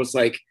up, I was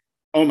like,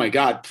 oh my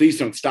God, please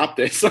don't stop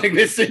this. Like,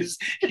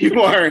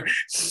 you are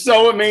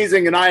so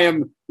amazing. And I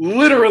am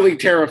literally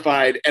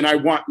terrified, and I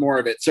want more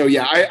of it. So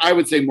yeah, I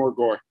would say more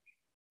Gore.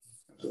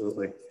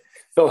 Absolutely.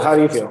 Phil, how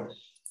do you feel?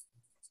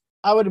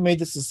 I would have made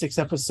this a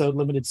 6-episode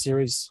limited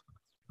series.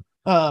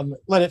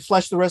 Let it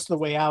flesh the rest of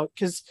the way out,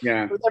 because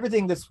with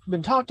everything that's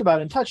been talked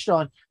about and touched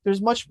on,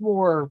 there's much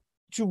more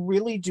to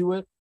really do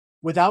it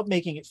without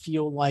making it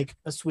feel like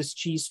a Swiss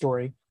cheese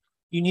story.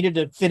 You needed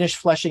to finish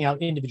fleshing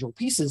out individual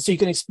pieces so you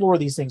can explore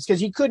these things,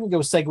 because you couldn't go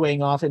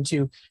segueing off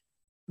into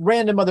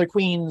random other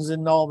queens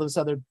and all this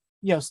other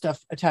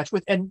stuff attached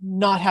with and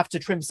not have to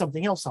trim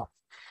something else off.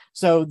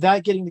 So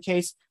that getting the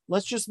case,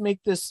 let's just make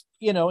this,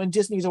 and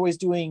Disney's always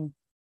doing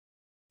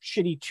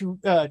shitty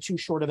too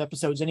short of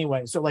episodes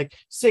anyway. So like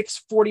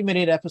 6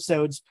 40-minute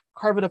episodes,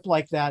 carve it up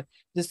like that.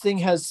 This thing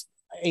has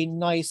a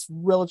nice,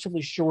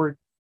 relatively short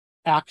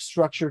act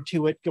structure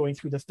to it going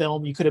through the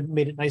film. You could have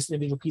made it nice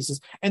individual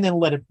pieces and then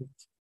let it breathe.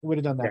 Would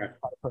have done that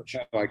approach.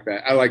 I like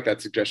that. I like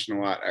that suggestion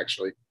a lot,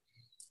 actually.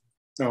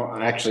 No,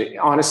 actually,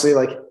 honestly,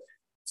 like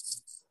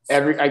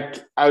I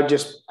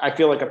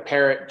feel like a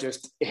parrot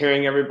just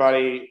hearing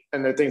everybody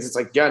and their things. It's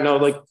like, yeah, no,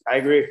 like I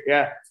agree.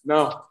 Yeah,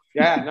 no.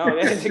 Yeah, no.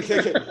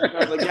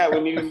 Like, yeah, we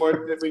needed more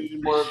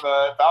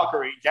of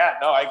Valkyrie. Yeah,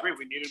 no, I agree.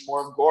 We needed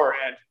more of Gore.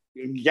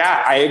 And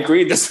yeah, I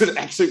agree. This would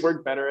actually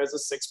work better as a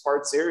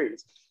 6-part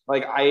series.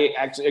 Like, I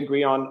actually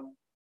agree on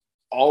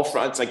all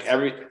fronts. Like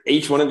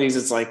each one of these,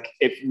 it's like,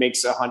 it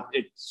makes I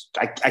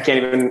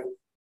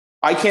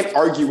can't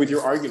argue with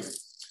your argument.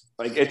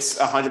 Like, it's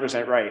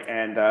 100% right.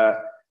 And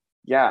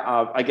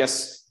I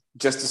guess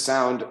just to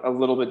sound a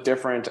little bit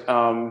different,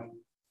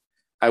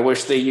 I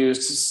wish they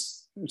used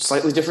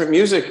slightly different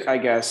music, I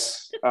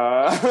guess.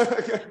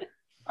 I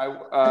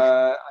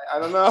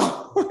don't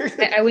know.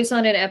 I was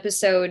on an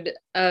episode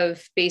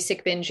of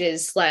Basic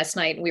Binges last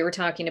night. We were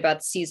talking about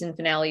the season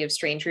finale of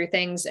Stranger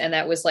Things, and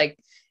that was like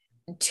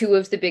 2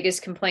 of the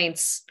biggest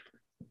complaints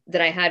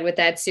that I had with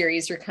that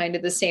series are kind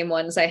of the same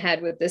ones I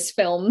had with this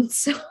film.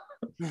 So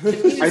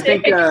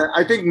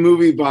I think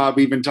Movie Bob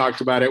even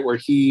talked about it, where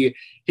he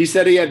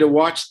said he had to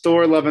watch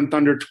Thor: Love and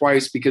Thunder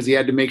twice because he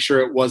had to make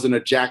sure it wasn't a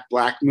Jack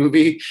Black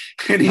movie,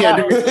 and he had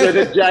to make sure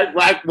that Jack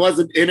Black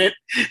wasn't in it.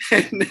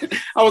 And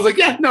I was like,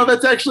 yeah, no,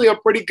 that's actually a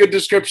pretty good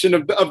description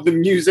of the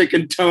music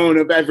and tone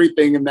of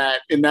everything in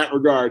that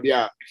regard.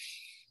 Yeah.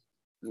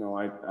 No,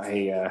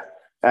 yeah.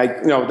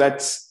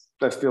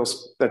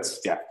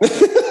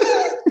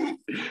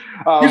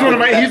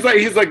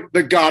 He's like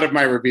the god of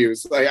my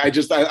reviews.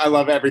 I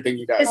love everything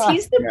he does. Because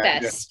he's the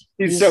best.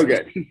 Yeah. He's so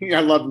good. I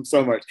love him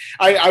so much.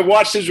 I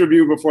watched his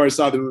review before I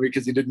saw the movie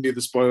because he didn't do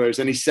the spoilers,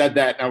 and he said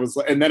that,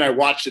 and then I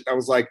watched it. And I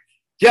was like,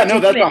 yeah,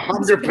 no, that's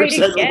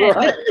 100%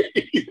 right.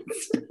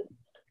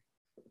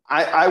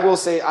 I will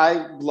say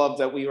I love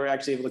that we were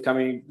actually able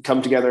to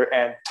come together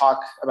and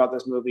talk about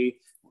this movie.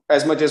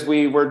 As much as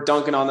we were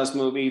dunking on this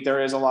movie,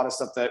 there is a lot of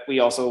stuff that we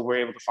also were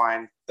able to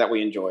find that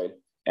we enjoyed.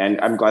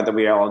 And I'm glad that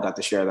we all got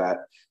to share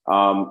that.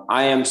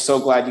 I am so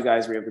glad you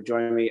guys were able to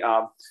join me.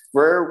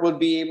 Where would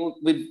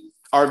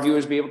our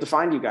viewers be able to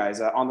find you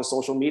guys on the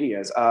social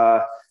medias?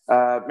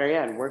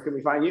 Marianne, where can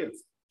we find you?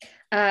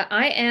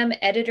 I am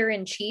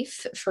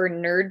editor-in-chief for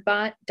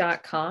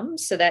nerdbot.com.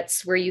 So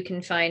that's where you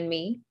can find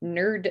me,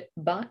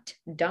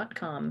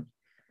 nerdbot.com.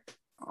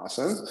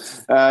 Awesome.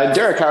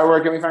 Derrick,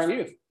 where can we find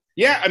you?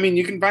 Yeah, I mean,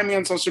 you can find me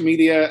on social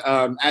media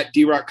at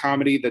DRock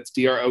Comedy. That's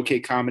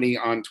DROK Comedy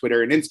on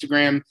Twitter and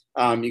Instagram.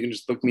 You can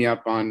just look me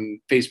up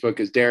on Facebook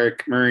as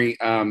Derrick Murray.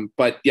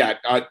 But yeah,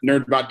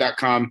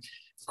 nerdbot.com,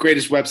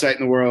 greatest website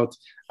in the world.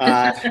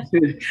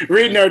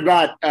 Read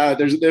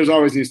Nerdbot. There's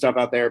always new stuff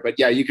out there. But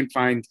yeah, you can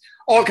find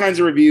all kinds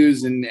of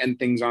reviews and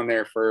things on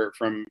there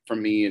from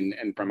me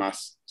and from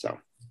us. So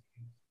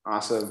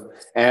awesome.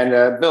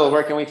 And Bill,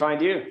 where can we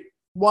find you?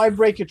 Why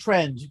break a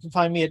trend? You can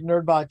find me at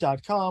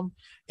nerdbot.com.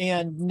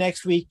 And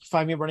next week,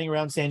 find me running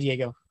around San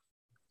Diego.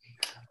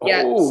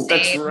 Oh,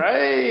 that's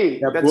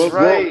right. Yep, that's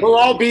right. We'll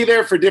all be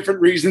there for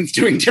different reasons,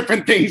 doing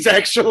different things,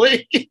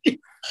 actually.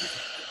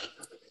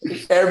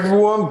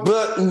 Everyone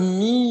but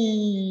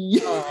me.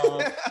 Oh,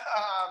 man.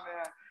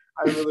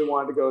 I really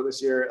wanted to go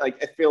this year.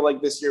 Like, I feel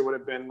like this year would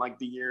have been like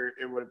the year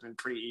it would have been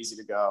pretty easy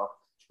to go.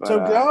 But, so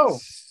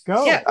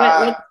go. Yeah,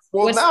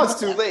 now it's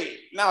too late.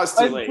 Now it's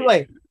too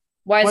late.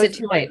 Why is it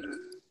too late?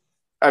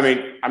 I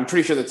mean, I'm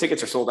pretty sure the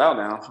tickets are sold out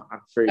now.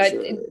 I'm pretty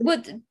sure.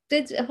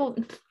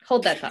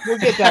 Hold that thought. We'll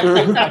get that.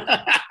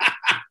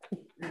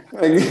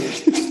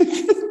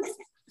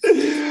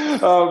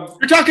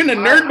 You're talking to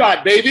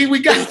Nerdbot, baby.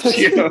 We got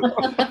you.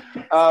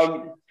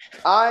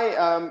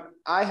 I,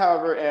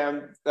 however,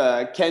 am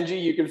Kenji.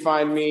 You can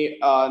find me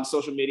on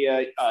social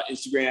media,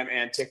 Instagram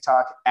and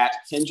TikTok at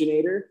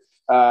Kenjinator.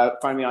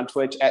 Find me on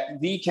Twitch at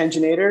the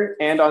Kenjinator.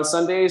 And on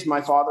Sundays, my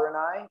father and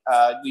I,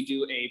 we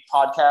do a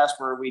podcast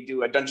where we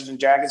do a Dungeons and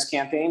Dragons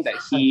campaign that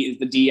he is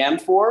the DM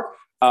for.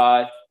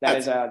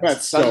 That's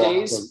Sundays. So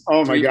awesome.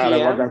 Oh my God,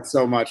 PM. I love that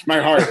so much.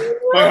 My heart,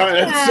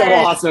 that's so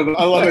awesome.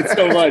 I love it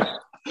so much.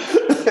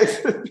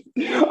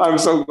 I'm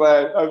so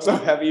glad. I'm so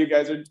happy you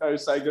guys are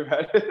psyched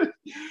about it.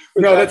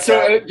 No, that's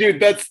so, dude.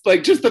 That's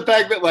like just the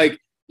fact that like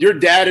your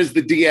dad is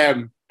the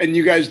DM. And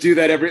you guys do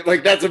that that's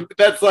like the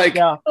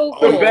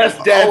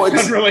best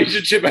dad-son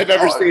relationship I've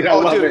ever seen. I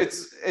love it.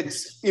 It's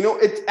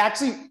it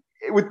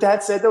with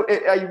that said, though,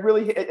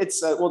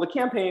 the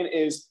campaign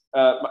is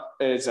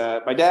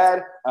my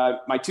dad,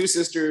 my two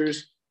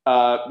sisters,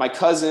 my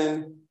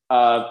cousin,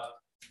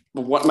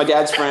 my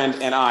dad's friend,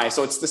 and I.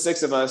 So it's the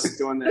six of us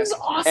doing this.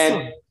 That's awesome.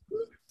 And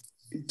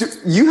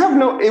you have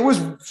no. It was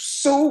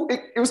so.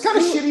 It was kind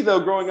of shitty though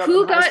growing up.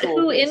 Who got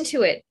who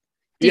into it?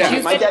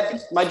 My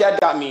dad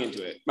got me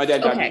into it. My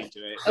dad got me into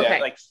it.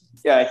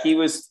 Okay. He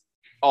was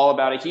all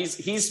about it.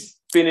 He's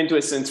been into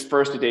it since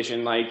first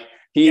edition. Like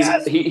he is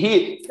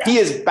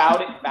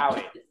about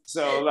it.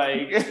 So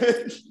like,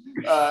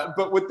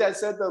 but with that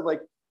said though,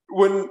 like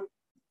when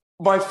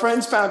my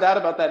friends found out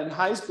about that in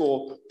high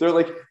school, they're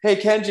like, "Hey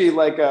Kenji,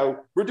 like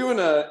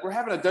we're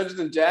having a Dungeons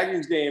and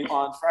Dragons game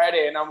on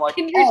Friday," and I'm like,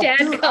 "Can your dad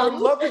dude, come?" I would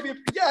love to be.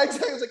 Yeah,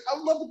 exactly. I was like, I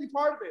would love to be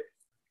part of it.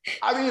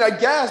 I mean, I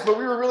guess, but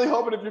we were really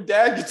hoping if your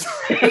dad gets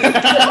you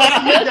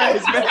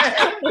guys, man.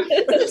 Are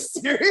you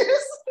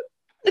serious?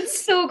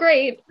 It's so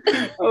great.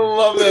 I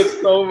love that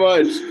so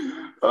much.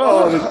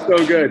 Oh, that's so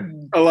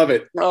good. I love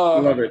it. I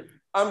love it.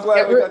 I'm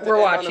glad we're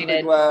watching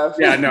it. Laugh.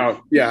 Yeah,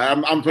 no, yeah,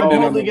 I'm putting it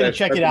on totally gonna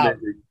check it out.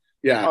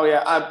 Yeah. Oh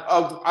yeah,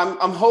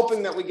 I'm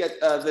hoping that we get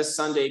this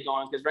Sunday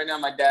going because right now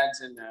my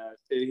dad's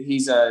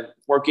he's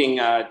working.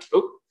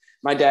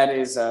 My dad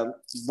is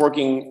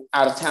working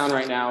out of town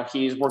right now.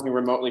 He's working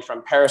remotely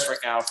from Paris right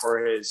now for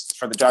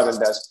the job that he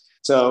does.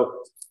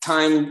 So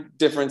time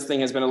difference thing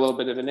has been a little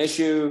bit of an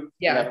issue.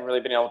 Yeah. We haven't really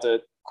been able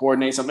to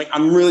coordinate something.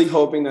 I'm really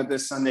hoping that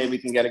this Sunday we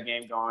can get a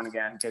game going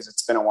again because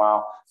it's been a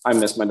while. I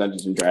miss my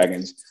Dungeons and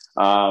Dragons.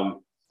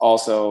 I'm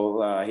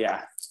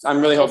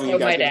really hoping you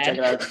guys can check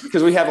it out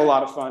because we have a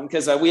lot of fun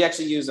because we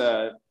also use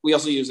a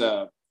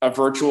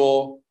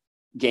virtual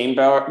game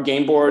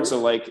board, so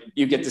like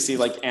you get to see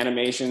like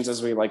animations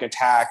as we like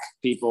attack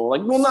people,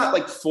 like not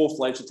like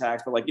full-fledged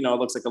attacks, but like it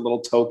looks like a little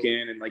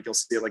token and like you'll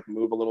see it like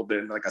move a little bit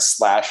and like a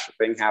slash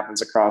thing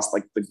happens across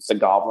like the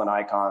goblin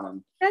icon.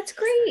 And that's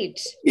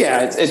great.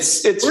 Yeah,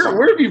 it's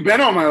where have you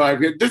been all my life?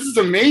 This is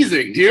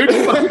amazing, dude.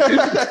 This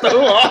is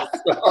so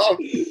awesome.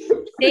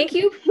 Thank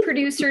you,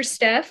 producer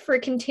Steph, for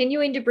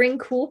continuing to bring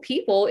cool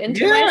people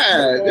into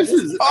this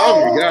is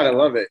oh my god, I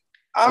love it.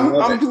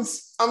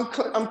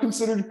 I'm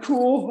considered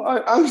cool.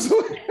 I'm so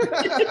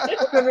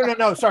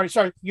no.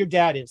 Sorry. Your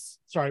dad is.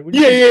 Sorry. Right.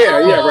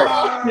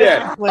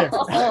 Yeah.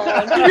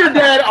 Give your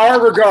dad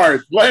our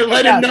regards.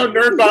 Let him know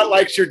Nerdbot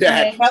likes your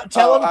dad.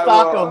 Tell him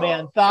Thaco,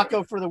 man.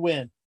 Thaco for the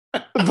win.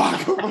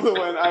 Thaco for the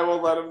win. I will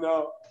let him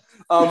know.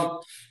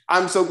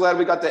 I'm so glad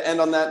we got to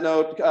end on that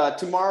note.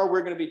 Tomorrow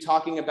we're going to be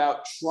talking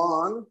about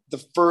Tron,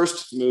 the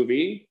first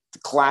movie, the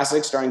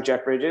classic starring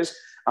Jeff Bridges.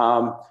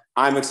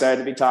 I'm excited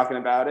to be talking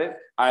about it.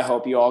 I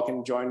hope you all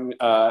can join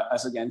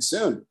us again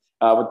soon.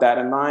 With that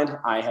in mind,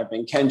 I have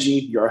been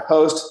Kenji, your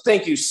host.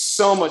 Thank you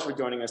so much for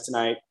joining us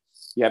tonight.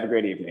 You have a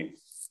great evening.